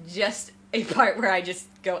somewhere, just a part where I just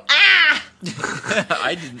go, ah!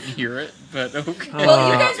 I didn't hear it, but okay.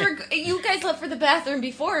 Well, you guys left for the bathroom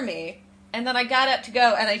before me, and then I got up to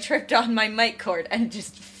go, and I tripped on my mic cord and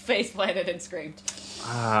just face planted and screamed.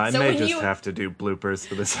 I So may when just you- have to do bloopers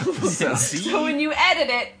for this episode. So when you edit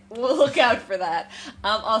it, we'll look out for that.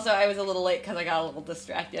 Also, I was a little late because I got a little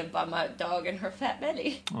distracted by my dog and her fat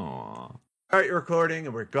belly. Aww. Start recording,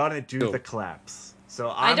 and we're gonna do the claps. So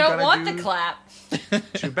I I'm don't gonna want do... the clap.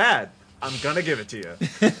 Too bad. I'm gonna give it to you.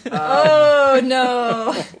 Oh,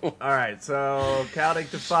 no. All right, so counting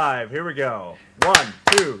to 5. Here we go. 1,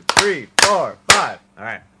 2, 3, 4, 5. All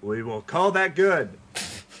right, we will call that good.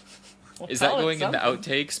 Is that Call it going into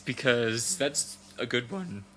something. outtakes? Because that's a good one.